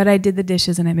 But I did the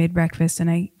dishes and I made breakfast and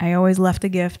I always left a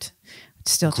gift.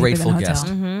 Still cheaper than a hotel. Guest.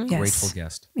 Mm-hmm. Yes. Grateful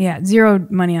guest. Yeah. Zero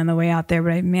money on the way out there,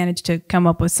 but I managed to come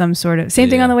up with some sort of... Same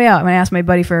thing on the way out. When I asked my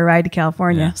buddy for a ride to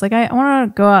California. It's like, I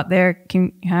want to go out there.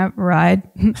 Can you have a ride?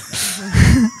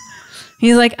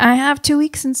 He's like, I have 2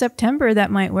 weeks in September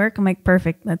that might work. I'm like,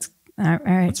 perfect. All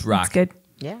right. Let's rock. That's good.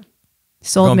 Yeah.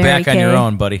 Sold Going Mary back Kay. on your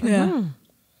own, buddy. Yeah.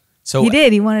 So he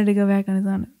did. He wanted to go back on his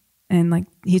own. And like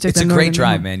he took It's a great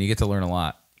drive, man. You get to learn a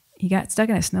lot. He got stuck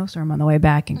in a snowstorm on the way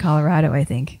back in Colorado, I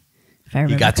think. If I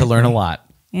remember. You got to learn a lot.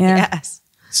 Yeah. Yes.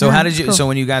 So how did you? Cool. So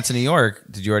when you got to New York,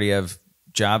 did you already have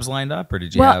jobs lined up, or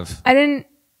did you have? I didn't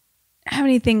have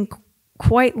anything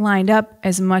quite lined up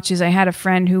as much as I had a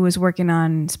friend who was working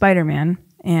on Spider-Man.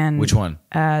 And which one?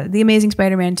 The Amazing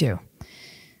Spider-Man 2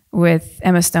 with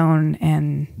Emma Stone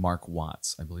and Mark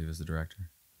Watts, I believe, is the director.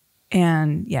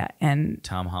 And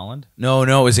Tom Holland? No,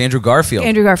 it was Andrew Garfield.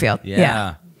 Andrew Garfield.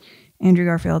 Yeah. Andrew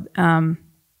Garfield.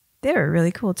 They were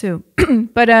really cool too.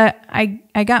 But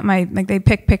I got my, like, they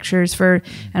pick pictures for,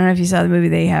 I don't know if you saw the movie,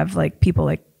 they have like people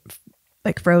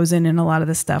like Frozen and a lot of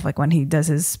the stuff, like when he does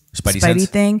his Spidey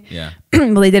thing. Yeah.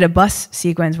 Well, they did a bus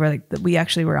sequence where like we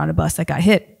actually were on a bus that got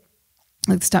hit.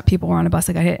 Like the stunt people were on a bus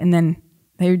that got hit, and then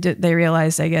they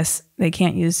realized, I guess, they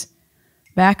can't use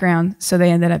background, so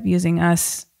they ended up using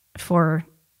us for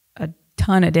a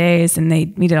ton of days, and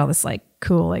we did all this like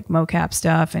cool like mocap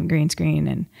stuff and green screen.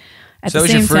 And at so the that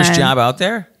was same your first time, job out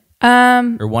there?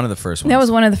 Or one of the first ones? That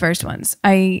was one of the first ones.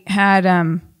 I had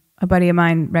a buddy of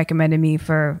mine recommended me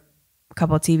for a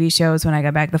couple of TV shows. When I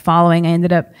got back the following, I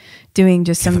ended up doing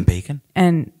just Kevin some Bacon.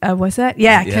 And what's that?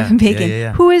 Yeah, Kevin Bacon,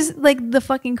 yeah. who is like the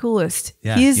fucking coolest.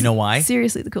 Yeah, He's you know why?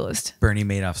 Seriously, the coolest. Bernie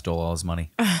Madoff stole all his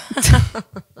money.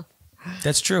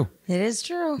 That's true. It is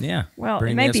true. Yeah. Well,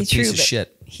 Bernie it might Madoff's be a true, piece of but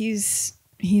shit. he's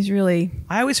really.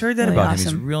 I always heard that really about him. He's a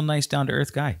awesome. real nice, down to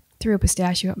earth guy. Threw a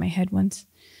pistachio at my head once.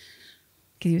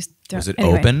 Was it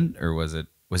open or was it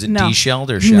No.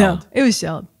 de-shelled or shelled? No, it was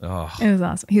shelled. Oh. It was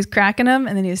awesome. He was cracking them,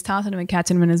 and then he was tossing them and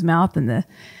catching them in his mouth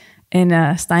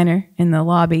in Steiner in the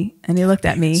lobby. And he looked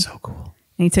at me. That's so cool.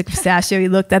 And he took a pistachio. He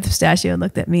looked at the pistachio and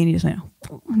looked at me, and he just went,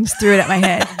 and just threw it at my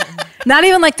head. Not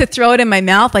even like to throw it in my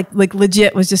mouth, like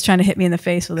legit was just trying to hit me in the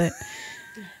face with it.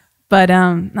 But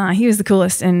nah, he was the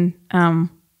coolest. And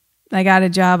I got a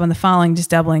job on the following, just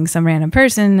doubling some random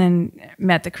person, and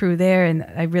met the crew there. And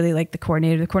I really liked the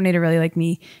coordinator. The coordinator really liked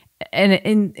me. And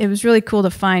it was really cool to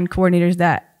find coordinators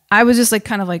that I was just like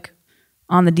kind of like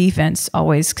on the defense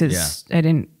always, because I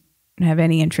didn't have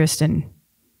any interest in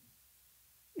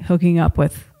hooking up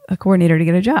with a coordinator to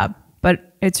get a job.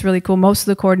 But it's really cool. Most of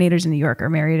the coordinators in New York are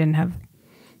married and have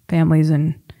families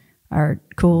and are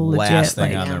cool, legit. Last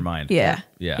thing on their mind. Yeah.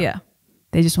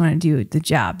 They just want to do the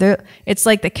job. It's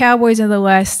like the cowboys of the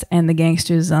West and the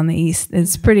gangsters on the East.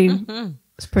 It's pretty.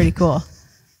 It's pretty cool.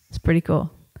 It's pretty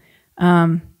cool.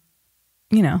 You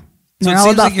know, so they're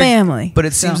all about family. But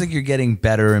it seems like you're getting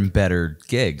better and better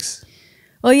gigs.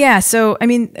 Well, yeah. So I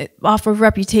mean, off of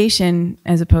reputation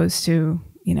as opposed to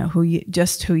who you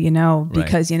know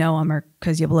because you know them or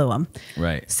because you blew them.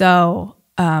 Right. So,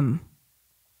 and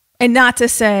not to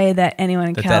say that anyone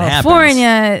in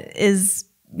California is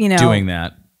doing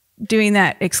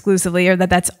that exclusively, or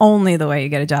that's only the way you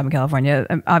get a job in California.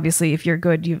 Obviously, if you're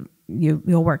good,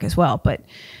 you'll work as well. But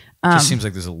it just seems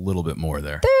like there's a little bit more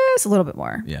there. There's a little bit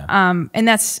more. Yeah. And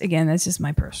that's just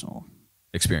my personal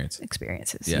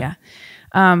experiences. Yeah.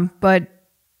 But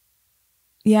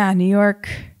yeah, New York,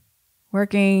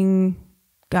 working,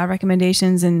 got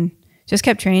recommendations, and just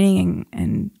kept training,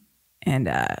 and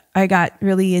I got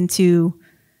really into.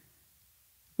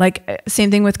 Like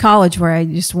same thing with college, where I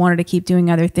just wanted to keep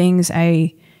doing other things.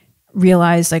 I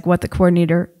realized like what the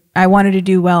coordinator, I wanted to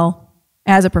do well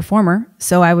as a performer.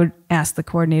 So I would ask the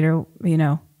coordinator,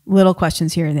 little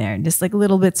questions here and there, and just like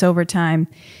little bits over time,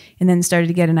 and then started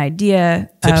to get an idea.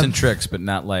 Tips and tricks, but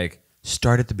not like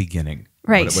start at the beginning.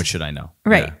 Right. What should I know?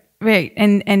 Right. Yeah. Right.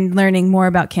 And learning more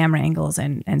about camera angles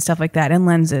and stuff like that, and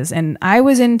lenses. And I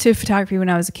was into photography when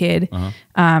I was a kid.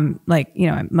 My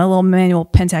little manual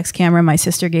Pentax camera my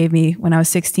sister gave me when I was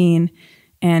 16,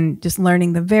 and just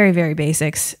learning the very, very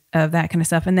basics of that kind of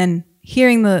stuff. And then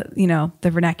hearing the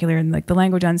vernacular and like the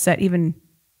language on set, even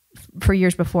for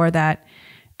years before that,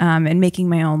 and making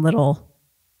my own little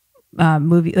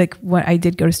movie. Like what I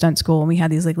did go to stunt school, and we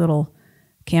had these like little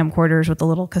camcorders with the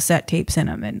little cassette tapes in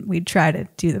them, and we'd try to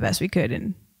do the best we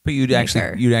could. But you'd actually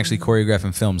choreograph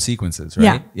and film sequences,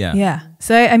 right? Yeah.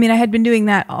 So I had been doing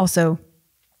that also,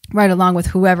 right along with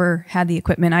whoever had the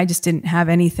equipment. I just didn't have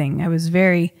anything. I was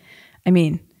very,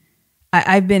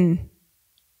 I've been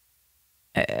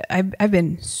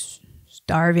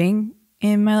starving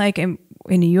in my in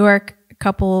New York.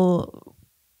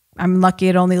 I'm lucky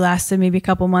it only lasted maybe a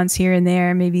couple months here and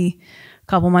there, maybe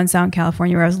couple months out in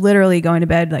California, where I was literally going to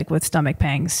bed like with stomach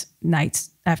pangs nights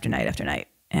after night after night,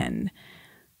 and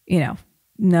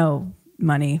no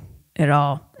money at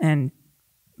all, and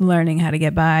learning how to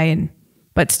get by,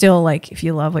 but still, like, if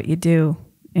you love what you do,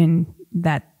 and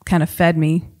that kind of fed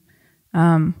me.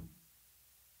 But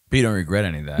you don't regret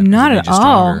any of that? Not at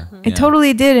all. It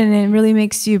totally did, and it really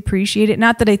makes you appreciate it.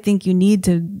 Not that I think you need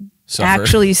to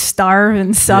actually starve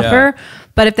and suffer,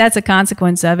 but if that's a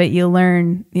consequence of it, you'll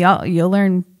learn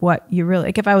what you really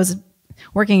like. If I was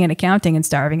working in accounting and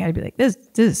starving, I'd be like, this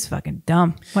is fucking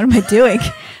dumb. What am I doing?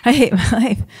 I hate my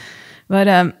life.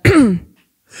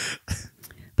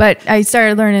 But I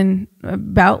started learning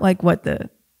about like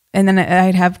and then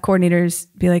I'd have coordinators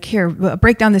be like, here,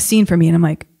 break down the scene for me, and I'm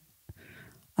like,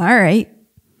 all right,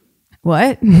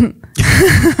 what?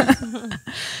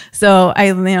 So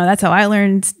that's how I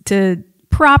learned to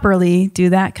properly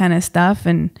do that kind of stuff.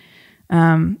 And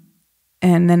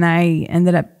then I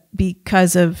ended up,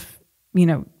 because of,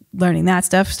 learning that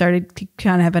stuff, started to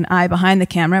kind of have an eye behind the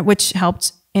camera, which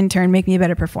helped in turn make me a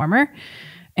better performer,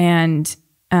 and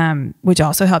which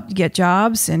also helped get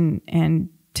jobs, and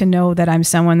to know that I'm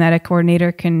someone that a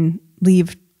coordinator can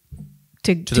leave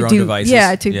to their own do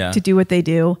devices. To do what they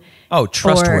do. Oh,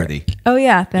 trustworthy.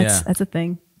 That's a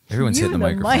thing. Everyone's hitting the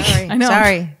microphone. Sorry. I know.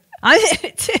 Sorry. I'm in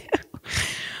it too.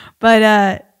 But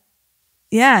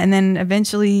and then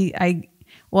eventually I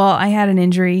had an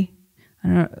injury. I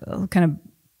don't know, I'll kind of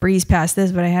breeze past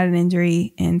this, but I had an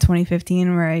injury in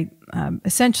 2015 where I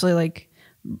essentially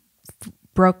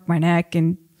broke my neck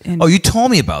and oh, you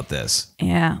told me about this.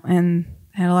 Yeah, and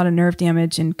had a lot of nerve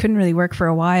damage and couldn't really work for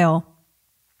a while.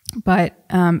 But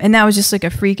and that was just like a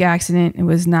freak accident. It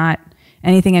was not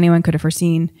anything anyone could have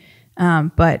foreseen.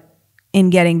 But in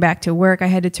getting back to work, I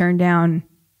had to turn down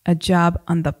a job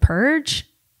on The Purge,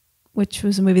 which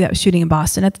was a movie that was shooting in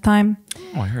Boston at the time.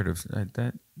 Oh, I heard of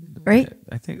that. Right?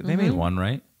 I think they made one,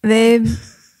 right? There's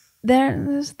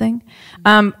a thing.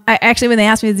 I actually, when they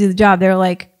asked me to do the job, they were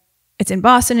like, it's in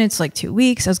Boston. It's like 2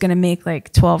 weeks. I was going to make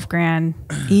like 12 grand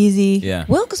easy. Yeah.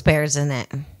 Wilkes-Bare's in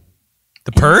it.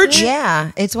 The Purge?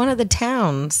 Yeah. It's one of the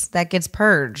towns that gets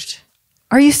purged.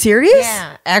 Are you serious?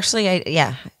 Yeah, actually,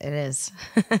 it is.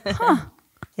 Huh.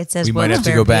 It says we might have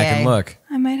to go back and look.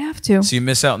 I might have to. So you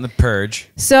miss out on the purge.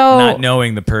 So not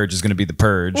knowing the purge is going to be the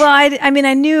purge. Well, I mean,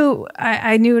 I knew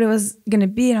what it was going to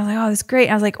be, and I was like, oh, that's great.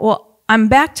 I was like, well, I'm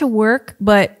back to work,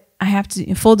 but I have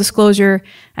to, full disclosure,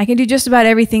 I can do just about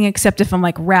everything except if I'm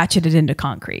like ratcheted into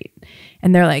concrete.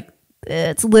 And they're like,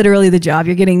 it's literally the job.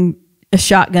 You're getting a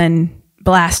shotgun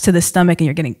blast to the stomach and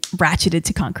you're getting ratcheted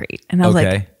to concrete. And I was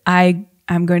like,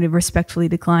 I'm going to respectfully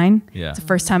decline. Yeah. It's the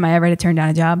first time I ever had to turn down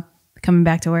a job coming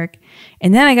back to work.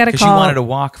 And then I got a call. Because you wanted to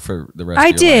walk for the rest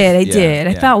of your life. I did.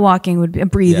 I thought walking would be,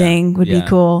 breathing would be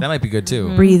cool. That might be good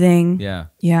too. Breathing. Yeah.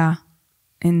 Yeah.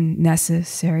 And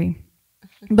necessary.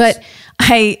 But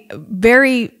it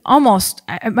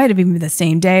might have been the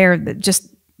same day or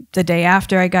just the day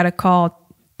after, I got a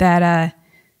call that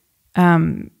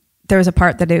there was a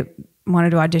part that I wanted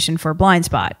to audition for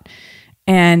BLINDSPOT.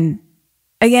 And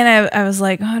again, I was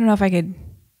like, oh, I don't know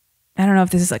if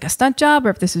this is like a stunt job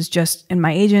or if this is just, and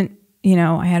my agent,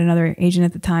 I had another agent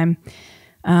at the time.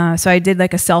 So I did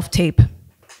like a self-tape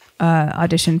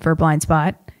audition for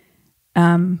BLINDSPOT.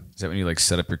 Is that when you like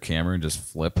set up your camera and just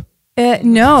flip?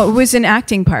 No, it was an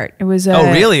acting part. It was.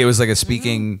 Oh, really? It was like a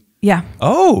speaking. Yeah.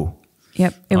 Oh.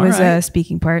 Yep. It was a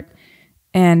speaking part,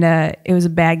 and it was a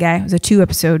bad guy. It was a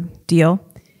 2-episode deal,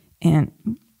 and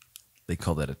they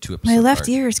call that a 2-episode. My left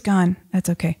ear is gone. That's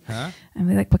okay. Huh?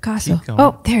 I'm like Picasso.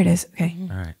 Oh, there it is. Okay.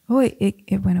 All right. Oh wait,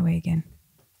 it went away again.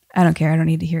 I don't care. I don't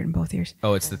need to hear it in both ears.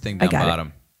 Oh, it's the thing down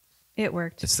bottom. It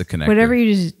worked. It's the connector. Whatever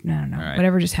you just no. Right.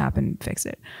 Whatever just happened, fix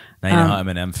it. Now you know how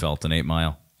Eminem felt in 8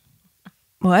 Mile.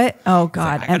 What? Oh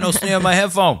God! Like, I got no snare on my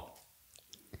headphone.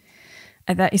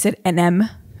 I thought you said an M,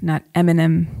 not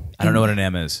Eminem. I don't know what an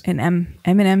M is. An M,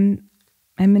 Eminem,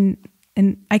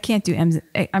 and I can't do M's.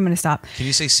 I'm gonna stop. Can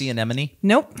you say sea anemone?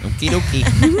 Nope. Okie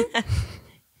dokie.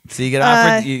 So you get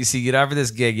offered. You get offered this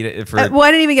gig. Well,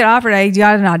 I didn't even get offered. I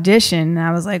got an audition. And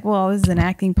I was like, well, this is an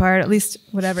acting part. At least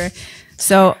whatever.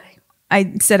 So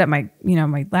I set up my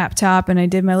my laptop and I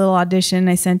did my little audition.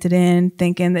 I sent it in,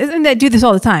 thinking, and I do this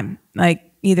all the time, like.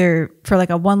 Either for like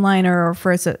a one-liner or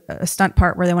for a stunt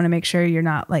part where they want to make sure you're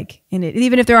not like in it.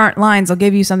 Even if there aren't lines, they'll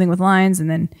give you something with lines and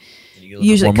then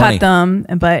usually cut them.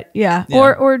 But yeah.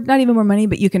 Or not even more money,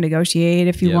 but you can negotiate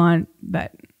if you want.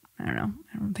 But I don't know.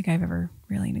 I don't think I've ever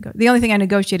really negotiated. The only thing I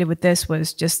negotiated with this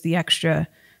was just the extra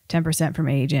 10% from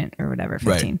my agent or whatever,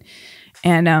 15. Right.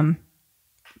 And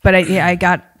but I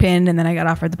got pinned and then I got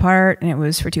offered the part and it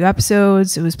was for 2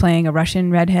 episodes. It was playing a Russian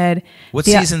redhead. What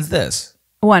season's this?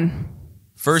 1.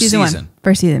 First season. 1.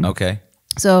 First season. Okay.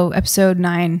 So episode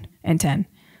 9 and 10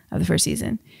 of the first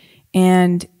season.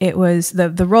 And it was the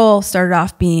role started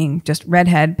off being just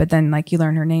redhead, but then like you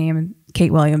learn her name,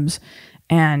 Kate Williams,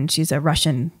 and she's a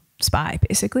Russian spy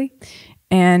basically.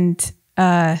 And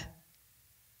the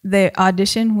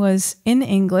audition was in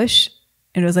English.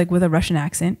 It was like with a Russian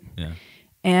accent. Yeah.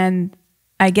 And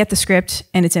I get the script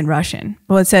and it's in Russian.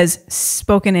 Well, it says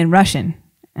spoken in Russian.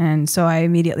 And so I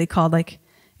immediately called like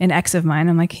an ex of mine.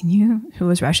 I'm like, who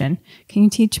was Russian? Can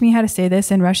you teach me how to say this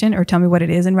in Russian or tell me what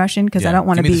it is in Russian? Because I don't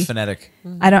want to be the phonetic.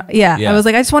 I was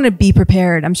like, I just want to be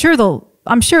prepared. I'm sure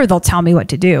they'll tell me what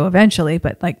to do eventually.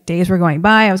 But like days were going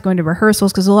by. I was going to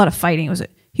rehearsals because there was a lot of fighting. It was a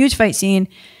huge fight scene.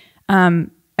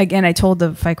 Again, I told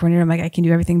the fight coordinator, I'm like, I can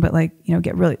do everything, but like,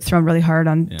 get really thrown really hard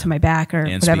to my back or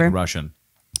and whatever. Speak Russian.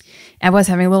 I was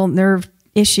having a little nerve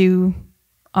issue.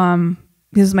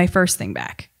 This is my first thing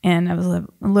back. And I was a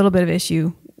little bit of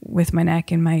issue with my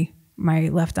neck and my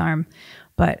left arm,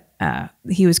 but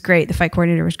he was great. The fight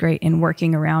coordinator was great in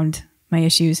working around my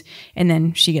issues. And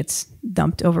then she gets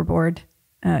dumped overboard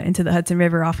into the Hudson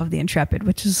River off of the Intrepid,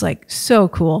 which is like so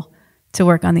cool to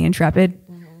work on the Intrepid.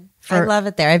 Mm-hmm. I love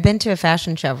it there. I've been to a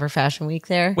fashion show for Fashion Week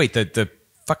there. Wait, the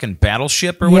fucking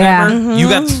battleship or whatever? Mm-hmm. You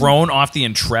got thrown off the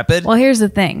Intrepid? Well, here's the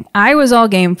thing. I was all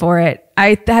game for it.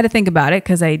 I had to think about it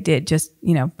because I did just,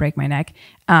 break my neck.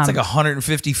 It's like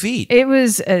 150 feet. It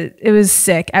was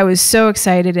sick. I was so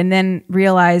excited and then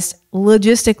realized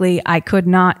logistically I could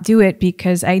not do it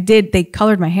because they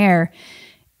colored my hair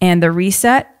and the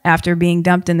reset after being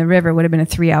dumped in the river would have been a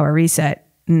 3-hour reset.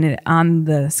 And on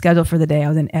the schedule for the day, I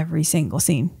was in every single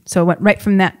scene. So it went right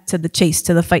from that to the chase,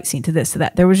 to the fight scene, to this, to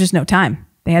that. There was just no time.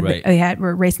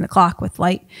 We're racing the clock with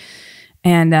light.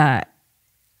 And,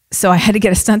 so I had to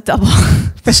get a stunt double.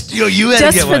 Just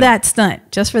for that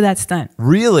stunt.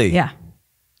 Really? Yeah.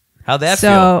 How'd that feel?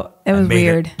 So it was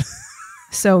weird.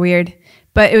 So weird.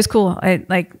 But it was cool.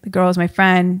 The girl was my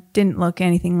friend, didn't look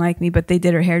anything like me, but they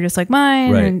did her hair just like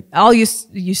mine. Right. And all you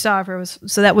saw of her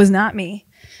so that was not me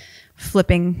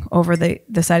flipping over the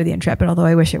side of the Intrepid, although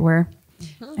I wish it were.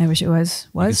 I wish it was.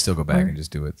 You can still go back and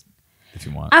just do it if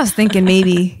you want. I was thinking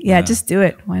maybe, just do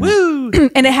it. Why not? Woo!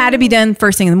 And it had to be done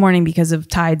first thing in the morning because of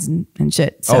tides and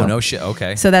shit. So, no shit.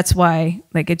 Okay. So that's why,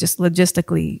 like, it just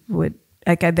logistically would,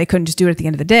 like, they couldn't just do it at the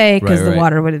end of the day because the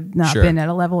water would have not been at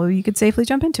a level where you could safely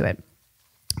jump into it.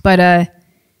 But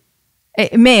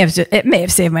it may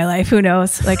have saved my life. Who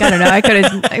knows? Like, I don't know. I could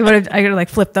have like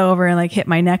flipped over and like hit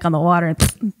my neck on the water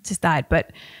and just died.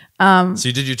 But so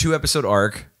you did your 2-episode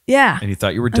arc. Yeah. And you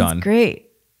thought you were done. That's great.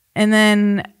 And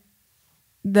then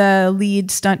the lead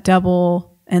stunt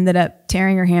double ended up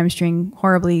tearing her hamstring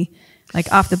horribly,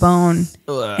 like off the bone.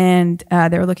 And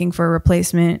they were looking for a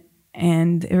replacement,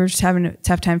 and they were just having a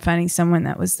tough time finding someone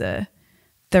that was the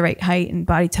right height and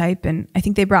body type. And I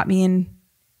think they brought me in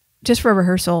just for a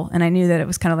rehearsal, and I knew that it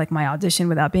was kind of like my audition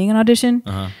without being an audition.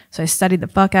 So I studied the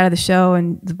fuck out of the show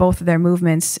and both of their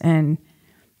movements, and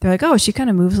they're like, oh, she kind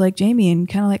of moves like Jamie and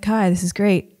kind of like Kai. This is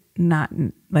great. Not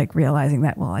like realizing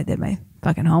that, well, I did my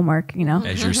fucking homework, you know?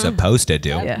 As you're supposed to do.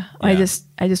 Yeah. I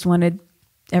just wanted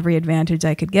every advantage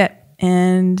I could get.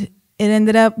 And it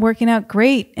ended up working out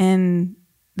great. And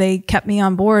they kept me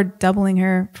on board, doubling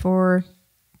her for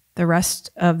the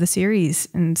rest of the series.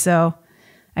 And so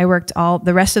I worked all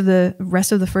the rest of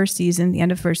the first season, the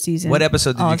end of the first season. What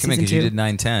episode did you come in? Because you did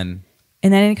 9-10. And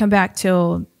then I didn't come back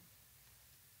till,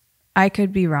 I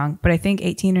could be wrong, but I think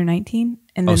 18 or 19.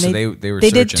 And then so they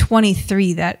did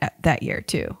 23 that year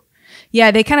too.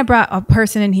 Yeah, they kind of brought a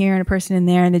person in here and a person in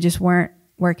there, and they just weren't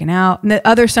working out. And the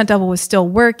other stunt double was still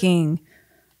working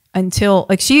until,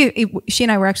 like, she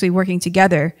and I were actually working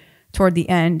together toward the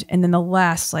end. And then the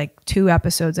last like 2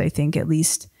 episodes, I think at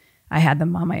least, I had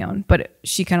them on my own. But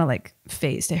she kind of like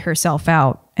phased herself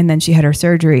out, and then she had her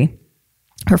surgery,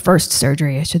 her first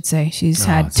surgery, I should say. She's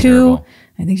had 2. Terrible.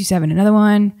 I think she's having another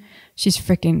one. She's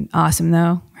freaking awesome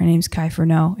though. Her name's Kai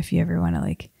Furneaux, if you ever want to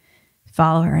like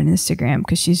follow her on Instagram,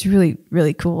 because she's really,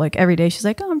 really cool. Like every day she's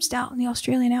like, oh, I'm just out in the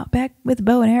Australian outback with a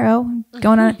bow and arrow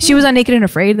going on. She was on Naked and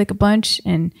Afraid like a bunch,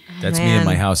 and that's me in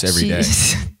my house every day.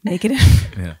 Naked.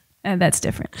 Yeah. And that's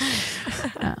different.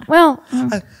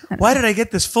 Why did I get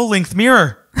this full-length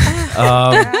mirror? So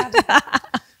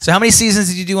how many seasons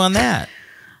did you do on that?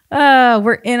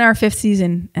 We're in our 5th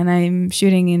season, and I'm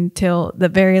shooting until the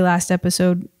very last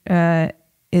episode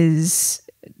is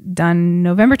done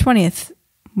November 20th.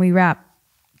 We wrap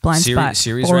Blind Spot.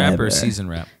 Series wrap or season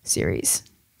wrap? Series.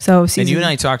 So season. And you and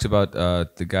I talked about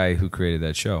the guy who created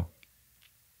that show.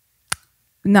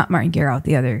 Not Martin Garrow,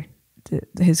 the other,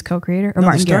 his co-creator, or no,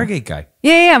 Martin the Stargate guy.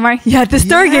 Yeah, Martin. Yeah, the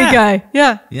Stargate guy.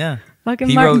 Yeah. Yeah.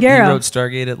 Fucking Martin Garrow. He wrote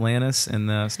Stargate Atlantis and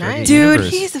the Stargate Dude, universe.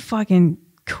 he's the fucking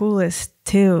coolest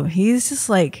too. He's just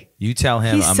like, you tell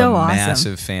him I'm so a awesome.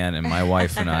 Massive fan, and my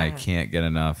wife and I can't get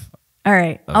enough. All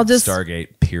right, I'll just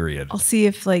Stargate. Period. I'll see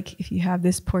if you have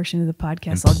this portion of the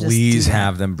podcast. And I'll please just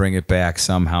have them bring it back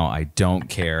somehow. I don't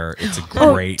care. It's a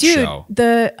great show.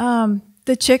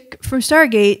 The chick from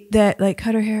Stargate that like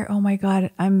cut her hair. Oh my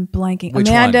god, I'm blanking. Which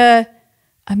Amanda.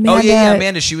 One? Oh yeah,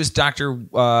 Amanda. She was Dr.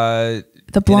 The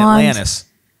blonde. In Atlantis.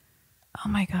 Oh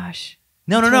my gosh.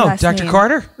 No. Dr.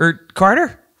 Carter or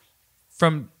Carter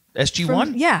from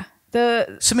SG-1. Yeah.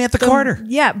 Samantha Carter.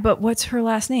 Yeah, but what's her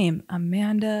last name?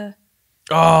 Amanda.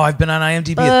 Oh, I've been on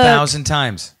IMDb 1,000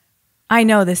 times. I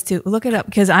know this too. Look it up,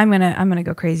 because I'm gonna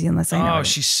go crazy unless I know. Oh,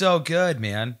 she's so good,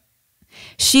 man.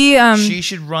 She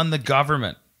should run the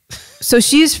government. So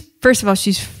first of all,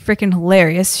 she's freaking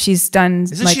hilarious. She's done.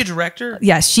 Isn't she a director?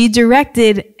 Yes, she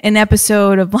directed an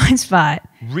episode of Blind Spot.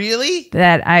 Really?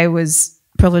 That I was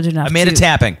privileged enough Amanda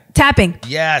to. Tapping.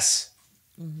 Yes.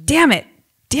 Damn it.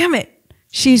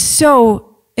 She's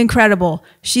so incredible.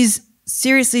 She's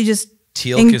seriously just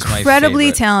Teal'c is my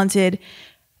incredibly talented.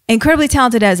 Incredibly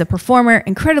talented as a performer.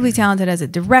 Incredibly talented as a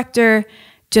director.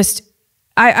 Just,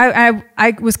 I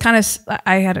was kind of,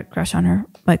 I had a crush on her,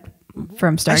 like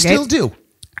from Stargate. I still do.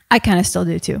 I kind of still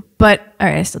do too. But, all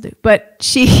right, I still do. But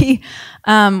she,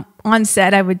 on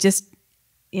set, I would just,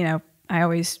 I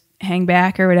always hang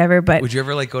back or whatever. But would you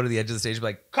ever like go to the edge of the stage and be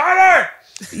like, Carter?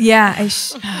 Yeah.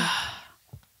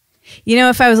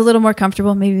 If I was a little more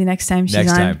comfortable, maybe the next time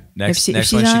she's on. Next time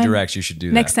she directs, you should do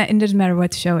that. Next time, it doesn't matter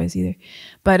what the show is either.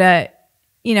 But,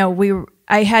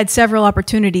 I had several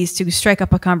opportunities to strike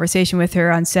up a conversation with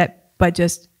her on set, but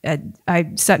just,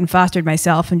 I Sutton fostered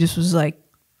myself and just was like,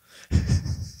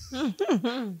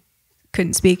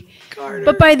 couldn't speak. Carter.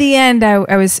 But by the end,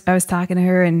 I was talking to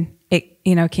her, and it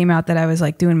came out that I was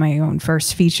like doing my own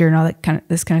first feature and all that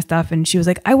this kind of stuff, and she was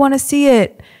like, I want to see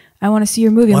it. I want to see your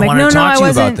movie. Well, I'm like, no, I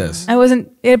wasn't. About this. I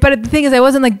wasn't. But the thing is, I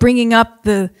wasn't like bringing up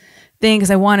the thing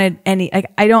because I wanted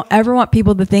I don't ever want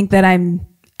people to think that I'm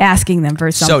asking them for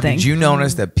something. So did you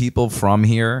notice that people from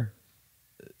here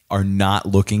are not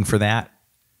looking for that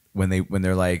when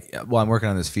they're like, well, I'm working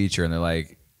on this feature, and they're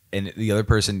like, and the other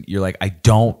person, you're like, I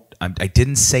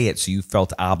didn't say it, so you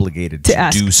felt obligated to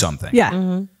do something.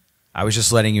 Yeah. I was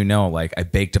just letting you know, like, I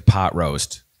baked a pot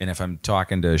roast, and if I'm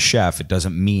talking to a chef, it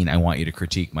doesn't mean I want you to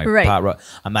critique my pot roast.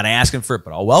 I'm not asking for it,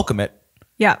 but I'll welcome it.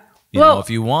 Yeah. You know, if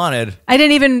you wanted. I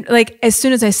didn't even, like, as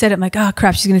soon as I said it, I'm like, oh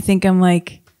crap, she's gonna think I'm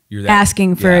like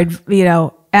asking for,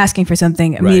 asking for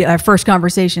something. Our first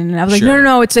conversation, and I was like,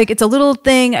 no, it's like, it's a little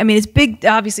thing. I mean, it's big.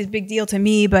 Obviously, it's a big deal to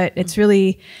me, but it's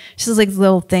really just like a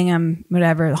little thing. I'm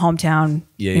whatever, hometown,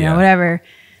 whatever.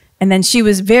 And then she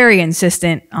was very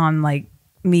insistent on like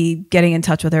me getting in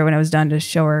touch with her when I was done to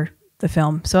show her the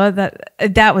film. So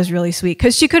that was really sweet,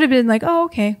 because she could have been like, oh,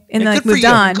 okay, and then like moved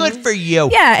on. Good for you.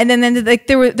 Yeah, and then like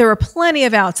there were plenty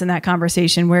of outs in that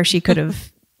conversation where she could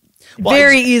have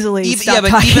very easily.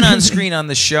 But even on screen on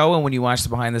the show, and when you watch the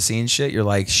behind the scenes shit, you're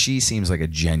like, she seems like a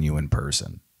genuine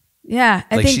person. Yeah,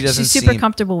 I think she's super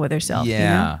comfortable with herself. Yeah, you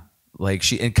know?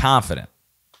 like and confident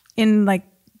in like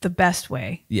the best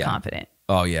way. Yeah, confident.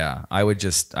 Oh yeah,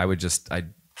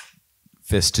 I'd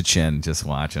fist to chin just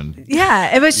watching.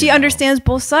 Yeah, but she understands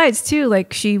both sides too.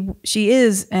 Like she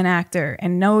is an actor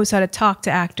and knows how to talk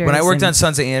to actors. When I worked on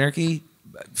Sons of Anarchy,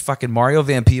 fucking Mario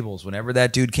Van Peebles, whenever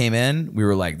that dude came in, we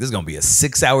were like, this is gonna be a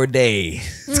 6-hour day.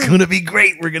 It's gonna be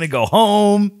great. We're gonna go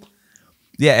home.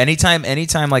 Yeah, anytime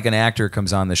like an actor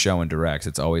comes on the show and directs,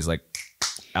 it's always like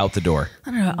out the door.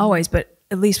 I don't know always, but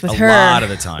at least with her, a lot of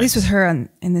the time. At least with her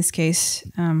in this case.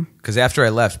 Because after I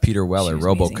left, Peter Weller,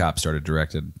 RoboCop, started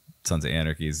directed Sons of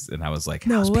Anarchies, and I was like,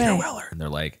 how's Peter Weller? And they're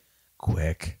like,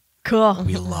 quick. Cool.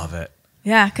 We love it.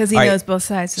 Yeah, because he knows both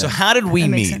sides. So how did we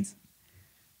meet?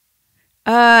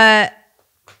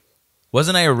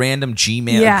 Wasn't I a random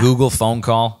Gmail, Google phone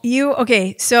call?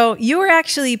 So you were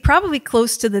actually probably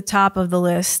close to the top of the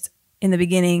list in the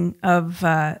beginning of,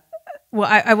 I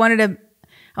wanted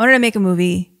to make a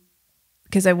movie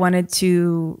because I wanted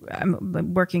to,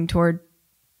 I'm working toward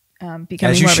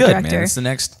becoming more of a director. Man. It's the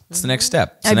next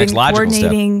step. It's the next logical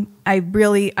step.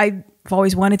 I've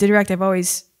always wanted to direct. I've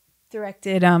always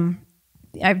directed,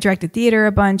 I've directed theater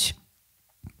a bunch,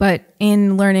 but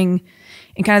in learning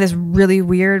in kind of this really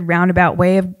weird roundabout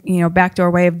way of,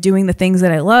 backdoor way of doing the things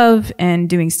that I love and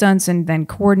doing stunts and then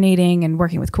coordinating and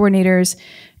working with coordinators.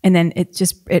 And then it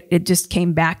just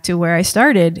came back to where I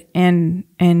started. And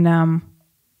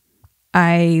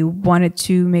I wanted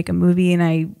to make a movie, and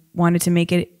I wanted to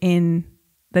make it in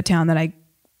the town that I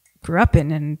grew up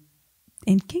in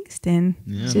Kingston,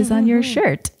 which is on your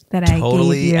shirt that I gave you.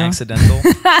 Totally accidental.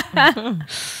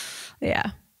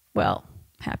 Yeah. Well,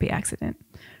 happy accident.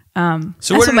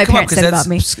 So where did my parents said about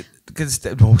me?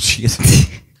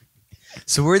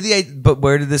 So where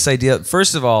did this idea?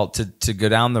 First of all, to go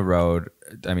down the road.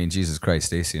 I mean, Jesus Christ,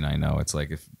 Stacey and I know it's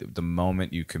like if the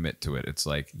moment you commit to it, it's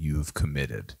like you've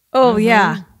committed. Oh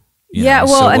yeah, yeah.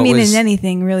 Well, I mean, in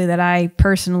anything really that I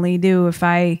personally do, if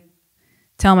I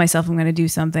tell myself I'm going to do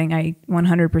something, I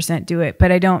 100% do it.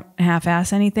 But I don't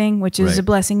half-ass anything, which is a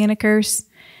blessing and a curse.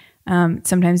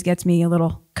 Sometimes gets me a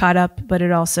little caught up, but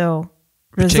it also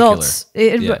results.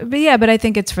 But I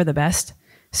think it's for the best.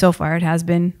 So far, it has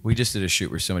been. We just did a shoot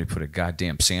where somebody put a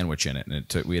goddamn sandwich in it, and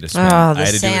we had to spend. Oh, the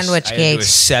sandwich cake! I had to do a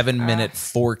 7-minute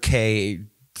 4K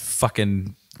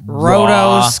fucking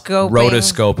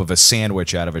rotoscope of a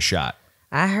sandwich out of a shot.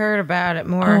 I heard about it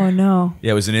more. Oh no!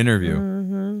 Yeah, it was an interview.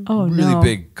 Mm-hmm. Oh no! Really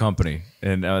big company,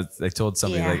 and I told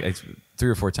somebody like 3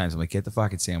 or 4 times, I'm like, get the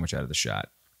fucking sandwich out of the shot,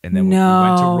 and then we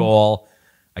went to roll.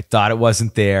 I thought it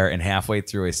wasn't there, and halfway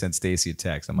through, I sent Stacey a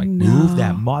text. I'm like, move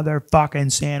that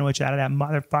motherfucking sandwich out of that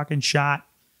motherfucking shot.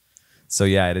 So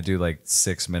yeah, I had to do like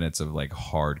 6 minutes of like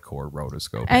hardcore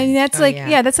rotoscoping. And that's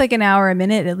that's like an hour a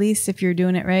minute at least if you're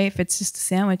doing it right. If it's just a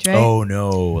sandwich, right? Oh no,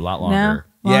 a lot longer.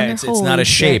 No? Yeah, it's not a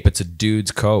shape. It's a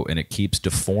dude's coat, and it keeps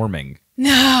deforming.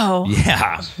 No.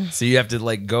 Yeah. So you have to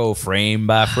like go frame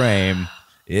by frame.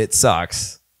 It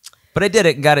sucks, but I did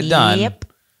it and got it done. Yep.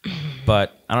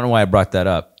 But I don't know why I brought that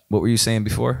up. What were you saying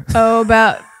before? Oh,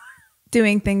 about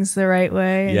doing things the right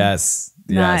way. Yes.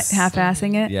 Not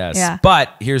half-assing it. Yes. Yeah.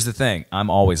 But here's the thing. I'm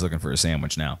always looking for a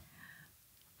sandwich now.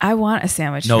 I want a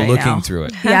sandwich right now. No, looking through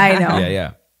it. Yeah, I know.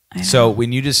 Yeah. So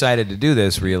when you decided to do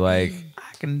this, were you like,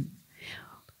 I can...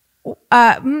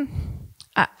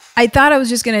 I thought I was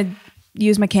just going to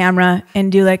use my camera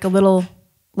and do like a little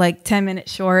like 10-minute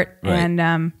short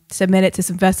and submit it to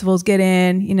some festivals, get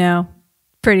in,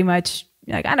 pretty much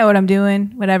like I know what I'm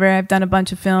doing, whatever. I've done a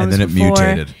bunch of films and then it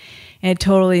mutated. And it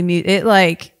totally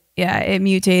it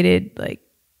mutated like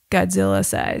Godzilla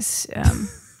size.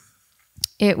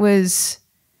 It was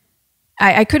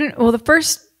I couldn't, well, the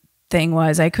first thing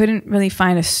was I couldn't really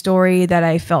find a story that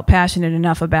I felt passionate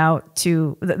enough about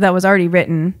that was already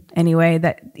written anyway,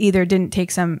 that either didn't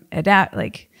take some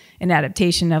an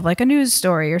adaptation of like a news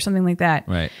story or something like that.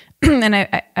 Right. And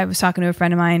I was talking to a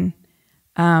friend of mine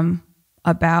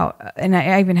about, and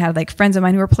I even had like friends of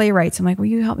mine who were playwrights. I'm like, will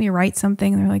you help me write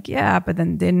something? And they're like, yeah, but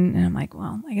then didn't. And I'm like,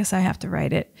 well, I guess I have to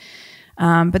write it.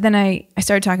 But then I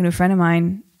started talking to a friend of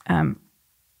mine,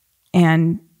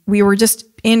 and we were just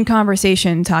in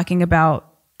conversation talking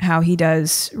about how he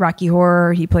does Rocky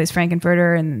Horror. He plays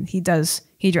Frankenfurter, and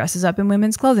he dresses up in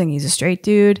women's clothing. He's a straight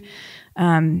dude.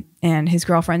 And his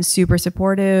girlfriend's super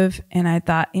supportive. And I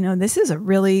thought, this is a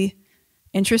really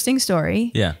interesting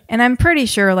story. Yeah. And I'm pretty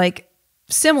sure like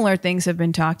similar things have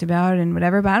been talked about and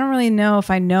whatever, but I don't really know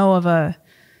if I know of a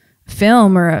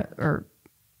film or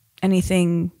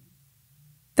anything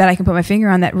that I can put my finger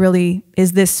on that really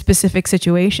is this specific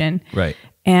situation. Right.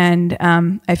 And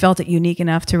I felt it unique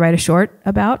enough to write a short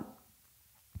about.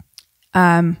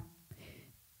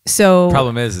 So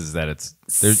problem is that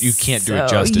you can't do it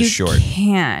justice short. You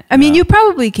can't. I mean, you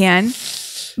probably can,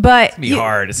 but it's gonna be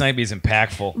hard. It's not gonna be as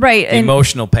impactful. Right. The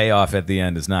emotional payoff at the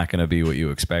end is not gonna be what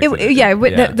you expect.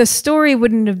 The story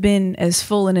wouldn't have been as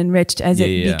full and enriched as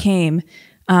it became.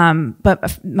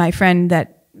 But my friend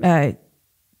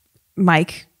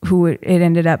Mike, who it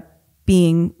ended up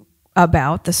being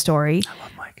about the story,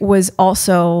 was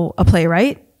also a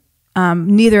playwright.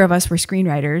 Neither of us were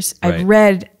screenwriters. Right. I've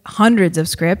read hundreds of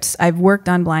scripts. I've worked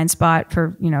on BLINDSPOT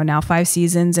for now 5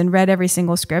 seasons and read every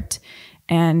single script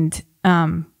and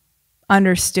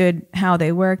understood how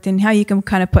they worked and how you can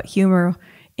kind of put humor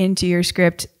into your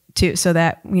script so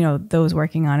that those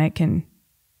working on it can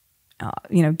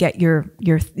get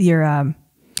the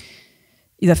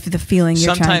feeling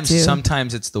you're trying to.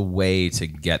 Sometimes it's the way to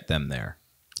get them there.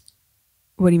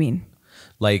 What do you mean?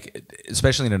 Like,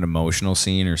 especially in an emotional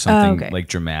scene or something like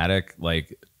dramatic,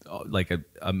 like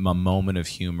a moment of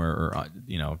humor or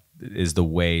is the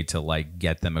way to like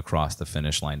get them across the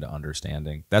finish line to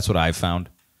understanding. That's what I've found.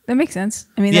 That makes sense.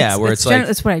 I mean,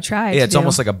 that's what I try. Yeah, it's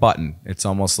almost like a button. It's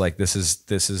almost like this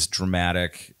is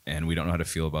dramatic, and we don't know how to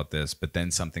feel about this, but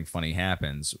then something funny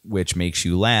happens, which makes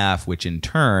you laugh, which in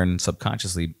turn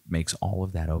subconsciously makes all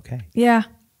of that okay. Yeah.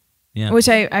 Which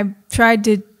I tried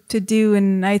to do,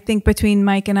 and I think between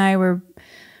Mike and I were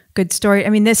good story. I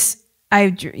mean,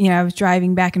 I was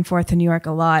driving back and forth to New York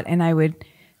a lot, and I would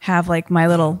have like my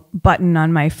little button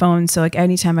on my phone. So like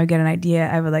anytime I get an idea,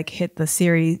 I would like hit the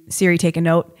Siri, take a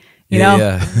note, you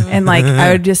know? And like,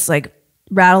 I would just like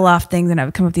rattle off things and I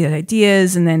would come up with these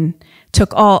ideas, and then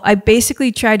I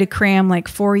basically tried to cram like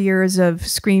 4 years of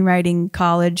screenwriting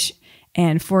college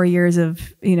and 4 years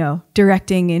of,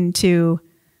 directing into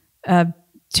a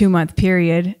 2-month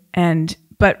period.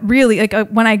 But really like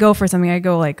when I go for something, I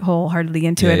go like wholeheartedly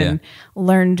into it and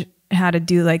learned how to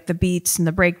do like the beats and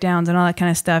the breakdowns and all that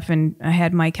kind of stuff. And I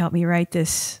had Mike help me write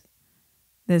this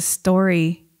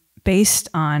story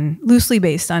loosely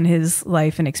based on his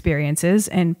life and experiences,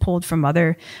 and pulled from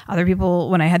other people.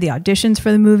 When I had the auditions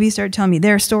for the movie, started telling me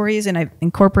their stories, and I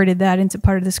incorporated that into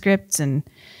part of the scripts, and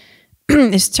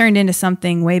it's turned into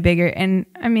something way bigger. And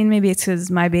I mean, maybe it's because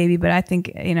it's my baby, but I think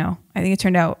it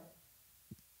turned out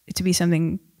to be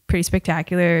something pretty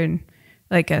spectacular and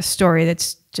like a story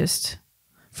that's just.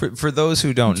 For those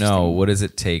who don't know, what does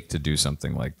it take to do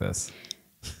something like this?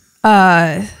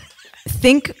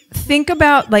 Think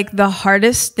about like the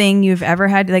hardest thing you've ever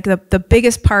had, like the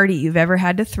biggest party you've ever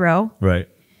had to throw. Right.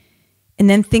 And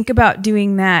then think about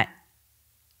doing that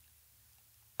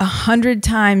 100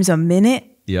 times a minute.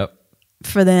 Yep.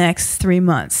 For the next 3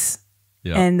 months.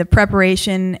 Yep. And the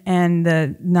preparation and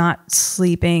the not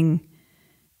sleeping,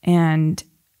 and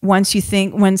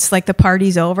once like the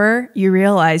party's over, you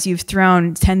realize you've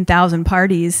thrown 10,000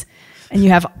 parties and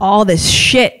you have all this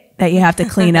shit that you have to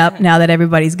clean up now that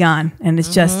everybody's gone and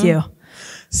it's just you.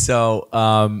 So,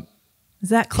 is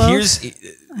that close?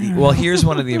 Here's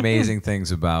one of the amazing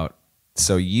things about,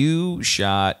 so you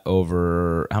shot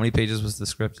over, how many pages was the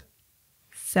script?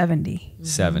 70.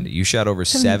 70. You shot over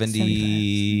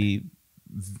 70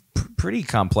 pretty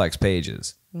complex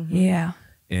pages. Yeah.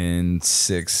 In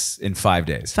 5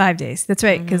 days. 5 days. That's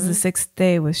right, because the 6th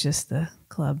day was just the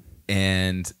club.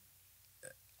 And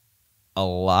a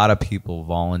lot of people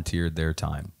volunteered their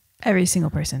time. Every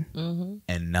single person.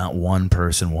 And not one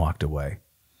person walked away.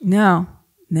 No,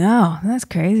 that's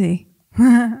crazy.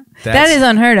 That is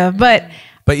unheard of. But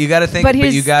you got to think. But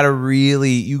you got to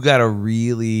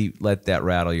really let that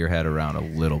rattle your head around a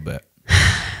little bit.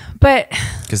 But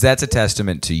because that's a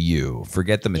testament to you.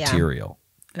 Forget the material.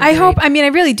 I hope. I mean, I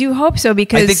really do hope so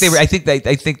because I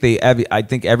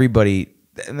think everybody.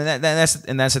 And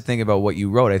that's the thing about what you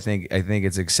wrote. I think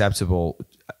it's accessible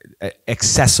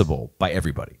by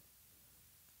everybody.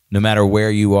 No matter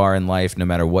where you are in life, no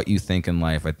matter what you think in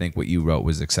life, I think what you wrote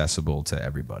was accessible to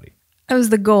everybody. That was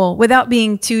the goal, without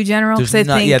being too general.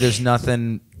 There's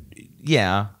nothing.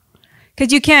 Yeah,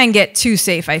 because you can get too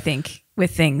safe, I think,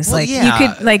 with things. Well, you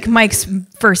could, like Mike's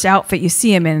first outfit, you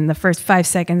see him in the first 5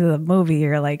 seconds of the movie,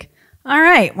 you're like, all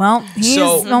right, well, he's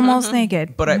almost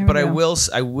naked. But I will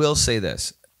say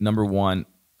this. Number one,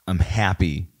 I'm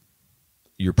happy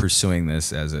you're pursuing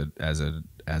this as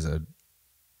a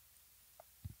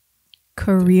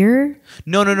career.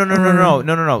 No.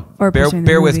 Or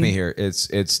bear with me here. It's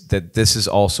that this is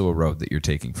also a road that you're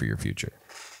taking for your future.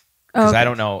 Because I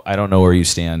don't know where you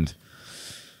stand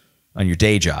on your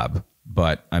day job,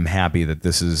 but I'm happy that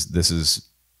this is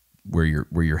where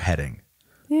you're heading.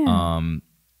 Yeah.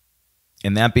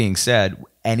 And that being said,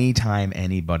 anytime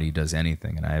anybody does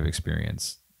anything, and I have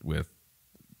experience with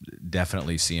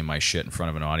definitely seeing my shit in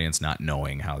front of an audience, not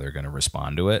knowing how they're going to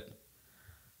respond to it.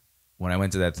 When I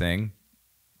went to that thing,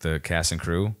 the cast and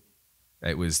crew,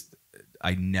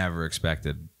 I never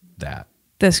expected that.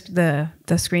 The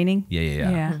screening?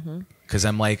 Yeah. Because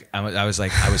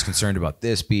I was concerned about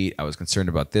this beat. I was concerned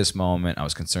about this moment. I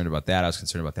was concerned about that. I was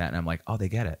concerned about that. And I'm like, oh, they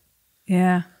get it.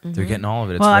 Yeah. They're getting all of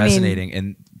it. It's resonating.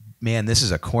 And man, this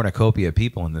is a cornucopia of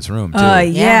people in this room too.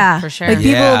 Yeah, for sure. Like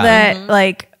people that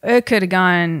like it could have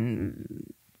gone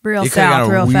real south,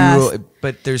 real fast.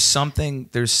 But there's something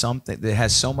that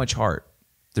has so much heart.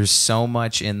 There's so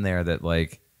much in there that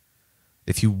like,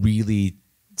 if you really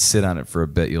sit on it for a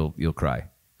bit, you'll cry.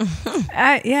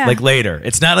 Yeah. Like later,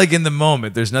 it's not like in the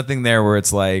moment. There's nothing there where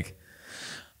it's like,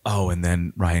 oh, and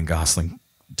then Ryan Gosling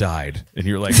died, and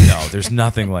you're like, no, there's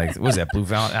nothing like. What was that, Blue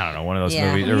Valentine? I don't know, one of those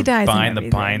movies. He Or dies Behind in the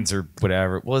Pines or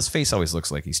whatever. Well, his face always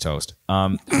looks like he's toast.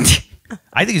 I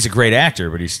think he's a great actor,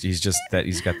 but he's just that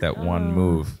he's got that one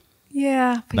move.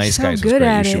 Yeah, but Nice he's so Guys was good great.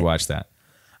 at You should it. watch that.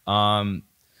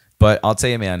 But I'll tell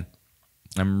you, man,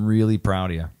 I'm really proud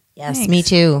of you. Yes, Thanks. me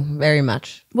too. Very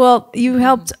much. Well, you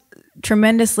helped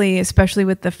tremendously, especially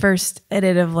with the first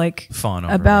edit of like Fawn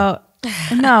over about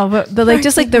but like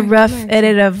just like the rough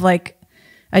edit of like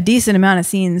a decent amount of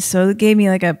scenes. So it gave me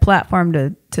like a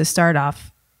platform to start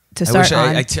off.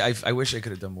 I wish I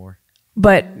could have done more.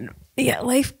 But yeah,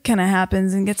 life kind of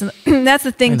happens and gets. That's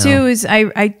the thing too. Is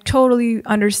I totally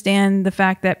understand the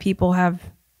fact that people have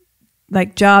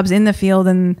like jobs in the field,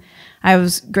 and I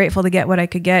was grateful to get what I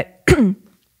could get.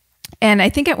 And I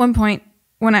think at one point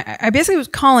when I basically was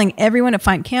calling everyone to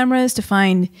find cameras, to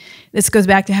find. This goes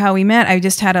back to how we met. I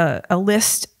just had a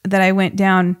list that I went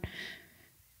down.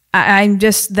 I'm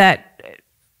just that.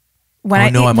 When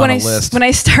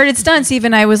I started stunts,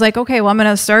 even I was like, okay, well, I'm going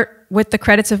to start with the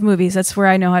credits of movies. That's where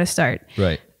I know how to start.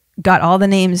 Right. Got all the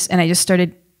names, and I just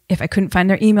started. If I couldn't find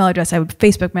their email address, I would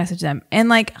Facebook message them, and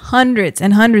like hundreds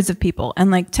and hundreds of people, and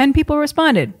like 10 people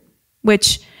responded,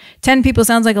 which 10 people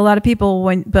sounds like a lot of people.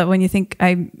 But when you think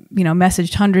I,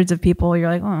 messaged hundreds of people, you're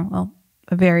like, oh, well,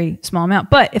 a very small amount.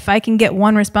 But if I can get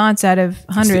one response out of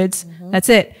hundreds, that's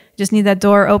it. Just need that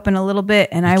door open a little bit,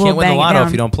 and I will bang it down. You can't win the lotto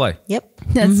if you don't play. Yep.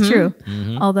 That's true.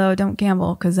 Although don't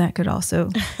gamble, because that could also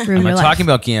ruin I'm your not life. talking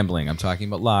about gambling. I'm talking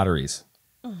about lotteries.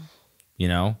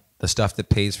 The stuff that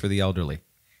pays for the elderly.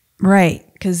 Right,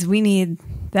 because we need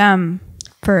them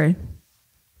for.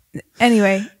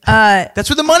 Anyway, that's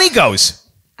where the money goes.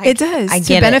 It does. I to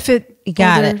get benefit it. You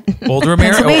got it. Older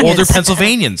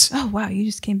Pennsylvanians. Oh wow, you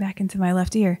just came back into my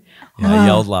left ear. Yeah, I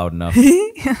yelled loud enough. Broke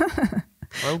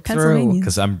through Pennsylvanians.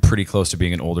 because I'm pretty close to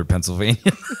being an older Pennsylvanian.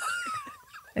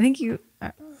 I think you.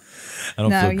 I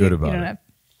don't feel good about don't it.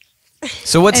 have-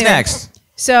 So what's Anyway. next?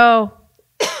 So,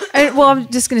 I'm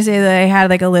just gonna say that I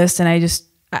had like a list, and I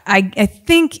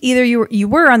think either you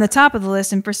were on the top of the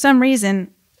list, and for some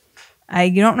reason,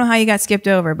 you don't know how you got skipped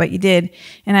over, but you did.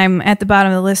 And I'm at the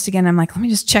bottom of the list again. I'm like, let me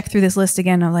just check through this list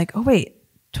again. I'm like, oh wait,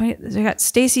 I got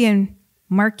Stacy and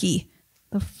Marky.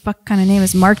 The fuck kind of name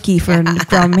is Marky for a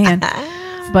grown man?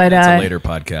 But That's a later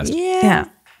podcast. yeah.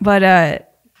 But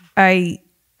I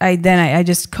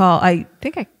just call. I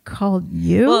think I called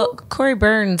you. Well, Corey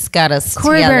Burns got us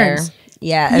Corey together. Burns.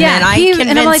 Yeah, and then I convinced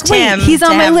and I'm like, wait, him he's on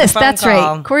to my have a list. phone That's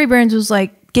call. right. Corey Burns was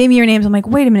like, gave me your names. I'm like,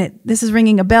 wait a minute, this is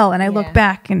ringing a bell. And I look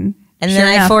back, and And sure then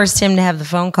I enough, forced him to have the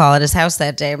phone call at his house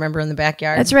that day. Remember, in the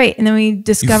backyard. That's right. And then we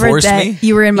discovered forced that me?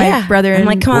 you were in my Yeah. brother. I'm and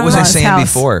like, come on, What was I in-law's saying house.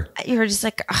 before? You were just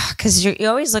like, because you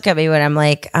always look at me when I'm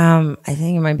like, I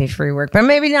think it might be free work, but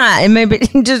maybe not. And maybe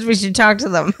just we should talk to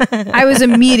them. I was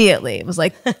immediately. It was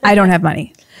like, I don't have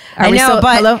money. I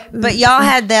know, but y'all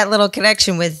had that little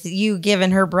connection with you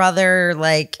giving her brother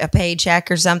like a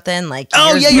paycheck or something. Like,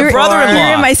 oh yeah, your brother-in-law.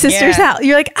 You're in my sister's house.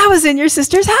 You're like, I was in your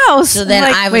sister's house. So then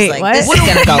I was like, this is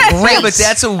gonna go great. Yeah, but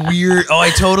that's a weird. Oh, I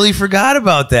totally forgot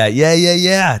about that.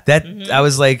 Yeah. That I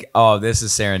was like, oh, this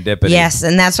is serendipity. Yes,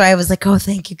 and that's why I was like, oh,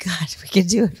 thank you, God, we can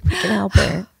do it. We can help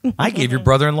her. I gave your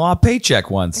brother-in-law a paycheck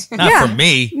once, not for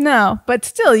me. No, but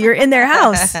still, you're in their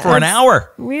house for an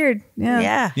hour. Weird.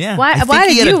 Yeah. Why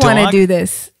did you want to do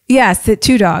this? Yes, the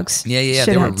 2 dogs. Yeah.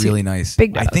 They were really nice.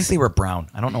 Big dogs. I think they were brown.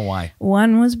 I don't know why.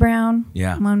 One was brown.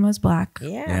 Yeah. One was black.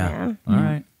 Yeah. All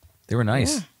right. They were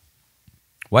nice. Yeah.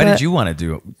 Why did you want to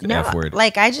do it? No, F-word?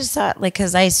 like I just saw, like,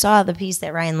 because I saw the piece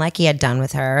that Ryan Leckie had done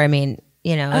with her. I mean,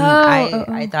 you know,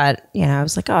 and I thought, you know, I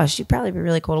was like, oh, she'd probably be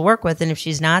really cool to work with, and if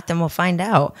she's not, then we'll find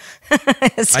out.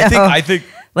 So, I think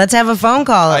let's have a phone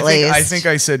call at least. I think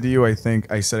I said to you, I think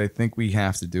we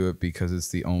have to do it because it's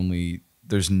the only.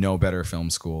 There's no better film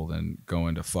school than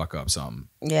going to fuck up something.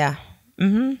 Yeah.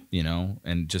 You know,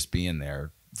 and just being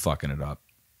there, fucking it up,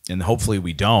 and hopefully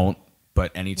we don't.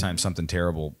 But anytime something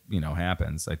terrible, you know,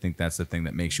 happens, I think that's the thing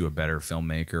that makes you a better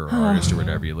filmmaker or artist or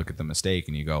whatever. You look at the mistake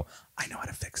and you go, I know how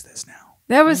to fix this now.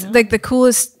 That was like the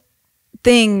coolest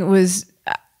thing was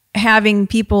having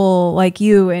people like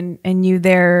you and you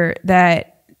there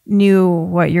that knew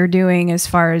what you're doing as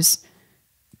far as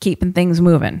keeping things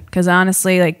moving. Because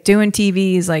honestly, like doing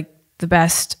TV is like the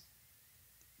best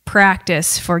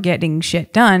practice for getting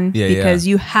shit done because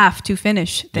you have to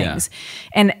finish things.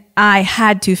 And I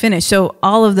had to finish. So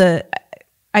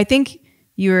I think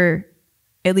you were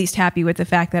at least happy with the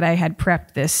fact that I had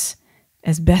prepped this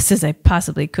as best as I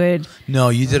possibly could. No,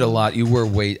 you did a lot.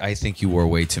 I think you wore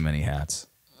way too many hats.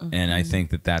 And I think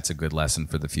that that's a good lesson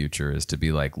for the future is to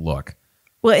be like, look.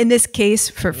 Well, in this case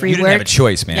for free you didn't work. have a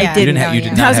choice, man. I didn't. You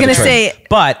did not I was going to say.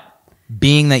 But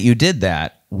being that you did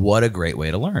that, what a great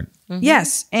way to learn.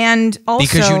 Yes. And also.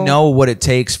 Because you know what it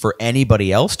takes for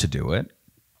anybody else to do it.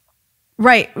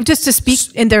 Right. Just to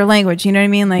speak in their language. You know what I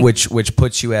mean? Like which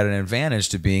puts you at an advantage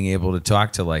to being able to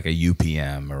talk to like a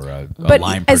UPM or a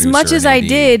line producer. As much as I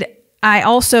did, I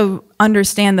also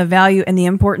understand the value and the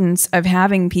importance of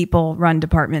having people run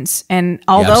departments. And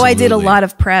although I did a lot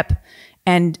of prep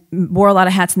and wore a lot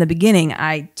of hats in the beginning,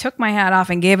 I took my hat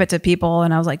off and gave it to people.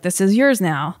 And I was like, this is yours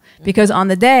now. Because on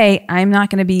the day, I'm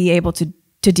not going to be able to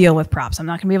deal with props. I'm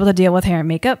not going to be able to deal with hair and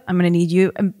makeup. I'm going to need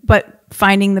you. But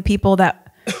finding the people that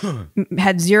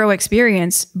had zero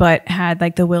experience but had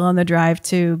like the will and the drive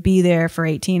to be there for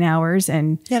 18 hours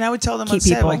and I would tell them on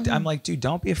set, like, I'm like, dude,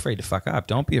 don't be afraid to fuck up,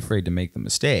 don't be afraid to make the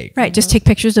mistake, right? Just take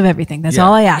pictures of everything. That's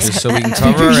all I ask. Just so we can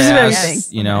cover our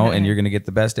ass, you know, and you're gonna get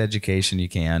the best education you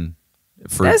can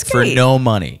for no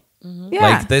money.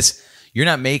 Like this, you're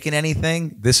not making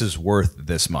anything, this is worth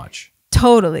this much.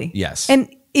 Totally. Yes. And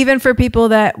even for people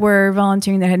that were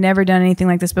volunteering that had never done anything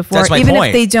like this before, even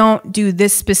if they don't do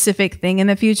this specific thing in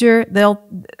the future,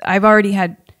 I've already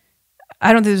had,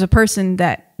 I don't think there's a person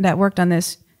that worked on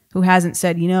this who hasn't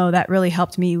said, you know, that really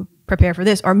helped me prepare for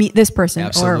this or meet this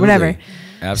person or whatever.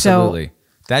 Absolutely. So,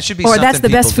 that should be or that's the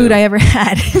best food I ever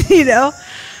had, you know?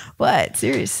 But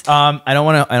serious. I don't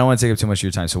want to take up too much of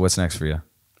your time. So what's next for you?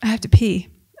 I have to pee.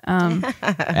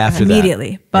 After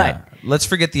immediately, but let's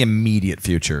forget the immediate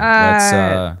future.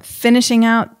 Let's finishing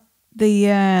out the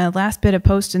last bit of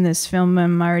post in this film.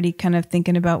 I'm already kind of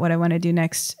thinking about what I want to do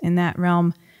next in that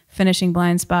realm. Finishing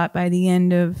Blind Spot by the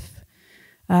end of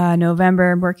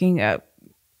November. I'm working at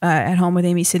home with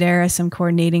Amy Sedaris. I'm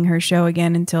coordinating her show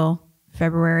again until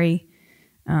February.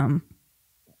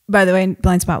 By the way,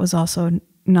 Blind Spot was also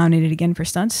nominated again for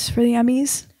sunts for the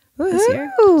Emmys this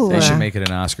year. They should make it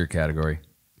an Oscar category.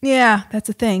 Yeah, that's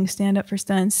a thing. Stand up for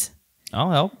stunts.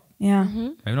 I'll help. Yeah.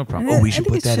 I have no problem. We should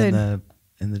put that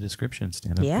in the description.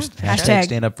 Stand up. Yeah. Hashtag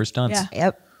stand up for stunts. Yeah.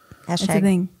 Yep. That's a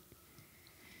thing.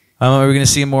 Are we going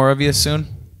to see more of you soon?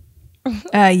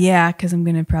 Yeah, because I'm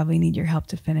going to probably need your help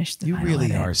to finish the final really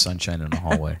edit. are sunshine in a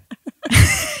hallway.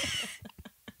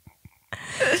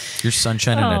 You're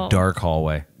sunshine in a dark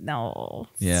hallway. No.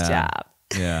 Yeah. Stop.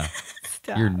 Yeah.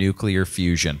 You're nuclear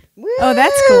fusion. Oh,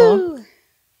 that's cool.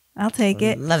 I'll take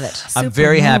it. Love it. I'm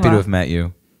very happy to have met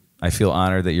you. I feel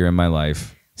honored that you're in my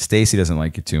life. Stacy doesn't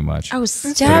like you too much. Oh,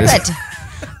 stop it.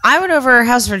 I went over her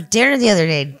house for dinner the other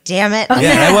day. Damn it. Yeah,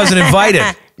 and I wasn't invited.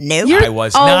 Nope. I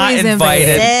was not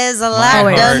invited. Says a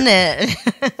lot, doesn't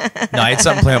it? No, I had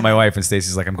something planned with my wife, and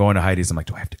Stacy's like, I'm going to Heidi's. I'm like,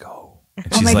 do I have to go?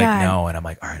 And she's like, no. And I'm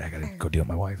like, all right, I got to go deal with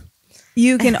my wife.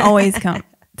 You can always come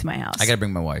to my house. I got to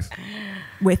bring my wife.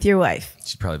 With your wife.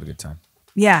 She'd probably have a good time.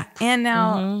 Yeah. And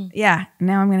now,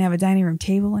 now I'm going to have a dining room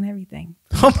table and everything.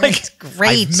 Oh my God. It's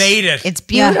great. I've made it. It's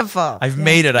beautiful. I've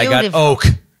made it. I got oak.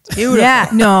 Yeah,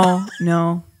 no,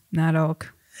 not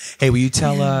Oak. Hey, will you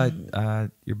tell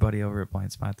your buddy over at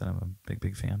BLINDSPOT that I'm a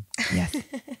big fan? Yes.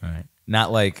 All right.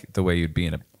 Not like the way you'd be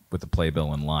with the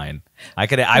playbill in line. I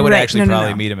would Right. actually No,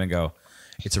 probably no. meet him and go,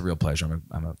 "It's a real pleasure.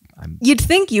 You'd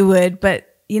think you would, but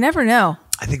you never know.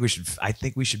 I think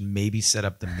we should maybe set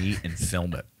up the meet and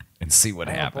film it and see what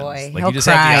happens. boy. Like He'll you just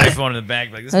cry. have the iPhone in the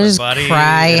back, like this He'll is just my buddy.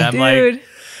 cry.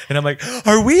 And I'm like,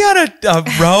 are we on a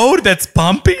road that's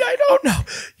bumpy? I don't know.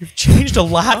 You've changed a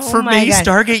lot for my me. God.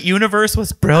 Stargate Universe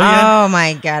was brilliant. Oh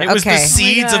my God. It was the Okay.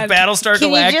 seeds of God. Battlestar Can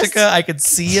you Galactica. just- I could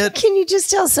see it. Can you just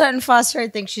tell Sutton Foster I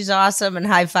think she's awesome and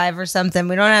high five or something?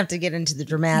 We don't have to get into the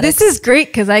dramatics. This is great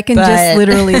because I can But- just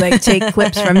literally like take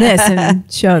clips from this and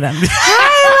show them.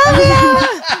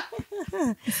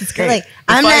 It's great. Like,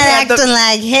 I'm I not had the- acting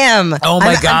like him. Oh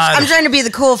my God. I'm trying to be the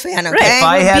cool fan, okay? If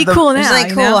I had Be the- cool It's now. like,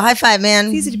 you cool, know? high five, man.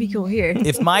 It's easy to be cool here.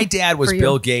 If my dad was For you.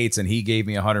 Bill Gates and he gave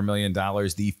me $100 million,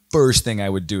 the first thing I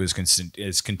would do is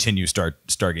continue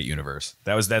Stargate Universe.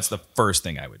 That's the first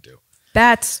thing I would do.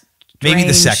 That's Maybe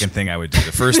the strange. second thing I would do.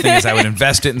 The first thing is I would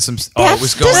invest it in some. Oh, it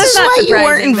was going. This is Not why you weren't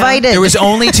surprising, though. invited. There was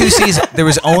only 2 seasons. There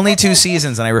was only 2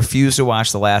 seasons, and I refused to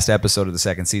watch the last episode of the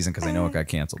second season because I know it got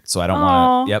canceled. So I don't want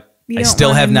Aw, to. Yep. you I don't still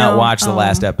wanna have not know. watched the Oh.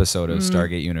 last episode of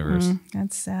Stargate Universe.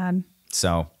 That's sad.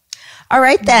 So, All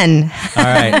right, then. all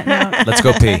right, let's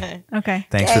go pee. Okay.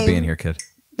 Thanks for being here, kid.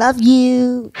 Love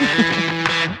you.